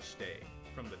fresh each day,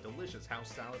 from the delicious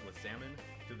house salad with salmon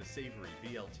to the savory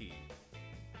BLT.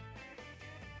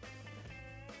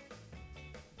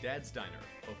 Dad's Diner,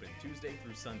 open Tuesday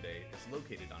through Sunday, is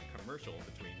located on Commercial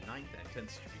between 9th and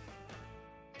 10th Street.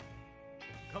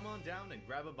 Come on down and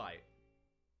grab a bite.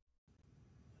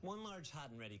 1 large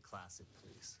hot and ready classic,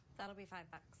 please. That'll be $5.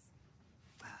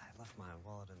 I left my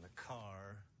wallet in the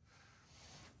car.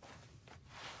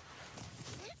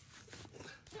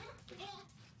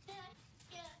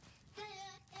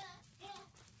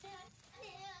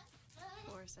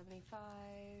 $4.75.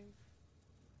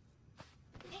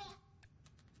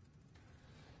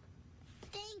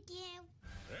 Thank you.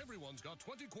 Everyone's got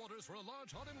 20 quarters for a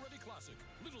large hot and ready classic.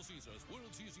 Little Caesars,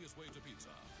 world's easiest way to pizza.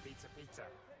 Pizza, pizza.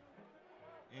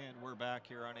 And we're back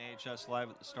here on AHS Live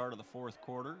at the start of the fourth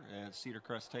quarter as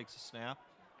Cedarcrest takes a snap,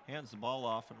 hands the ball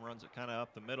off, and runs it kind of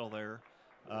up the middle there.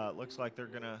 Looks like they're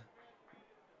going to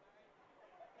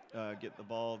get the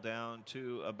ball down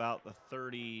to about the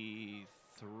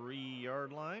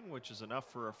 33-yard line, which is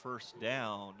enough for a first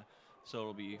down. So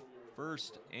it'll be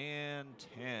 1st and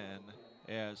 10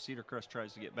 as Cedarcrest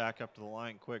tries to get back up to the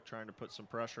line quick, trying to put some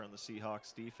pressure on the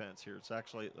Seahawks defense here. It's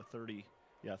actually at the 33.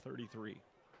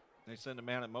 They send a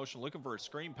man in motion looking for a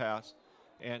screen pass,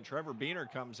 and Trevor Beener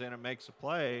comes in and makes a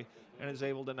play and is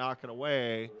able to knock it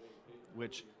away,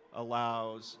 which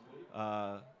allows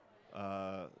clock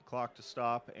to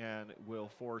stop and will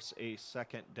force a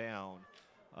 2nd down.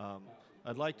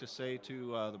 I'd like to say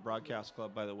to the broadcast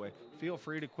club, by the way, feel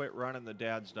free to quit running the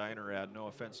Dad's Diner ad. No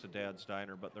offense to Dad's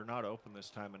Diner, but they're not open this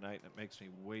time of night, and it makes me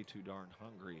way too darn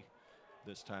hungry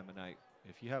this time of night.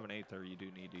 If you haven't ate there, you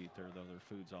do need to eat there, though. Their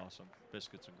food's awesome.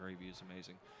 Biscuits and gravy is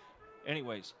amazing.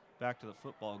 Anyways, back to the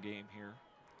football game here.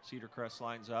 Cedarcrest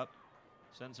lines up,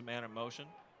 sends a man in motion.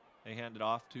 They hand it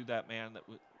off to that man that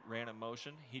ran in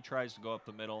motion. He tries to go up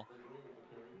the middle.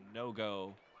 No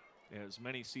go. As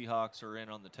many Seahawks are in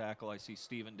on the tackle. I see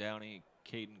Stephen Downey,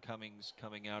 Caden Cummings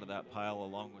coming out of that pile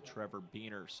along with Trevor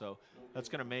Beener. So that's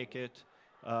going to make it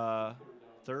 3rd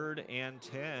and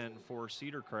 10 for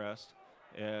Cedarcrest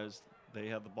as they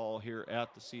have the ball here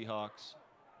at the Seahawks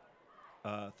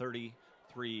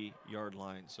 33-yard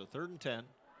line. So 3rd and 10,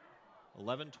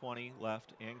 11:20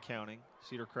 left and counting.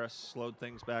 Cedarcrest slowed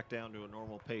things back down to a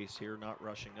normal pace here, not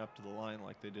rushing up to the line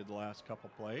like they did the last couple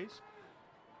plays.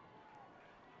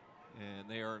 And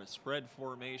they are in a spread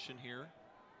formation here.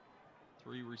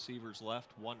 3 receivers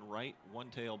left, 1 right,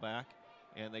 1 tailback.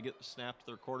 And they get the snap to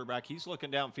their quarterback. He's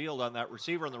looking downfield on that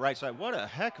receiver on the right side. What a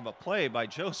heck of a play by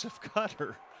Joseph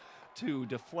Cutter to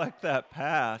deflect that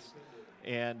pass.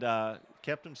 And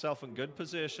kept himself in good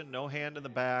position, no hand in the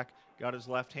back, got his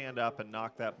left hand up and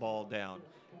knocked that ball down.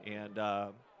 And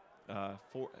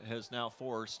has now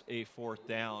forced a 4th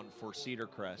down for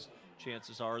Cedarcrest.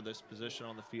 Chances are this position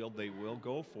on the field, they will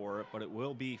go for it, but it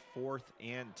will be 4th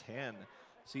and 10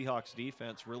 Seahawks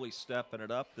defense really stepping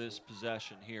it up this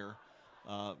possession here.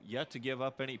 Yet to give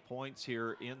up any points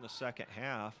here in the second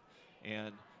half,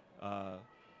 and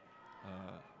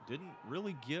didn't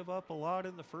really give up a lot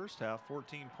in the first half.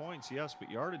 14 points, yes,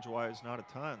 but yardage-wise, not a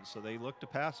ton. So they look to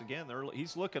pass again.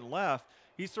 He's looking left.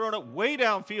 He's throwing it way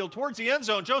downfield towards the end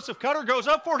zone. Joseph Cutter goes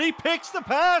up for it. He picks the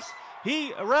pass.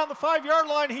 He, around the 5-yard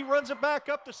line, he runs it back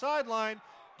up the sideline,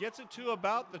 gets it to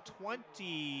about the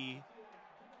 27-ish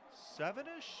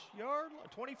yard,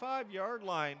 25-yard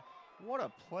line. What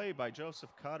a play by Joseph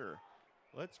Cutter.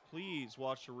 Let's please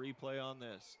watch the replay on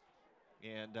this.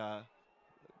 And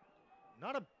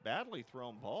not a badly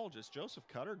thrown ball, just Joseph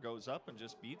Cutter goes up and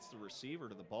just beats the receiver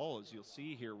to the ball, as you'll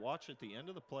see here. Watch at the end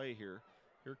of the play here.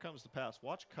 Here comes the pass.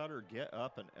 Watch Cutter get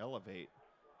up and elevate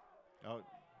out,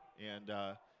 and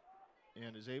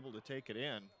is able to take it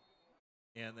in,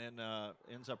 and then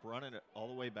ends up running it all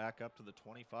the way back up to the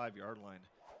 25-yard line.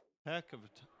 Heck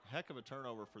of a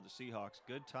turnover for the Seahawks.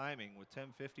 Good timing with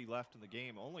 10:50 left in the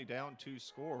game. Only down 2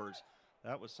 scores.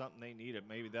 That was something they needed.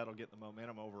 Maybe that'll get the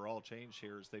momentum overall change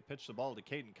here as they pitch the ball to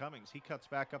Caden Cummings. He cuts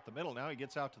back up the middle. Now he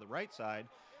gets out to the right side.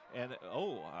 And,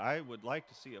 I would like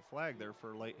to see a flag there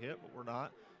for a late hit, but we're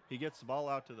not. He gets the ball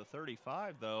out to the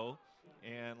 35, though.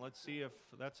 And let's see if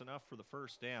that's enough for the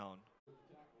first down.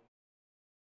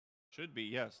 Should be,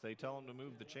 yes. They tell him to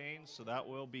move the chains, so that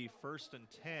will be 1st and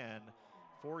 10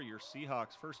 for your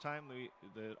Seahawks. First time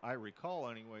that I recall,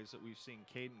 anyways, that we've seen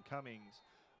Caden Cummings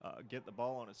get the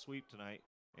ball on a sweep tonight,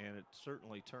 and it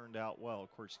certainly turned out well.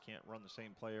 Of course, you can't run the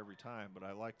same play every time, but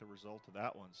I like the result of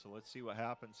that one. So let's see what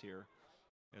happens here.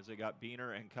 As they got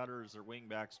Beener and Cutter as their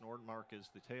wingbacks, Nordmark is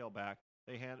the tailback.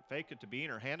 They fake it to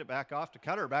Beener, hand it back off to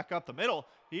Cutter, back up the middle.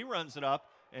 He runs it up,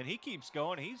 and he keeps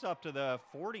going. He's up to the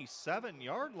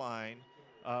 47-yard line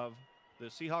of the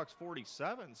Seahawks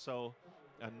 47. So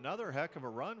another heck of a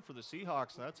run for the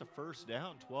Seahawks. That's a first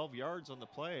down, 12 yards on the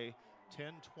play.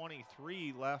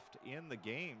 10:23 left in the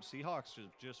game. Seahawks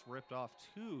just ripped off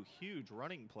 2 huge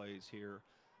running plays here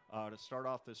to start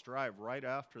off this drive right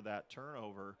after that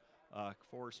turnover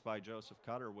forced by Joseph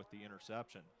Cutter with the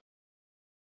interception.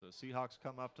 The Seahawks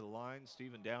come up to the line.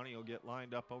 Stephen Downey will get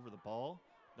lined up over the ball.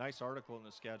 Nice article in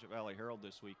the Skagit Valley Herald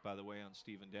this week, by the way, on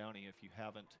Stephen Downey. If you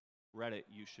haven't read it,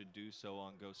 you should do so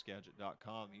on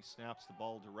GoSkagit.com. He snaps the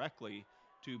ball directly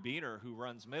to Beener, who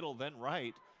runs middle, then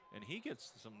right, and he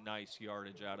gets some nice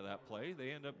yardage out of that play.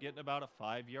 They end up getting about a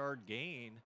 5-yard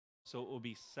gain, so it will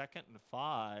be 2nd and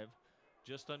 5,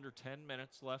 just under 10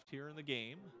 minutes left here in the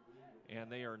game, and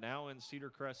they are now in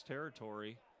Cedarcrest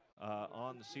territory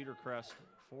on the Cedarcrest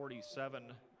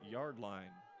 47-yard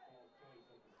line.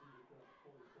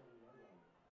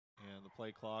 And the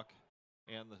play clock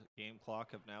and the game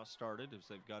clock have now started as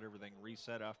they've got everything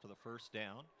reset after the first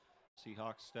down.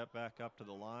 Seahawks step back up to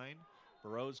the line.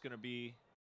 Burrow's going to be,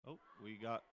 we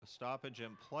got a stoppage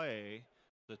in play,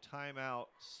 the timeout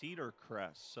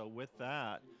Cedarcrest. So with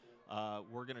that,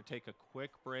 we're going to take a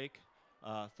quick break,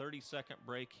 30-second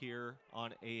break here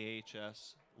on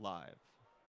AHS Live.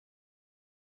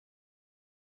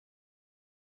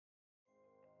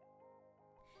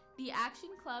 The Action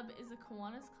Club is a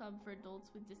Kiwanis club for adults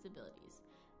with disabilities.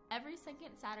 Every second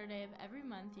Saturday of every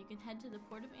month, you can head to the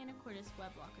Port of Anacortes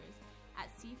web lockers at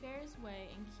Seafarers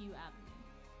Way and Q Avenue.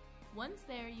 Once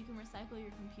there, you can recycle your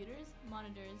computers,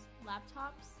 monitors,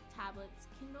 laptops, tablets,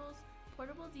 Kindles,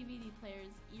 portable DVD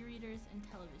players, e-readers, and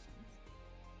televisions.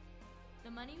 The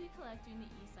money we collect during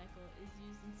the e-cycle is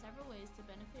used in several ways to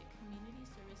benefit community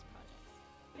service projects.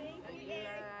 Thank you,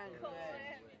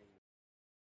 Colin.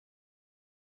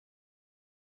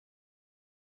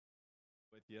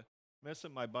 With you.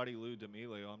 Missing my buddy Lou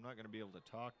D'Amelio. I'm not going to be able to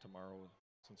talk tomorrow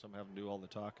since I'm having to do all the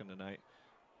talking tonight.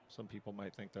 Some people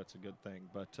might think that's a good thing.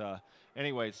 But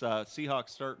anyways, Seahawks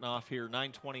starting off here,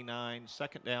 9:29,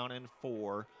 2nd down and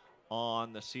 4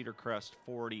 on the Cedarcrest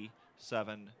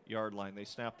 47-yard line. They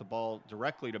snap the ball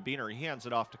directly to Beener. He hands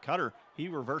it off to Cutter. He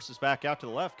reverses back out to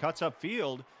the left, cuts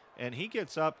upfield, and he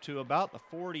gets up to about the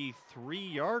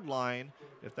 43-yard line.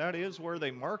 If that is where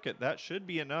they mark it, that should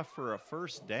be enough for a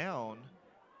first down.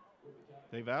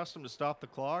 They've asked him to stop the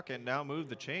clock and now move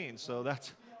the chains, so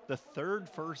that's the 3rd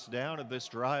first down of this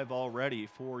drive already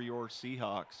for your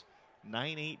Seahawks.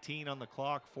 9:18 on the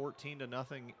clock,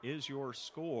 14-0 is your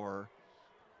score.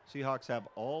 Seahawks have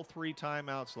all 3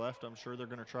 timeouts left. I'm sure they're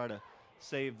going to try to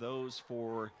save those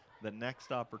for the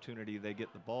next opportunity they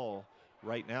get the ball.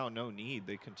 Right now, no need.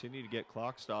 They continue to get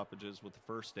clock stoppages with the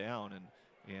first down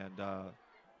and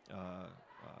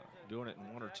doing it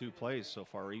in 1 or 2 plays so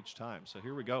far each time. So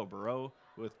here we go. Burrow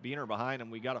with Beener behind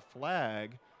him. We got a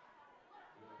flag.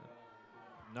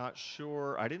 Not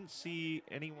sure. I didn't see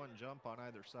anyone jump on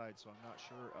either side, so I'm not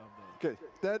sure of the. Okay,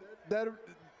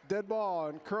 dead ball,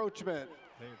 encroachment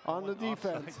on the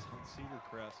defense. On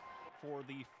Cedarcrest for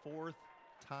the 4th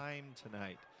time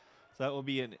tonight. So that will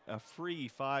be a free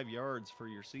 5 yards for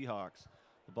your Seahawks.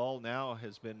 The ball now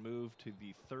has been moved to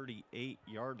the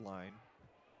 38-yard line.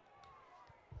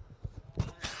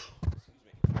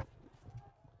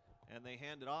 And they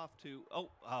hand it off to,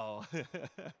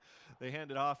 they hand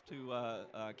it off to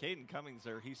Caden Cummings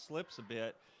there. He slips a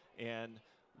bit and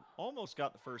almost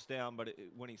got the first down, but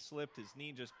when he slipped, his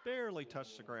knee just barely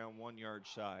touched the ground 1 yard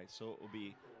shy. So it will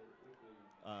be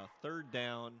 2nd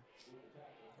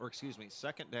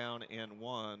down and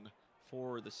 1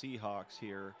 for the Seahawks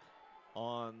here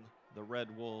on the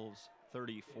Red Wolves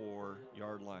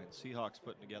 34-yard line. Seahawks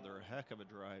putting together a heck of a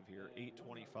drive here.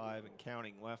 8:25 and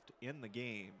counting left in the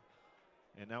game.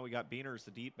 And now we got Beaners,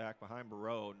 the deep back behind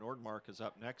Burrow. Nordmark is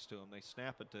up next to him. They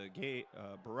snap it to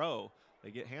Burrow.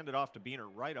 They get handed off to Beaner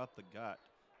right up the gut.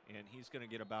 And he's going to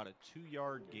get about a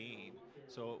 2-yard gain.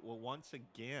 So it will once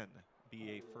again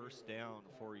be a first down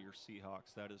for your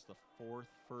Seahawks. That is the 4th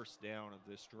first down of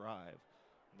this drive.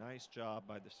 Nice job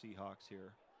by the Seahawks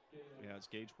here. As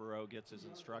Gage Burrow gets his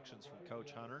instructions from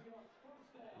Coach Hunter.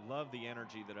 Love the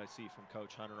energy that I see from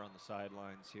Coach Hunter on the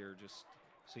sidelines here. Just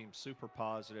seems super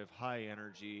positive, high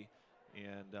energy,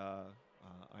 and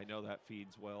I know that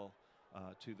feeds well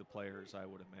to the players, I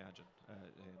would imagine.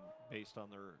 And based on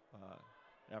their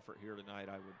effort here tonight,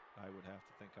 I would have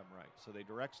to think I'm right. So they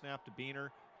direct snap to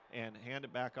Beaner and hand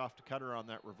it back off to Cutter on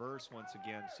that reverse once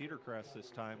again. Cedarcrest this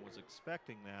time was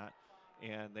expecting that,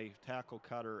 and they tackle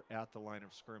Cutter at the line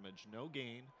of scrimmage. No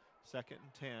gain, 2nd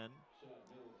and 10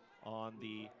 on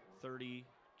the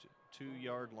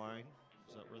 32-yard line.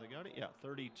 Is that where they got it? Yeah,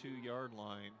 32-yard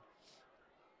line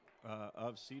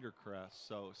of Cedarcrest.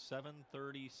 So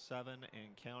 7:37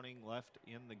 and counting left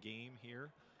in the game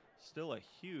here. Still a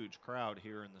huge crowd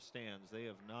here in the stands. They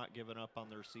have not given up on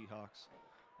their Seahawks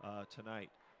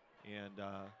tonight. And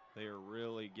they are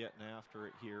really getting after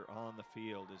it here on the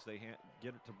field as they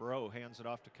get it to Burrow, hands it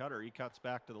off to Cutter. He cuts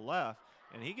back to the left,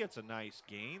 and he gets a nice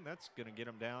gain. That's going to get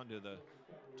him down to the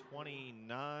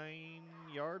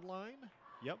 29-yard line.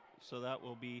 Yep, so that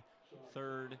will be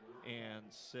 3rd and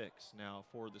 6 now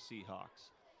for the Seahawks.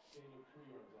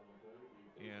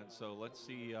 And so let's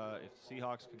see if the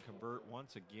Seahawks can convert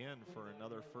once again for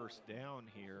another first down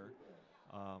here.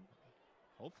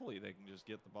 Hopefully they can just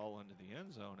get the ball into the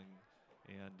end zone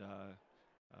and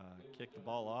kick the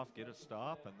ball off, get a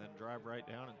stop, and then drive right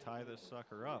down and tie this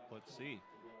sucker up. Let's see.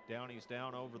 Downey's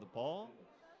down over the ball.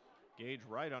 Gage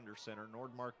right under center.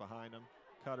 Nordmark behind him.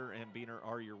 Cutter and Beaner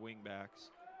are your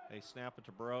wingbacks. They snap it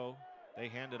to Burrow. They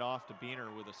hand it off to Beaner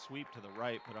with a sweep to the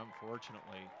right, but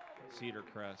unfortunately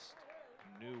Cedarcrest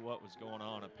knew what was going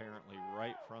on apparently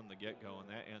right from the get-go, and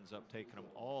that ends up taking them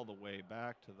all the way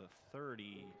back to the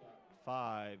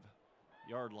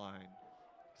 35-yard line.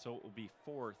 So it will be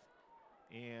 4th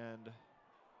and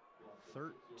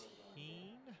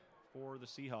 13 for the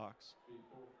Seahawks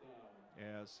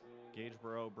as Gage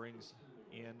Burrow brings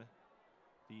in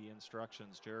the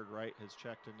instructions. Jared Wright has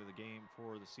checked into the game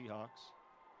for the Seahawks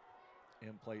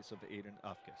in place of Aiden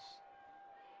Ufkus.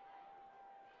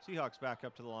 Seahawks back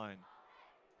up to the line.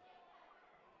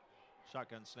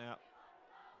 Shotgun snap.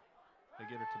 They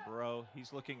get it to Burrow.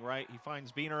 He's looking right. He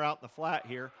finds Beaner out in the flat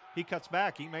here. He cuts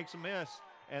back. He makes a miss.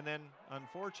 And then,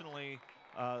 unfortunately,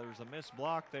 there's a missed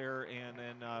block there, and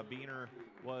then Beaner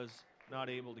was not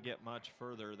able to get much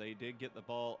further. They did get the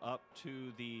ball up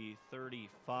to the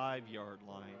 35-yard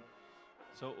line.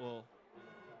 So it will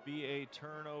be a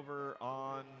turnover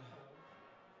on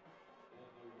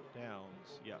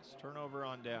downs. Yes, turnover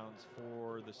on downs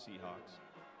for the Seahawks.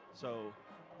 So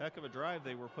heck of a drive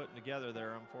they were putting together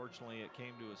there. Unfortunately, it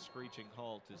came to a screeching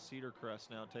halt as Cedarcrest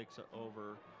now takes it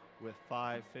over with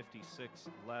 5:56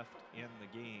 left in the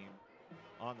game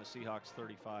on the Seahawks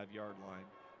 35-yard line,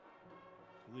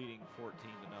 leading 14-0.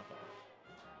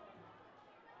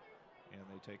 And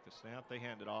they take the snap. They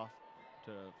hand it off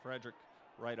to Frederick,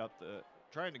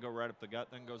 trying to go right up the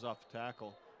gut, then goes off the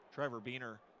tackle. Trevor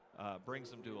Beaner brings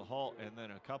them to a halt, and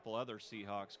then a couple other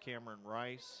Seahawks, Cameron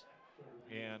Rice,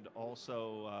 and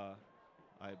also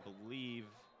I believe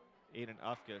Aiden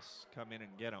Ufkus, come in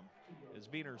and get him. As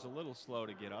Beaner's a little slow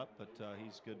to get up, but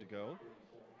he's good to go.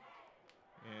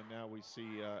 And now we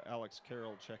see Alex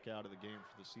Carroll check out of the game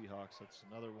for the Seahawks. That's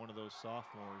another one of those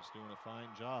sophomores doing a fine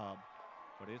job.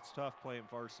 But it's tough playing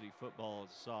varsity football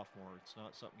as a sophomore. It's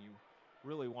not something you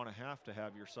really want to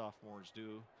have your sophomores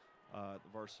do at the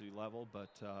varsity level. But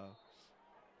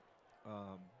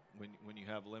when you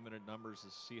have limited numbers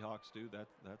as Seahawks do,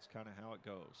 that's kind of how it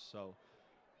goes. So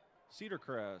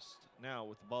Cedarcrest now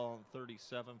with the ball on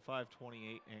 37,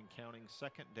 5:28 and counting,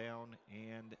 second down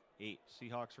and 8.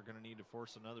 Seahawks are going to need to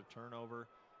force another turnover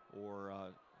or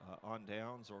on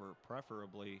downs, or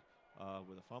preferably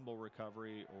with a fumble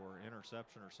recovery or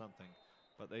interception or something.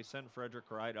 But they send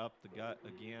Frederick right up the gut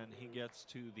again. He gets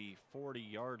to the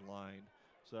 40-yard line,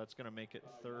 so that's going to make it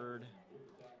 3rd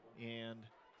and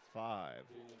 5.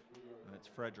 And it's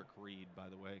Frederick Reed, by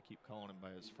the way. I keep calling him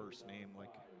by his first name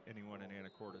like anyone in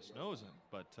Anacortes knows him.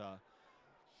 But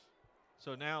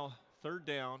so now 3rd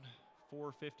down,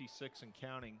 4:56 and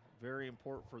counting. Very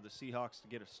important for the Seahawks to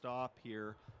get a stop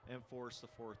here and force the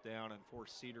 4th down and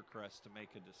force Cedarcrest to make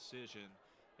a decision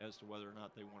as to whether or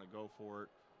not they want to go for it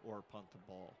or punt the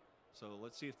ball. So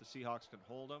let's see if the Seahawks can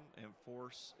hold them and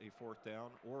force a 4th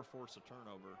down, or force a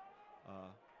turnover.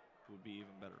 Would be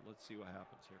even better. Let's see what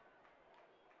happens here.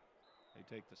 They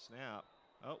take the snap.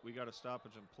 Oh, we got a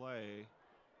stoppage in play.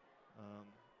 I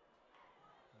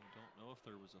don't know if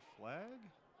there was a flag.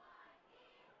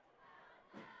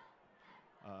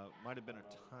 Might have been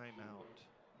a timeout.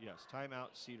 Yes,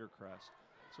 timeout Cedarcrest.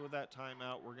 So with that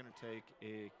timeout, we're going to take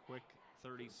a quick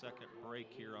 30-second break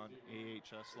here on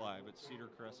AHS Live. It's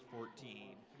Cedarcrest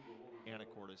 14,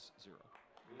 Anacortes 0.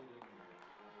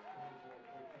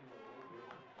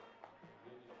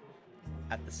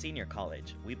 At the Senior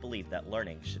College, we believe that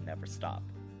learning should never stop.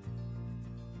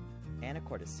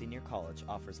 Anacortes Senior College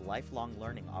offers lifelong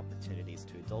learning opportunities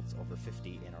to adults over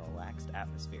 50 in a relaxed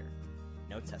atmosphere.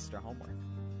 No test or homework.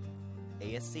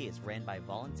 ASC is ran by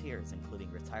volunteers including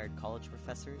retired college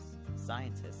professors,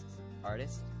 scientists,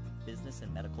 artists, business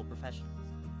and medical professionals.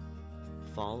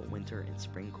 Fall, winter, and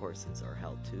spring courses are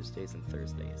held Tuesdays and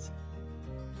Thursdays.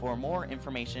 For more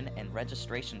information and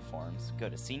registration forms, go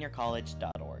to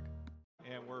seniorcollege.org.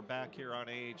 And we're back here on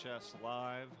AHS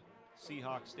Live.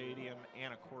 Seahawks Stadium,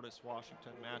 Anacortes,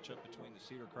 Washington. Matchup between the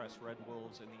Cedarcrest Red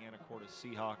Wolves and the Anacortes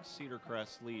Seahawks.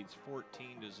 Cedarcrest leads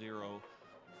 14-0.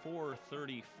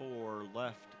 4:34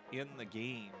 left in the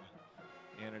game.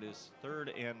 And it is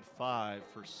 3rd and 5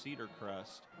 for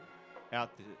Cedarcrest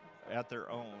at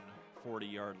their own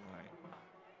 40-yard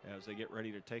line. As they get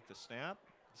ready to take the snap,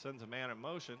 sends a man in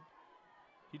motion.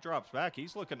 He drops back.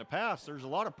 He's looking to pass. There's a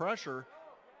lot of pressure.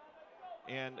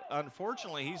 And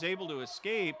unfortunately, he's able to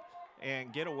escape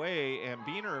and get away, and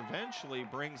Beener eventually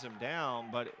brings him down,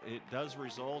 but it does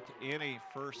result in a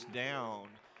 1st down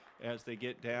as they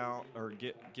get down, or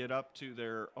get up to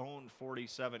their own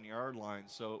 47-yard line.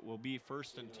 So it will be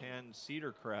 1st and 10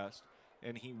 Cedarcrest,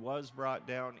 and he was brought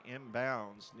down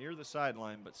inbounds near the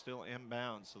sideline, but still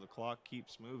inbounds. So the clock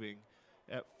keeps moving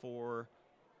at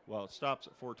it stops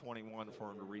at 4:21 for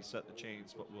him to reset the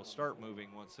chains, but we'll start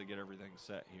moving once they get everything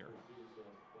set here,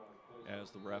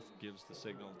 as the ref gives the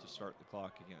signal to start the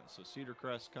clock again. So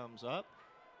Cedarcrest comes up.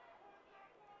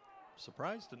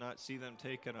 Surprised to not see them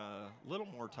taking a little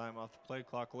more time off the play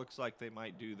clock. Looks like they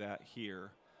might do that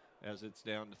here as it's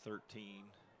down to 13.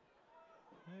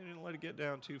 They didn't let it get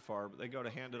down too far, but they go to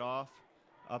hand it off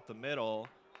up the middle,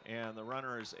 and the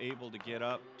runner is able to get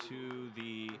up to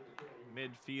the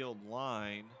midfield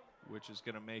line, which is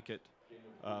going to make it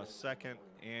 2nd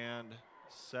and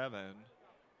 7,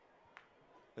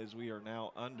 as we are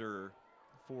now under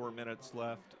 4 minutes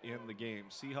left in the game.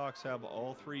 Seahawks have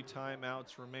all 3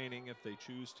 timeouts remaining if they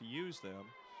choose to use them.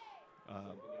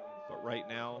 But right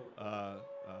now, the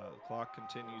clock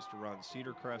continues to run.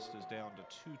 Cedarcrest is down to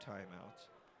 2 timeouts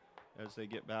as they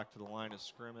get back to the line of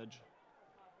scrimmage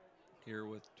here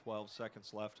with 12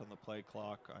 seconds left on the play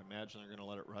clock. I imagine they're going to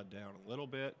let it run down a little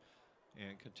bit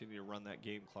and continue to run that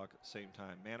game clock at the same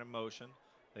time. Man in motion.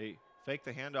 They fake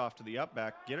the handoff to the up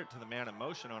back, get it to the man in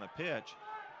motion on a pitch,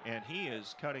 and he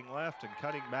is cutting left and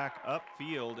cutting back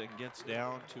upfield and gets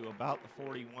down to about the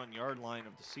 41-yard line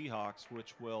of the Seahawks,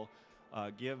 which will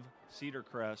give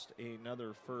Cedarcrest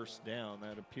another 1st down.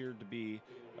 That appeared to be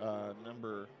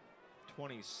number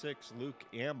 26, Luke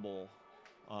Amble,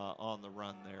 on the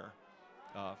run there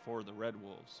for the Red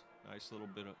Wolves. Nice little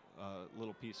bit of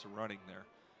little piece of running there,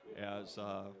 as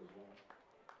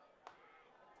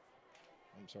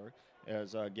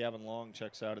Gavin Long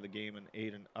checks out of the game and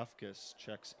Aiden Ufkus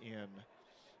checks in.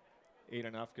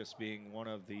 Aiden Ufkus being one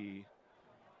of the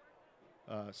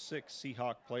 6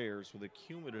 Seahawk players with a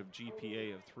cumulative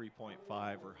GPA of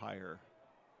 3.5 or higher,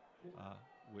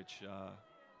 which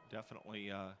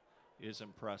definitely is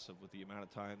impressive with the amount of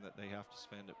time that they have to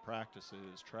spend at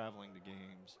practices, traveling to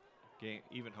games,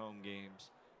 even home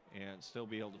games, and still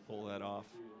be able to pull that off.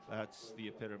 That's the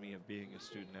epitome of being a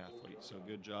student athlete. So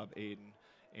good job, Aiden.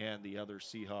 and the other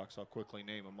Seahawks. I'll quickly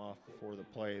name them off before the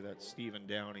play. That's Stephen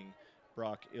Downing,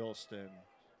 Brock Ilston,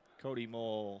 Cody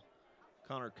Mole,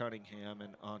 Connor Cunningham,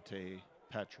 and Ante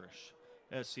Petrish.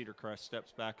 As Cedarcrest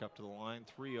steps back up to the line,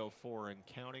 3:04 and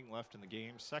counting left in the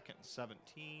game, 2nd and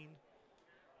 17.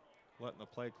 Letting the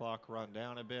play clock run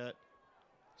down a bit.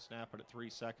 Snap it at 3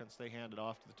 seconds. They hand it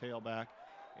off to the tailback,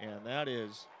 and that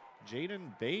is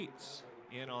Jaden Bates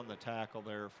in on the tackle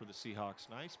there for the Seahawks.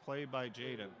 Nice play by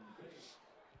Jaden.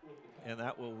 And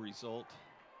that will result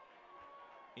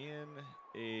in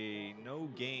a no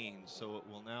gain, so it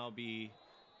will now be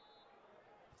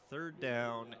 3rd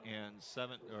down and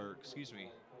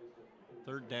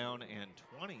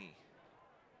 20.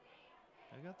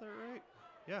 I got that right?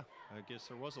 Yeah, I guess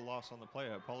there was a loss on the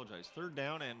play. I apologize. 3rd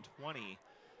down and 20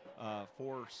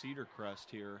 for Cedarcrest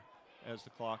here as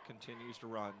the clock continues to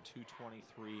run,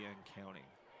 2:23 and counting.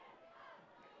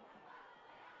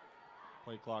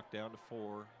 Play clock down to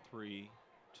 4, 3,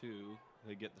 2.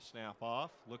 They get the snap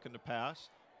off, looking to pass.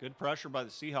 Good pressure by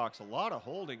the Seahawks. A lot of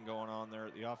holding going on there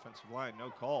at the offensive line. No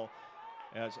call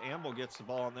as Amble gets the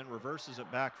ball and then reverses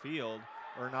it backfield.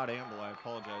 Or not Amble, I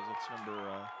apologize. It's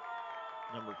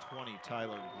number 20,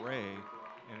 Tyler Gray,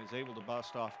 and is able to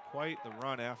bust off quite the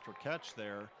run after catch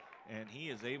there. And he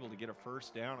is able to get a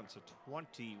 1st down. It's a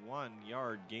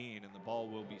 21-yard gain, and the ball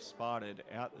will be spotted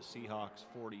at the Seahawks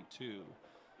 42.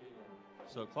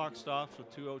 So clock stops with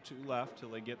 2:02 left till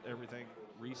they get everything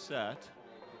reset,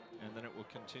 and then it will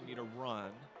continue to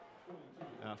run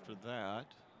after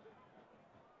that.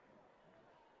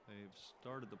 They've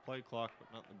started the play clock,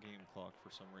 but not the game clock for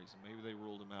some reason. Maybe they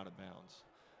ruled him out of bounds.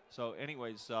 So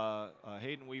anyways,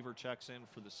 Hayden Weaver checks in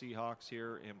for the Seahawks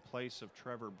here in place of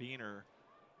Trevor Beener.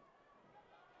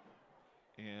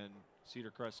 And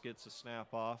Cedarcrest gets the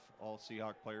snap off. All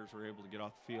Seahawk players are able to get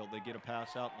off the field. They get a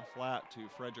pass out in the flat to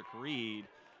Frederick Reed,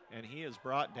 and he is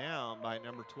brought down by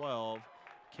number 12,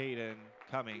 Caden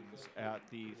Cummings, at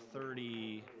the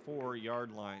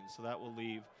 34-yard line. So that will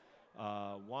leave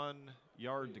 1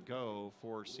 yard to go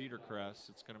for Cedarcrest.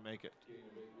 It's going to make it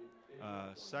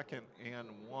 2nd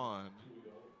and 1.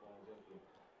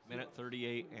 Minute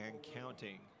 38 and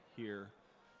counting here.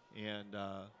 And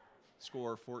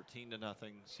score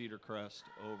 14-0 Cedarcrest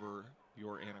over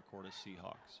your Anacortes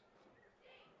Seahawks.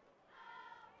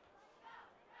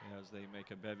 As they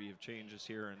make a bevy of changes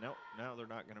here, and now they're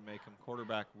not going to make them.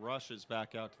 Quarterback rushes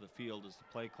back out to the field as the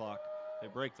play clock. They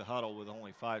break the huddle with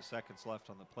only 5 seconds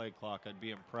left on the play clock. I'd be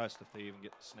impressed if they even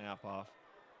get the snap off.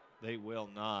 They will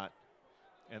not,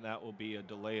 and that will be a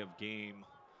delay of game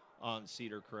on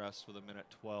Cedarcrest with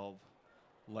 1:12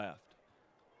 left.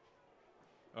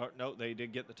 Oh, no, they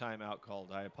did get the timeout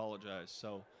called. I apologize.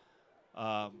 So,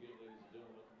 yeah,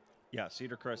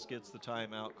 Cedarcrest gets the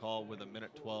timeout call with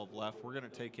 1:12 left. We're going to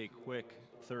take a quick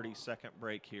 30-second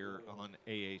break here on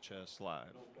AHS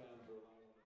Live.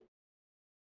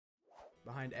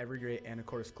 Behind every great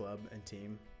Anacortes club and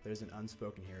team, there's an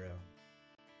unspoken hero.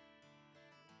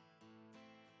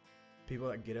 People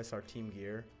that get us our team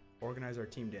gear, organize our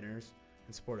team dinners,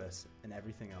 and support us in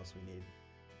everything else we need.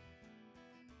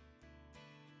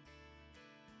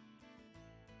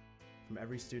 From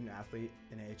every student athlete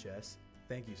in AHS,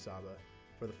 thank you, Saba,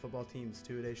 for the football team's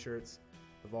two-a-day shirts,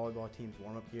 the volleyball team's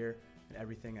warm-up gear, and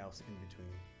everything else in between.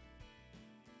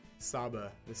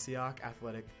 Saba, the Seahawk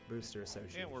Athletic Booster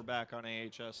Association. And we're back on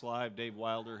AHS Live. Dave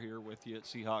Wilder here with you at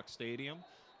Seahawk Stadium.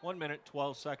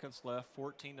 1:12 left,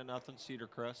 14-0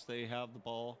 Cedarcrest. They have the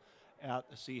ball at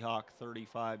the Seahawk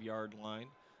 35-yard line.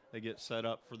 They get set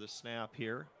up for the snap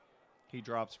here. He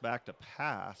drops back to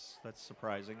pass. That's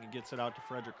surprising. He gets it out to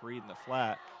Frederick Reed in the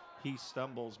flat. He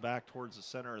stumbles back towards the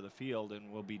center of the field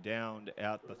and will be downed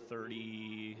at the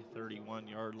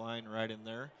 31-yard line right in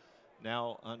there.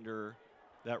 Now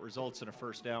that results in a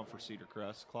 1st down for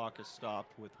Cedarcrest. Clock is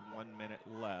stopped with 1 minute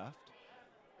left.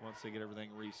 Once they get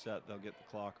everything reset, they'll get the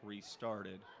clock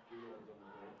restarted.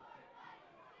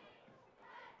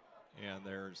 And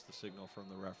there's the signal from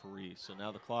the referee. So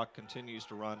now the clock continues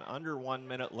to run. Under 1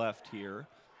 minute left here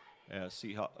as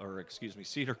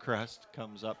Cedarcrest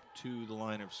comes up to the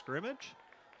line of scrimmage.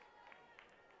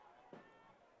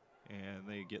 And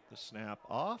they get the snap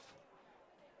off.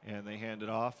 And they hand it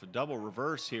off. A double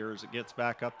reverse here as it gets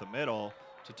back up the middle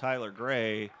to Tyler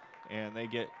Gray. And they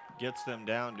gets them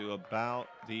down to about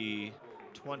the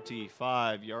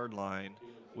 25-yard line,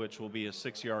 which will be a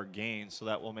 6-yard gain. So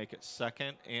that will make it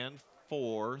 2nd and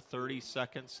 4, 30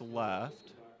 seconds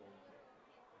left.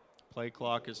 Play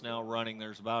clock is now running.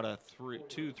 There's about a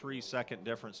 2-3 second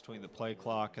difference between the play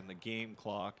clock and the game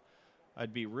clock.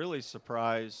 I'd be really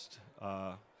surprised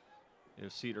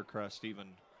if Cedarcrest even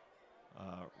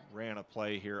ran a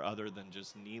play here other than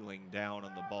just kneeling down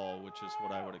on the ball, which is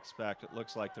what I would expect. It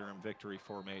looks like they're in victory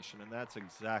formation, and that's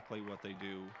exactly what they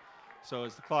do. So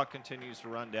as the clock continues to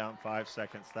run down 5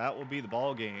 seconds, that will be the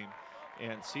ball game,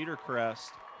 and Cedarcrest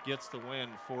gets the win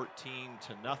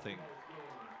 14-0.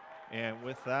 And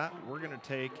with that, we're going to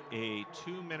take a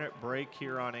 2-minute break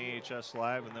here on AHS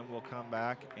Live, and then we'll come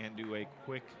back and do a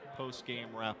quick post-game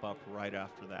wrap-up right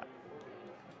after that.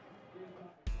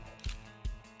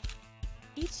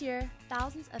 Each year,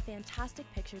 thousands of fantastic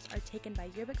pictures are taken by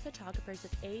yearbook photographers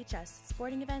of AHS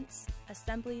sporting events,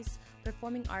 assemblies,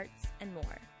 performing arts, and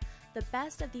more. The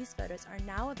best of these photos are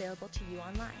now available to you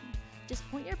online. Just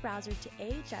point your browser to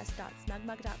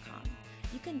ahs.smugmug.com.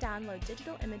 You can download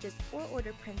digital images or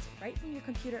order prints right from your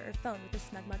computer or phone with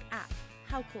the SmugMug app.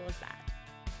 How cool is that?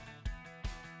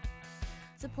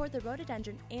 Support the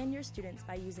rhododendron and your students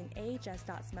by using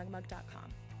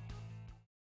ahs.smugmug.com.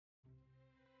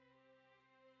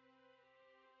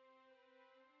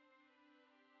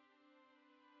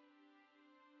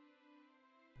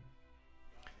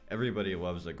 Everybody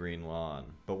loves a green lawn,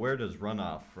 but where does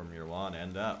runoff from your lawn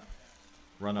end up?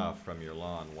 Runoff from your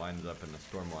lawn winds up in the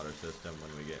stormwater system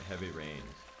when we get heavy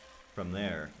rains. From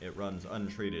there, it runs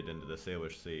untreated into the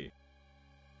Salish Sea.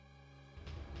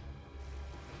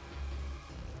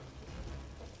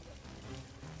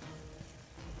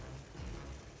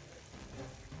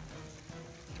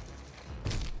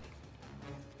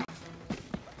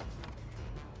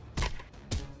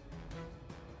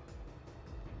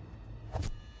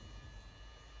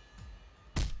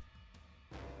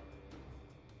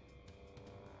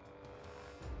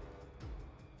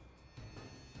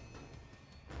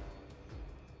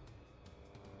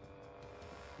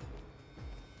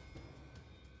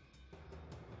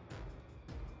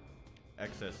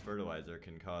 Excess fertilizer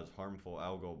can cause harmful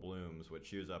algal blooms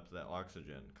which use up the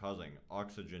oxygen, causing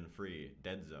oxygen-free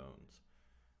dead zones.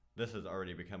 This has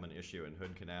already become an issue in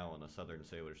Hood Canal and the southern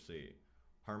Salish Sea.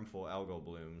 Harmful algal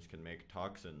blooms can make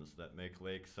toxins that make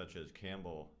lakes such as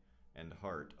Campbell and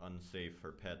Hart unsafe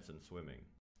for pets and swimming.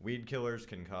 Weed killers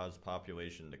can cause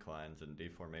population declines and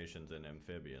deformations in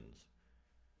amphibians.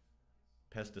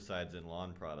 Pesticides in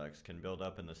lawn products can build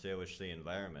up in the Salish Sea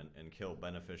environment and kill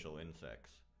beneficial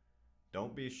insects.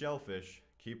 Don't be shellfish,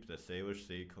 keep the Salish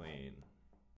Sea clean.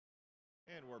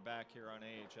 And we're back here on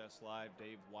AHS Live.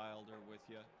 Dave Wilder with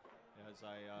you. As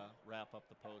I wrap up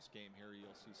the post game here,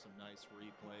 you'll see some nice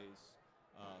replays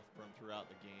from throughout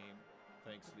the game.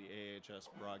 Thanks to the AHS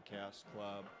Broadcast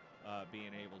Club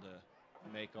being able to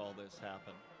make all this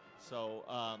happen. So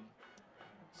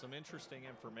some interesting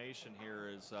information here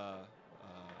is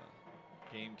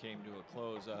game came to a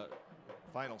close.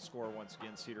 Final score, once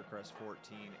again, Cedarcrest 14,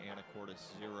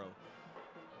 Anacortes 0.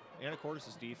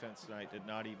 Anacortes' defense tonight did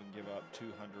not even give up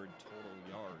 200 total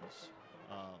yards,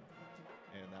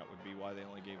 and that would be why they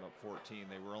only gave up 14.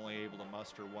 They were only able to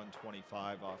muster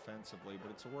 125 offensively,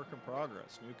 but it's a work in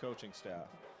progress. New coaching staff,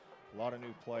 a lot of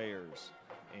new players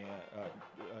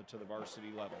and to the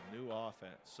varsity level, new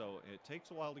offense. So it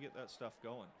takes a while to get that stuff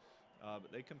going,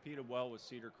 but they competed well with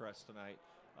Cedarcrest tonight.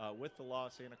 With the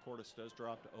loss, Anacortes does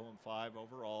drop to 0-5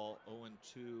 overall,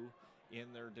 0-2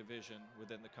 in their division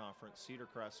within the conference.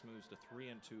 Cedarcrest moves to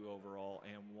 3-2 overall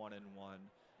and 1-1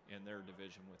 in their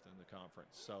division within the conference.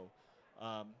 So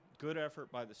good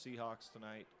effort by the Seahawks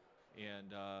tonight,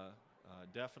 and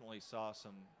definitely saw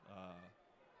some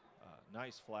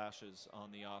nice flashes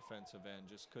on the offensive end.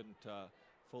 Just couldn't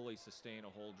fully sustain a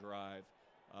whole drive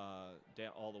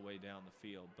all the way down the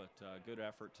field, but good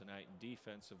effort tonight. And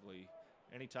defensively,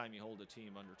 anytime you hold a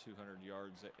team under 200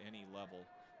 yards at any level,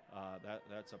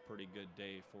 that's a pretty good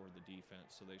day for the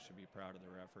defense, so they should be proud of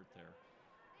their effort there.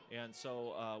 And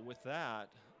so with that,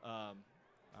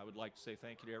 I would like to say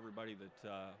thank you to everybody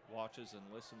that watches and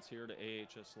listens here to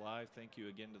AHS Live. Thank you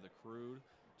again to the crew,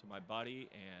 to my buddy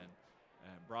and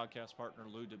broadcast partner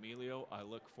Lou D'Amelio. I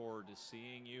look forward to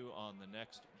seeing you on the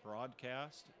next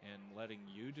broadcast and letting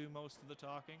you do most of the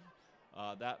talking.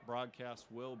 That broadcast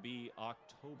will be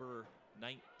October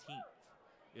 19th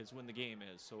is when the game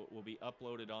is, so it will be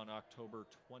uploaded on October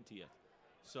 20th.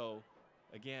 So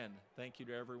again, thank you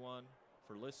to everyone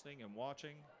for listening and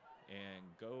watching, and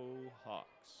go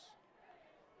Hawks.